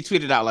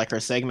tweeted out like her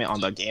segment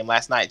on the game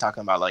last night talking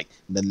about like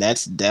the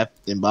Nets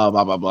depth and blah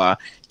blah blah blah.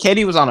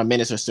 KD was on a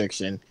minutes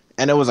restriction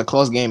and it was a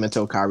close game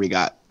until Kyrie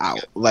got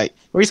out. Like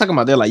what are you talking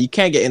about? They're like you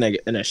can't get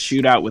in a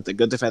shootout with a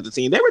good defensive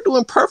team. They were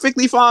doing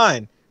perfectly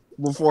fine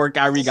before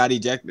Kyrie got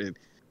ejected.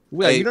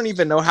 You don't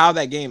even know how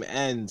that game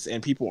ends,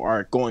 and people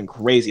are going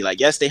crazy. Like,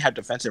 yes, they have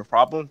defensive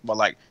problems, but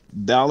like,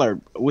 y'all are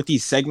with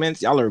these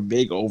segments, y'all are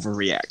big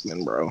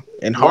overreacting, bro.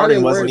 And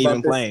Harden wasn't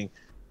even playing.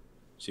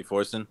 She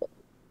forcing?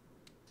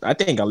 I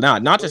think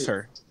not just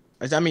her.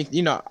 I mean,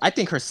 I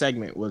think her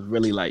segment was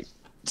really like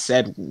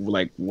said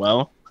like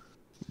well,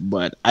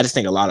 but I just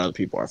think a lot of other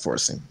people are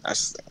forcing.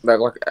 That's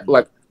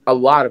like a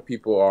lot of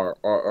people are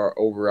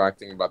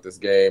overacting about this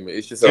game.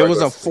 It's just it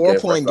was a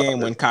 4-point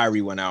game when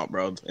Kyrie went out,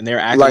 bro, and they were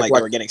acting like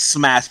they were getting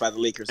smashed by the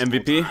Lakers.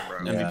 MVP,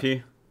 time,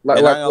 MVP.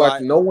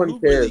 Like no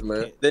one cares,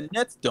 man. Care? The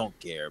Nets don't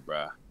care,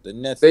 bro. The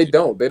Nets. They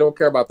don't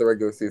care about the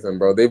regular season,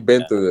 bro. They've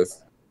been through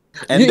this.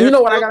 And you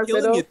know what I gotta say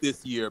though? It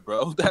this year,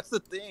 bro. That's the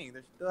thing.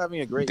 They're still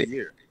having a great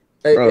year.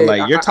 Bro,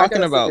 like you're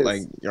talking about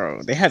like,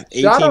 they have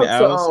 18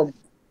 L's.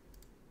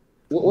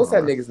 what's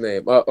that nigga's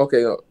name?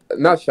 Okay, no,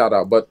 not shout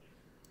out, but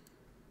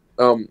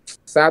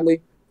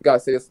sadly, gotta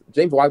say this.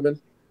 James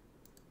Wiseman,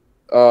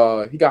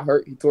 he got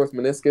hurt. He tore his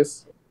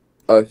meniscus.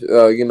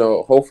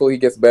 Hopefully he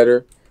gets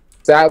better.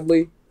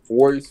 Sadly,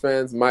 Warriors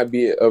fans might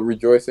be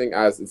rejoicing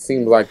as it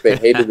seems like they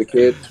hated the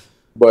kid,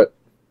 but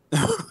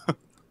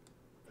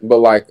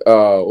like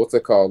what's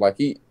it called?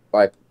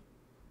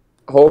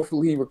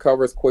 Hopefully he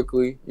recovers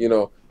quickly.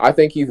 I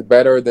think he's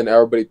better than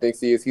everybody thinks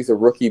he is. He's a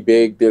rookie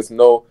big. There's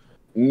no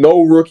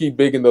rookie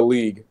big in the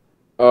league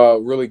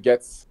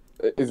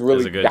is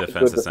really a good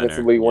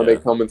defensively when they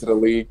come into the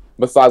league.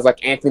 Besides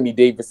like Anthony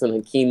Davis and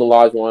Hakeem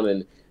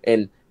Olajuwon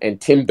and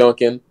Tim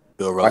Duncan.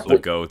 Bill Russell. The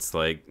GOATs,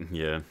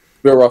 yeah.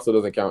 Bill Russell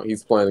doesn't count.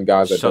 He's playing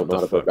guys that Shut don't know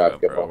how to play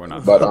basketball. We're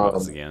not talking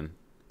this again.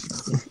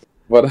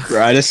 But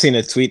bro, I just seen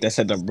a tweet that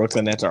said the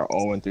Brooklyn Nets are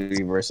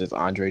 0-3 versus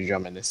Andre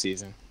Drummond this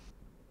season.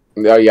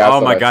 Yeah.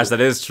 Oh my gosh,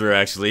 that is true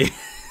actually.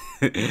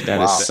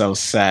 That is so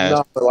sad.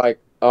 No, but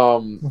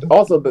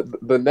also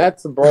the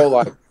Nets,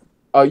 bro.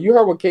 You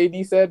heard what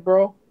KD said,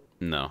 bro?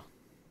 No.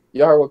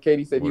 You heard what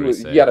KD said?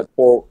 He had a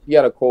quote. He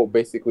had a quote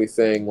basically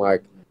saying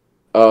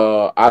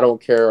I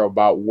don't care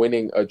about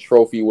winning a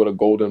trophy with a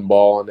golden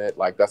ball on it.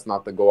 Like that's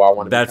not the goal. I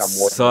want to become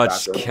more.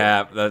 That's such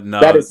cap.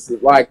 That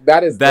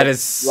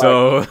is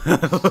so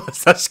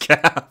such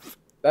cap.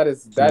 That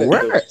is. I'm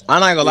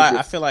not gonna lie.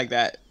 I feel like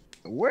that.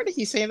 Where did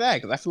he say that?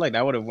 Because I feel like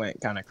that would have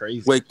went kind of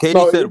crazy. Wait,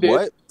 KD said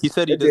what? He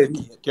said he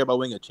doesn't care about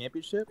winning a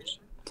championship.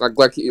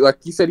 Like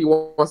he said he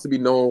wants to be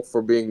known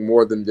for being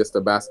more than just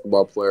a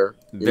basketball player.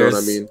 You know what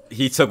I mean?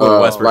 He took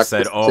what Westbrook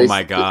said. Oh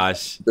my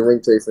gosh, the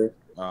ring chasing,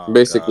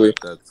 basically.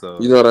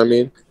 You know what I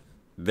mean?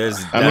 That's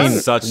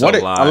such a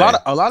lie.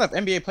 A lot of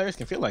NBA players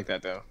can feel like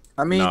that though.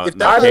 I mean, no, if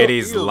that's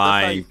KD's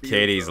lying.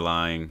 KD's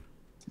lying.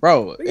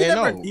 Bro,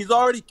 he's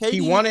already KD. He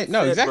wanted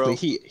exactly. Bro.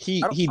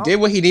 He did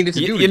what he needed to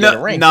do to get a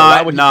ring. He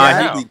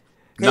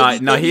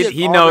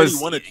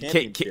knows.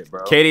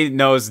 KD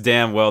knows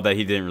damn well that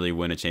he didn't really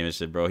win a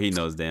championship, bro. He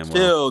knows damn well.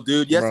 Chill,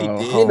 dude. Yes, he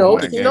did.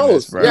 He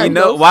knows. Bro. Yeah,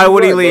 Why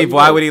would he leave?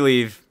 Why would he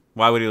leave?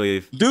 Why would he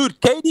leave?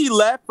 Dude, KD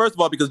left, first of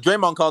all, because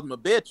Draymond called him a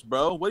bitch,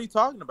 bro. What are you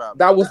talking about?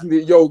 That wasn't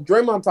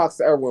Draymond talks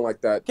to everyone like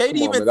that. KD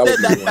even said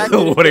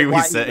that. What are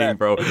we saying,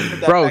 bro?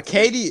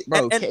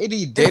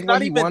 KD did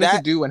what he wanted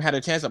to do and had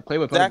a chance to play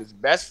with one of his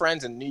best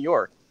friends in New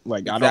York.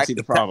 I don't see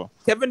the problem.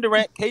 Kevin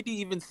Durant, KD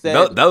even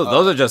said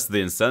those are just the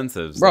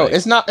incentives, bro.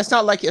 It's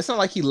not like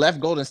he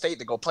left Golden State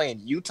to go play in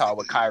Utah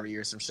with Kyrie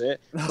or some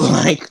shit.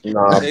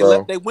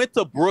 They went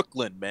to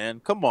Brooklyn, man.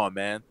 Come on,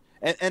 man.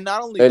 And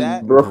not only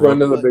that,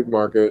 Brooklyn is a big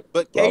market.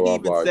 But KD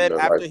even said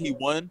after he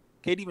won.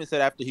 KD even said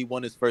after he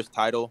won his first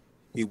title,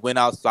 he went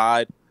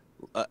outside,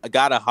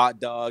 got a hot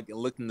dog, and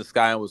looked in the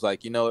sky and was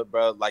like, you know what,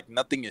 bro? Like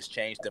nothing has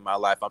changed in my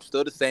life. I'm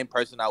still the same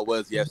person I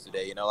was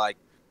yesterday.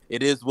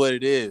 It is what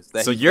it is.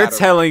 So you're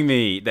telling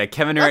me that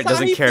Kevin Durant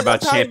doesn't care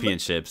about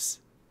championships?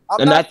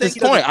 And at this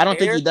point, I don't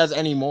think he does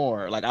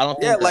anymore. I don't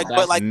think.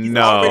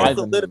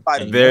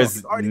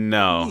 There's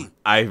no.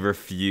 I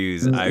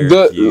refuse. I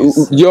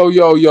refuse. Yo.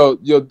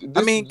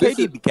 I mean,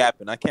 KD be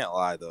capping. I can't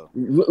lie though.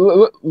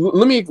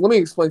 Let me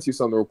explain to you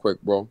something real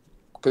quick, bro.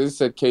 Because it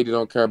said KD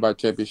don't care about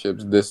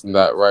championships, this and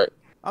that, right?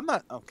 I'm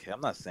not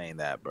saying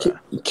that, bro.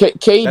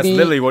 KD. That's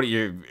literally what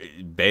you're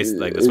based.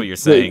 That's what you're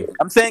saying.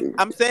 I'm saying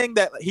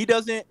that he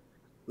doesn't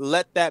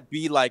let that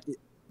be the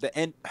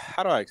end.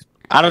 How do I explain?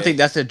 I don't think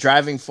that's the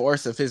driving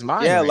force of his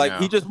mind. Yeah, now.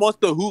 He just wants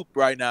to hoop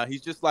right now.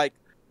 He's just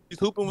he's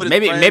hooping with his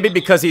friends. Maybe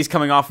because he's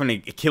coming off an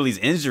Achilles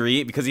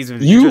injury because he's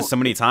been injured so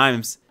many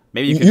times.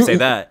 Maybe you could say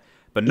that.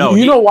 But no,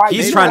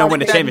 he's trying to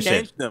win a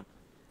championship.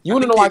 You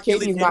want to know why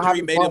KD's not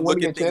having fun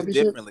winning a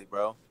championship?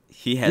 Bro.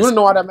 He has. You want to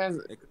know why that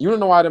man's? You want to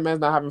know why that man's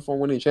not having fun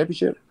winning a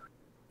championship?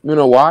 You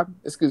know why?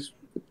 It's because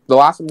the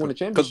last time we won a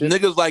championship. Because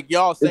niggas like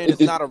y'all saying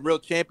it's not a real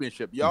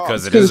championship, y'all.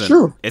 Because it isn't. It's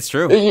true. It's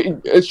true.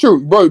 It's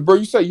true, bro.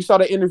 You saw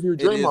the interview with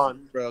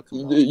Draymond. Bro,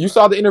 you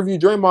saw the interview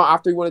with Draymond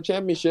after he won a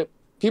championship.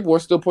 People were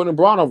still putting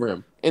Braun over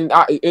him, and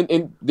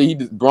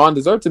Braun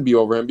deserved to be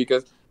over him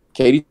because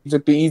KD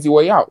took the easy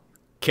way out.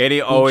 KD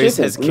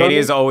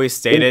has always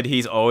stated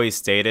he's always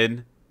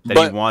stated that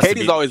he wants to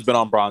be. KD's always been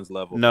on Braun's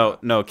level. No,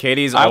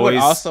 KD's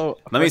always.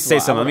 Let me say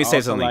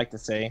something. Like to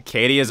say,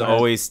 KD has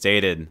always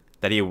stated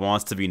that he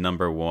wants to be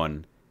number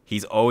one. He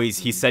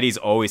said he's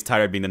always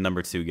tired of being the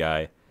number two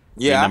guy.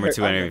 Yeah, number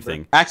two and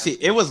everything.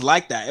 Actually, it was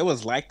like that. It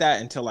was like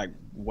that until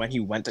when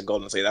he went to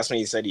Golden State. That's when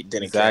he said he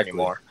didn't care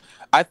anymore.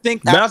 I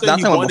think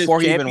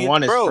before he even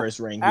won his first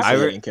ring, he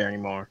didn't care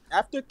anymore.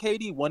 After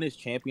KD won his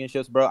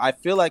championships, bro, I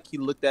feel like he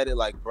looked at it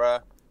bro,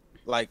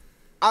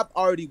 I've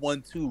already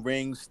won 2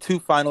 rings, 2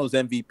 Finals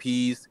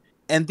MVPs,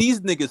 and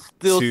these niggas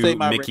still say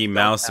my Mickey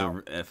Mouse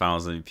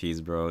Finals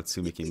MVPs, bro.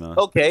 2 Mickey Mouse.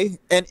 Okay,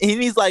 and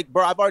he's like,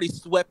 bro, I've already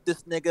swept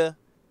this nigga.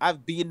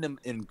 I've beaten him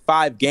in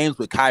 5 games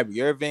with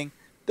Kyrie Irving.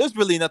 There's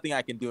really nothing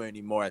I can do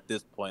anymore at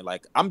this point.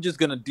 I'm just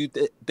gonna do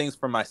things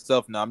for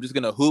myself now. I'm just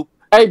gonna hoop.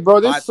 Hey,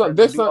 bro, this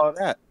all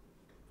that.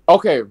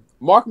 Okay,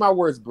 mark my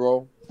words,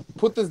 bro.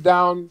 Put this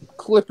down,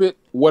 clip it,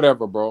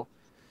 whatever, bro.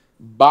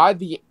 by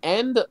the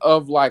end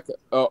of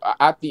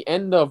at the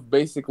end of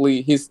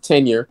basically his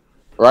tenure,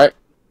 right?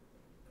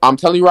 I'm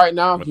telling you right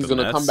now, he's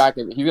gonna come back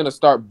and he's gonna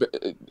start by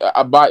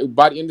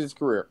the end of his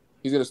career.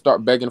 He's gonna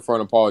start begging for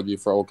an apology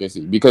for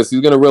OKC because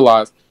he's gonna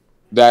realize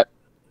that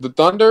the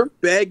Thunder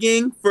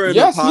begging for an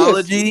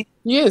apology.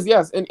 He is,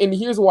 yes, and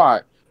here's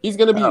why. He's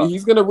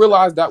gonna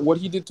realize that what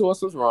he did to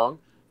us was wrong,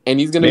 and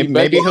he's gonna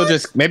maybe he'll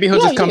just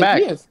come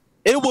back.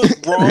 It was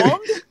wrong.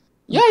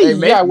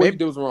 What he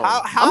did was wrong.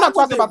 I'm not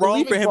talking about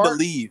wrong for him to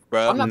leave,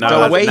 bro.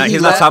 The way he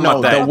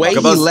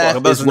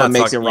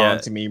makes it wrong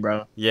to me,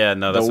 bro. Yeah,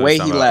 no, that's the way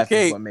he left.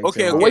 Okay,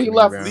 the way he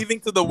left, leaving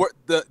to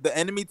the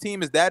enemy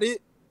team. Is that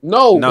it?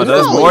 No,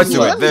 there's more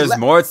to it. There's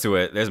more to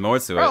it. There's more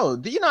to it. Bro,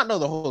 do you not know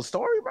the whole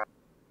story, bro?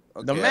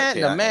 The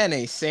man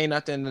ain't say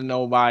nothing to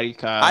nobody.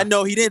 I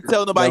know he didn't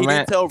tell nobody. He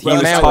didn't tell. He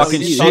was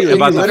talking shit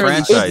about the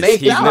franchise.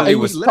 He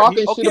was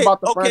talking shit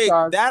about the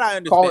franchise. That I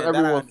understand. Calling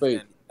everyone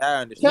fake.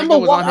 I understand. Kemba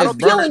was on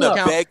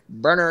his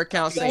burner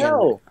account saying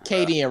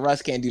KD and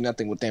Russ can't do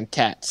nothing with them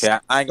cats. Yeah,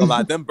 I ain't gonna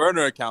lie. Them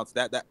burner accounts.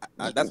 That's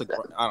I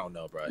don't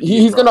know, bro.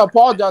 He's gonna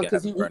apologize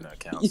because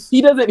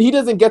he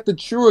doesn't get the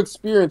true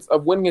experience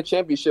of winning a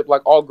championship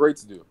like all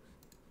greats do.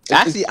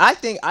 Actually, I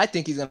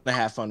think he's gonna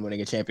have fun winning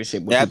a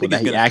championship with people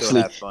that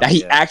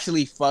he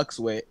actually fucks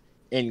with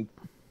in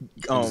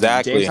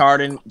James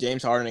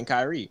Harden and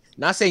Kyrie.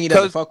 Not saying he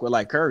doesn't fuck with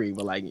like Curry,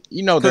 but like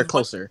they're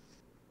closer.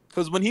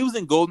 Because when he was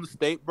in Golden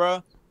State,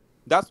 bro,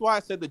 that's why I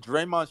said the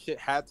Draymond shit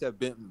had to have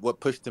been what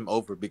pushed him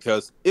over.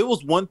 Because it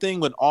was one thing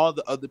when all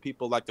the other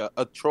people, like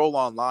a troll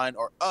online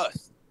or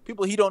us,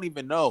 people he don't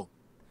even know,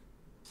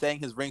 saying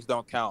his rings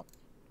don't count.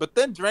 But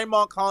then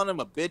Draymond calling him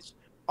a bitch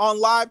on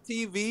live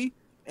TV.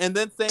 And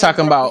then saying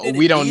talking about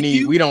we don't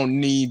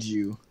need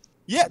you.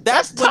 Yeah,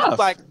 that's when tough. It's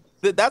like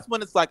that's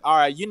when it's like, all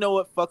right, you know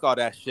what? Fuck all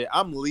that shit.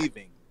 I'm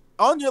leaving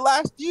on your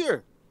last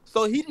year.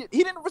 So he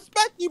didn't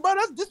respect you, bro.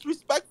 That's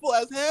disrespectful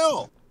as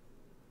hell.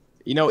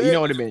 You know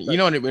what it been? You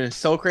know what it been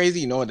so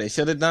crazy? You know what they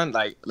should have done?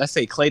 Like, let's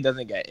say Klay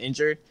doesn't get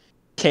injured.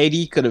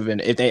 KD could have been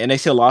if they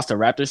still lost the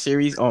Raptors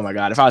series. Oh my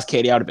god, if I was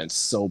KD, I would have been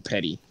so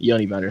petty. You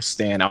don't even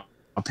understand how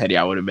petty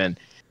I would have been.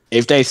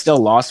 If they still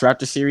lost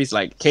Raptor series,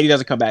 like KD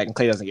doesn't come back and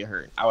Klay doesn't get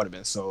hurt, I would have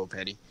been so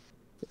petty.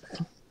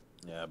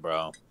 Yeah,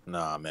 bro.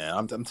 Nah,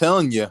 man. I'm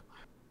telling you,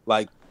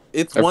 like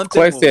it's if one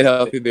thing. If Klay stayed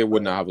healthy, they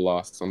would not have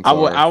lost. I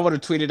would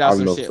have tweeted out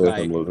some shit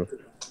like.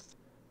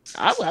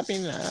 I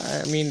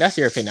mean, that's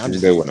your opinion.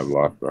 They wouldn't have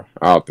lost, bro.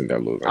 I don't think they're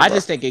losing. I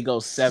just think it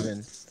goes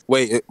 7.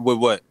 Wait, with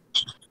what?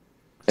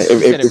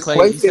 If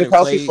Klay stays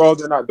healthy, bro,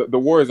 they're not. The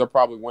Warriors are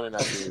probably winning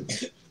that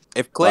series.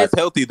 If Klay's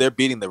healthy, they're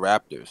beating the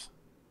Raptors.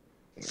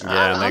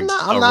 Yeah, I'm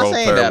not role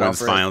player wins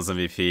Finals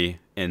MVP.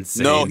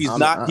 Insane. No, he's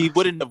not. He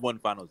wouldn't have won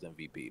Finals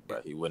MVP, bro.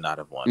 He would not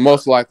have won.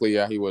 Most likely,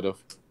 yeah, he would have.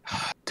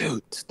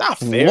 Dude, it's not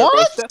fair,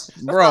 what? That's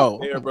bro.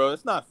 Not fair, bro.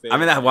 It's not fair. I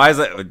mean, why is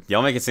that?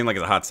 Y'all make it seem like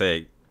it's a hot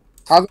take.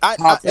 It's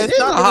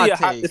not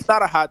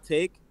a hot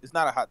take.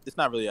 It's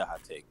not really a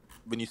hot take.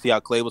 When you see how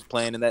Klay was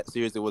playing in that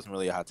series, it wasn't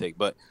really a hot take.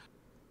 But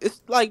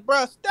it's like,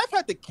 bro, Steph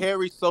had to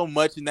carry so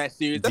much in that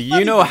series. Do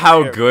you know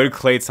how good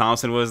Klay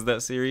Thompson was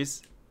that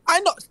series? I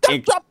know.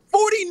 Steph dropped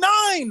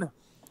 49.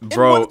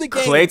 Bro,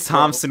 Klay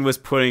Thompson was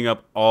putting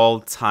up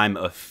all-time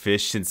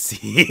efficiency.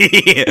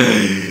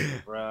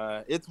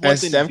 Bruh, it's one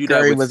thing to do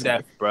that with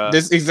Steph,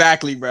 bruh.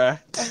 Exactly, bruh.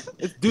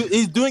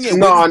 He's doing it.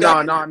 No. I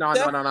don't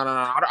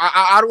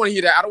want to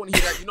hear that. I don't want to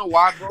hear that. You know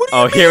why, bro?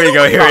 Oh, here we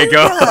go.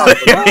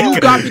 You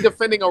got me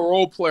defending a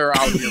role player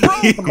out here.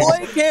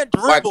 Klay can't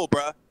dribble,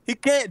 bruh. He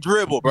can't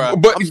dribble, bro.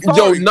 But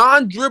yo,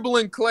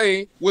 non-dribbling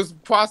Klay was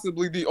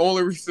possibly the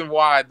only reason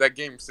why that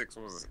Game 6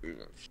 was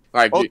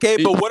like.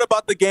 Okay, but what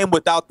about the game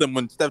without them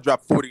when Steph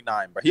dropped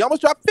 49, bro? He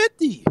almost dropped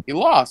 50. He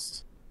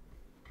lost.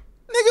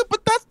 Nigga,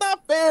 but that's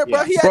not fair,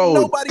 bro. He had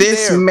nobody there.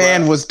 This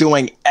man was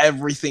doing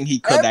everything he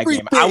could that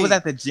game. I was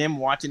at the gym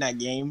watching that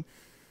game.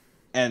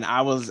 And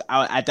I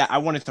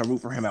wanted to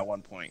root for him at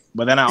one point,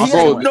 but then I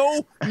also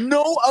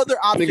no other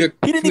option.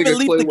 He didn't even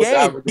leave the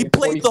game. He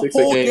played the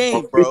whole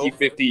game, bro.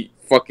 50-50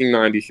 fucking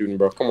 90 shooting,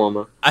 bro. Come on,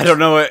 man. I don't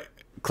know what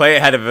Klay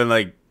had to been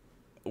like.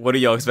 What do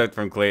y'all expect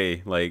from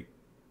Klay? Like,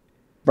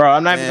 bro,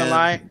 I'm not even gonna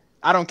lie.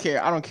 I don't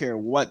care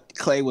what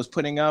Klay was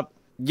putting up.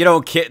 You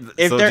don't care.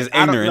 So just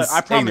ignorance.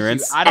 I promise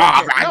ignorance. you, I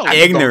don't care. No,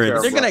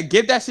 ignorance. They're gonna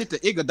give that shit to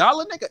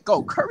Iguodala, nigga.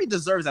 Go. Curry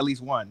deserves at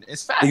least one.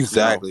 It's facts.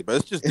 Exactly, but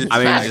it's just.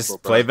 I mean,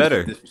 just play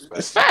better.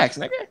 It's facts,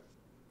 nigga.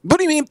 What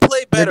do you mean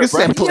play better,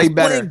 bro? He's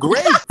playing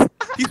great.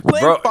 He's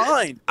playing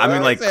fine. I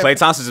mean, like Klay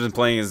Thompson's been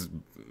playing is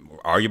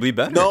arguably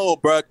better. No,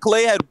 bro.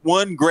 Klay had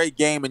one great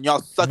game, and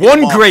y'all suck.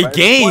 One great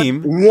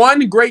game.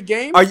 One great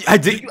game.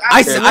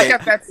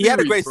 He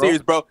had a great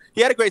series, bro. He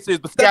had a great series,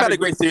 but Steph had a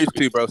great series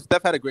too, bro.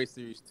 Steph had a great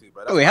series too,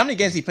 bro. Wait, how many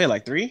games he played?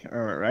 Like 3,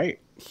 or right?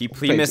 He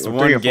missed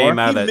one game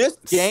out of that. He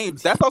missed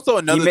games. That's also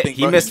another thing.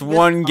 He missed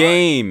one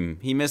game.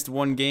 He missed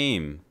one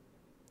game.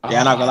 Yeah,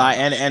 I'm not gonna lie.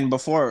 And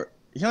before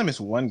he only missed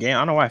one game. I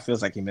don't know why it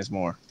feels like he missed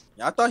more.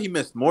 I thought he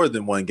missed more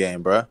than one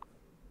game, bro.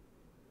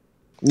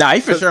 Nah,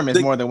 he for sure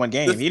missed more than one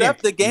game. He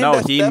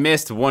didn't. He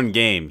missed one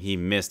game. He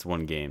missed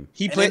one game.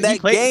 He played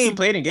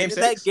in game 6.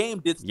 In that game,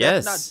 did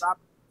Steph not drop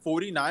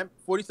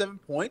 47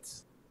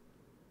 points?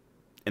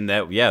 And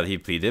that, yeah, he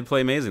did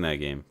play amazing that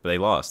game, but they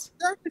lost.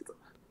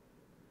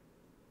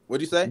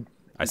 What'd you say?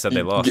 I said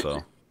they lost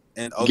though.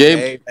 And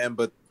okay, man,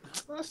 but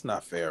that's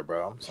not fair,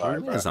 bro. I'm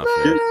sorry, bro. That's not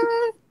fair.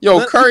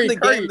 Yo,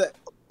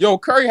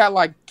 Curry had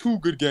like 2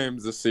 good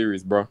games this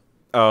series, bro.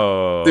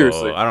 Oh,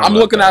 seriously, I don't I'm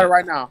looking at it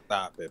right now.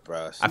 Stop it,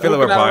 bro. I feel like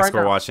we're box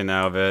score watching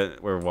now,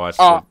 but we're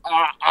watching.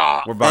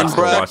 We're box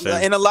score watching.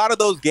 In a lot of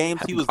those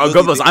games, he was. Oh,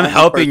 Gobles, I'm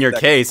helping your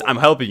case. I'm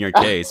helping your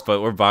case,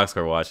 but we're box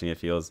score watching. It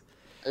feels.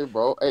 Hey,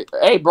 bro.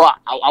 Hey, bro.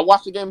 I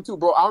watched the game too,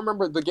 bro. I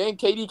remember the game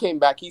KD came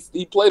back.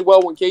 He played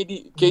well when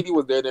KD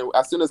was there. Then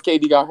as soon as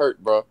KD got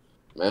hurt, bro,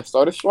 man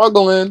started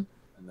struggling.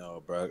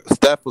 No, bro.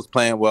 Steph was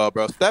playing well,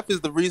 bro. Steph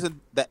is the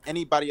reason that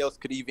anybody else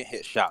could even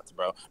hit shots,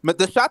 bro. But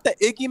the shot that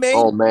Iggy made,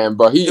 oh man,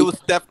 bro, it was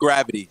Steph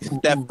gravity.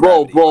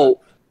 Bro.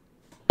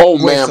 Oh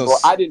man, bro.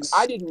 I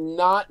did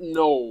not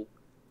know.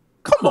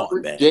 Come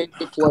on, man.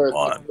 Come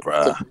on,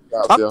 bro.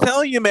 I'm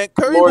telling you, man.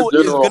 Curry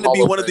is going to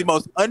be one of the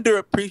most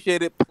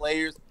underappreciated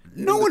players.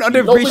 No one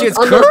underappreciates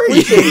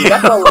Curry.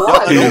 That's a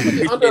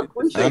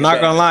lot. I'm not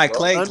gonna lie,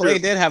 Clay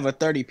did have a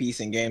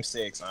 30-piece in Game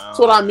 6. That's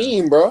what I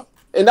mean, bro.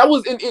 And that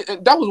was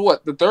that was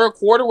what, the third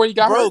quarter where he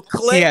got hurt?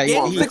 Clay,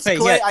 he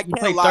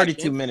played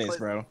 32 minutes,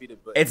 bro.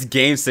 It's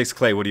Game 6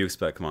 Clay. What do you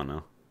expect? Come on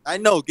now. I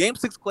know Game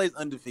 6 Clay is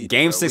undefeated.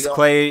 Game 6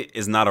 Clay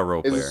is not a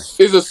role player.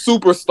 He's a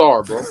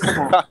superstar, bro.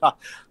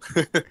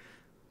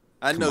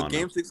 I know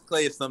Game 6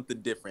 Clay is something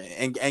different,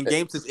 and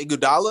Game 6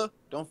 Iguodala.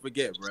 Don't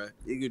forget, bro.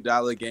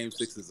 Iguodala Game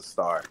 6 is a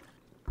star.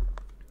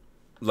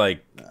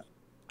 Like,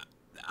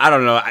 I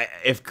don't know.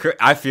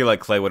 I feel like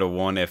Clay would have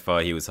won if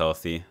he was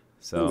healthy.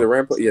 So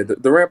Durant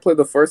played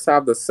the first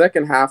half. The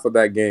second half of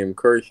that game,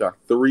 Curry shot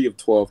 3 of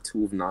 12,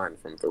 2 of 9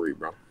 from 3,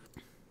 bro.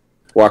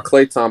 While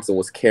Klay Thompson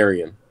was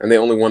carrying, and they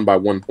only won by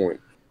 1 point.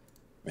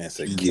 Man,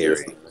 said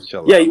carry.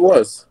 Yeah, he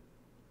was.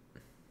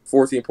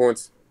 14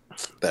 points.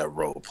 That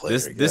role player.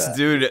 This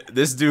dude,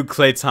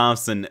 Klay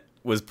Thompson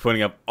was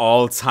putting up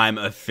all-time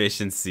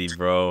efficiency,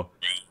 bro.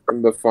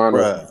 In the final,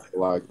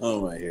 like, I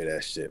don't want to hear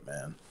that shit,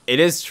 man. It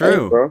is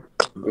true, hey, bro.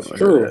 It's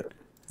true.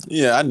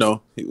 Yeah, I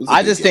know.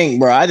 I just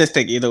think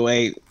either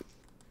way,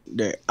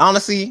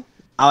 honestly,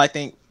 I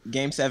think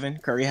Game 7,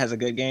 Curry has a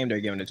good game. They're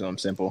giving it to him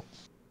simple.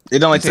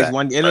 It only takes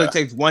one. It only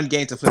takes one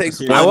game to flip the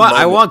series.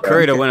 I want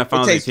Curry to win a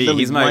Finals MVP.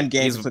 He's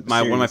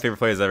one of my favorite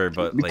players ever.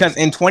 But because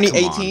in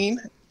 2018,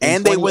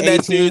 and they win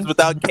that series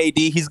without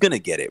KD, he's gonna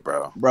get it,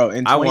 bro. Bro,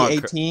 in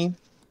 2018.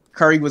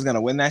 Curry was gonna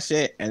win that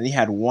shit, and he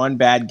had one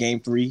bad Game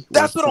 3.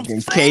 That's what I'm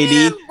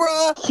saying,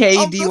 bro.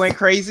 KD went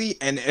crazy,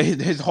 and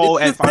his whole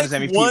Finals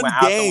MVP went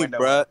out the window.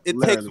 Bro. It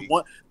takes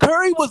one.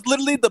 Curry was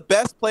literally the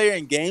best player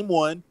in Game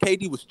 1.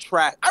 KD was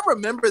trash. I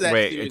remember that.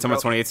 Wait, you're talking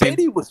about 2018?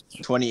 KD was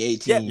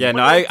 2018. Yeah,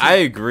 no, I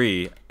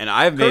agree, and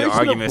I've made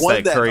arguments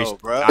that Curry.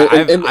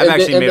 I've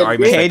actually made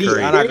arguments that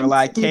Curry. I'm not gonna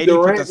lie, KD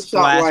put the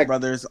Splash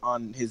Brothers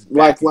on his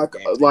back.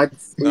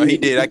 No, he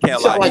did. I can't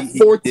lie. Like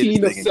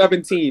 14 of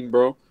 17,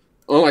 bro.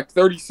 On like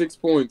 36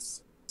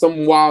 points,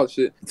 some wild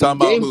shit.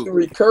 Game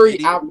 3, Curry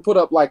put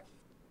up like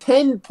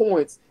 10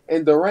 points,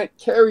 and Durant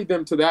carried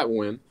them to that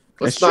win.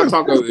 Let's not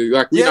talk about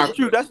like. Yeah,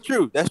 that's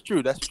true.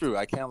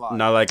 I can't lie.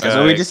 Not like that's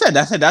what we just said.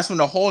 That's when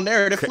the whole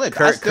narrative flipped.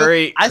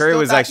 Curry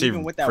was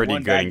actually pretty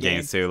good in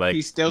games too. Like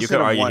you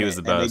could argue he was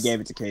the best. They gave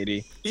it to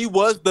KD. He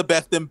was the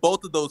best in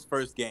both of those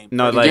first games.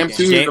 No, like Game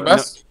 2 is the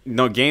best.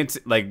 No,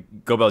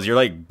 like Go Bells, you're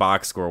like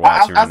box score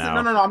watching right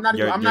now. No, I'm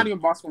not even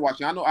box score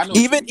watching. I know.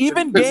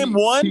 Even Game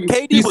 1,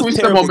 KD was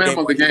terrible. Momentum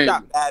of the game. He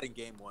shot bad in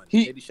Game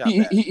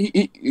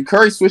 1.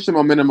 Curry switched the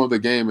momentum of the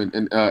game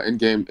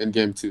in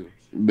Game 2,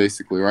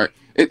 basically, right?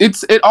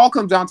 It all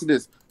comes down to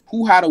this: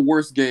 who had a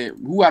worse game?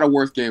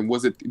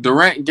 Was it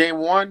Durant Game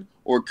 1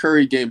 or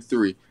Curry Game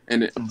 3?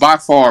 And by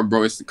far,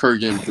 bro, it's Curry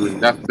Game 3.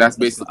 That's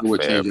basically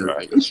what changed it.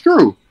 Right? It's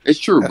true,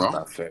 bro.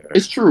 Not fair.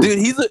 It's true, dude.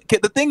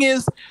 The thing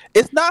is,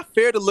 it's not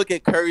fair to look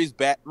at Curry's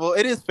bad. Well,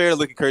 it is fair to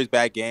look at Curry's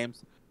bad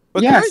games,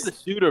 but Curry's a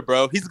shooter,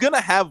 bro. He's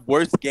gonna have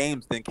worse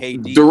games than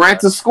KD.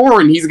 Durant's a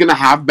scorer, and he's gonna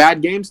have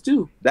bad games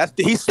too.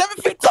 He's 7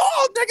 feet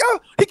tall, nigga.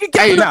 He can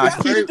get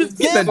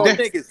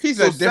he's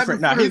a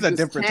different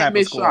type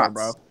of scorer,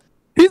 bro.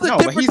 He's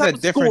a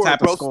different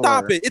type of scorer.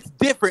 Stop it. It's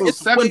different. So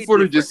it's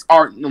 7-footers just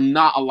are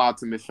not allowed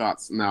to miss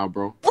shots now,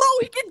 bro. Bro,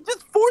 he can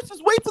just force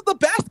his way to the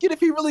basket if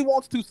he really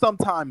wants to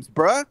sometimes,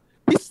 bro.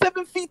 He's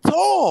 7 feet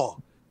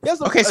tall.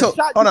 So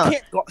hold on.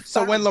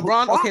 So when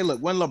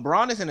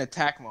LeBron is in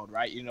attack mode,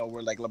 right? You know,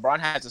 where like LeBron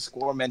has a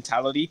score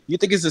mentality. You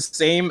think it's the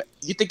same?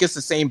 You think it's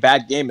the same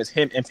bad game as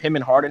him? If him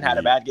and Harden had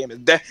a bad game,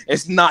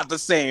 it's not the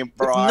same,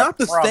 bro. It's not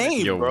the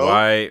same, Yo,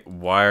 bro.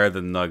 Why are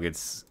the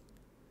Nuggets?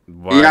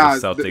 Why are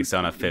the Celtics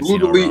on a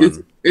 15-0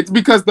 run? It's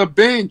because the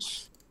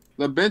bench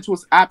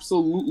was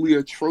absolutely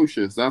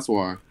atrocious. That's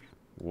why.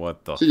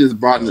 What the? She just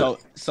brought it.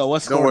 So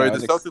what's Don't worry, the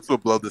Celtics will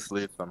blow this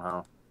lead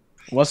somehow.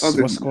 What's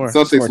score?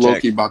 Celtics low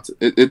key about to.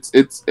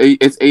 It's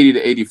 80 to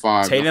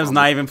 85. Tatum's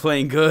not even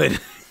playing good.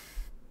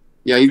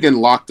 Yeah, he's getting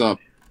locked up.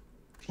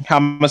 How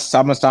much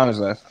time is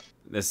left?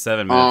 There's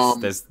 7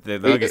 minutes. The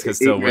Nuggets can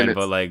still win, minutes.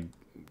 but like,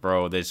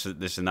 bro, this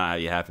should not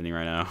be happening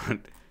right now.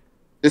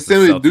 It's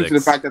simply due to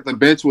the fact that the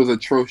bench was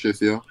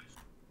atrocious, yo.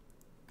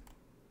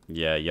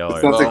 Yeah, y'all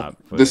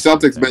the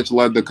Celtics bench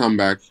led the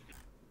comeback.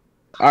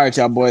 All right,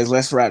 y'all boys,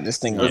 let's wrap this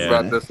thing up. Let's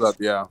wrap this up,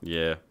 yeah.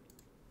 Yeah.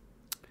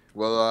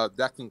 Well,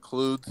 that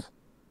concludes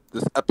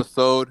this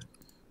episode.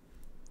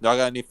 Y'all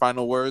got any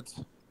final words?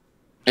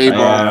 Hey,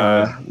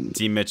 bro.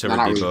 D Mitch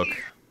over D Book.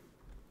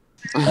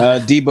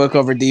 D Book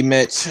over D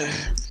Mitch.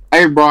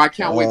 Hey, bro, I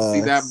can't wait to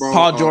see that, bro.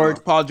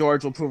 Paul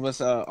George will prove us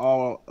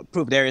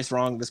prove Darius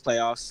wrong this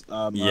playoffs.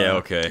 Yeah,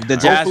 okay. The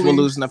Jazz will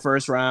lose in the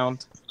first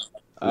round.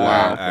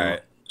 Wow. All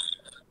right.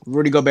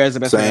 Rudy Gobert is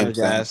the best player in the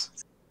Jazz.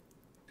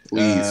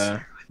 Please.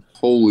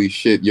 Holy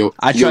shit, yo!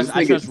 I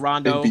trust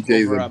Rondo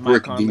MPJ over is a Mike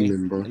brick Conley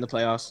demon, bro. in the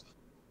playoffs.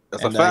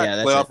 That's a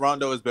fact. Playoff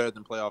Rondo is better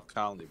than playoff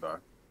Conley, bro.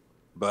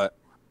 But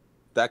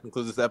that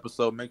concludes this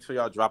episode. Make sure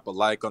y'all drop a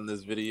like on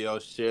this video,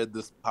 share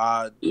this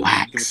pod, give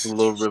us a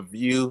little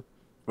review.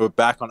 We're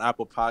back on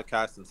Apple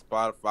Podcasts and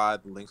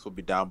Spotify. The links will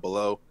be down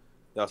below.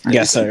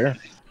 Yes, sir.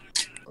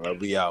 All right,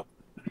 we out.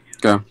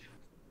 Go.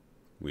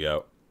 We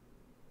out.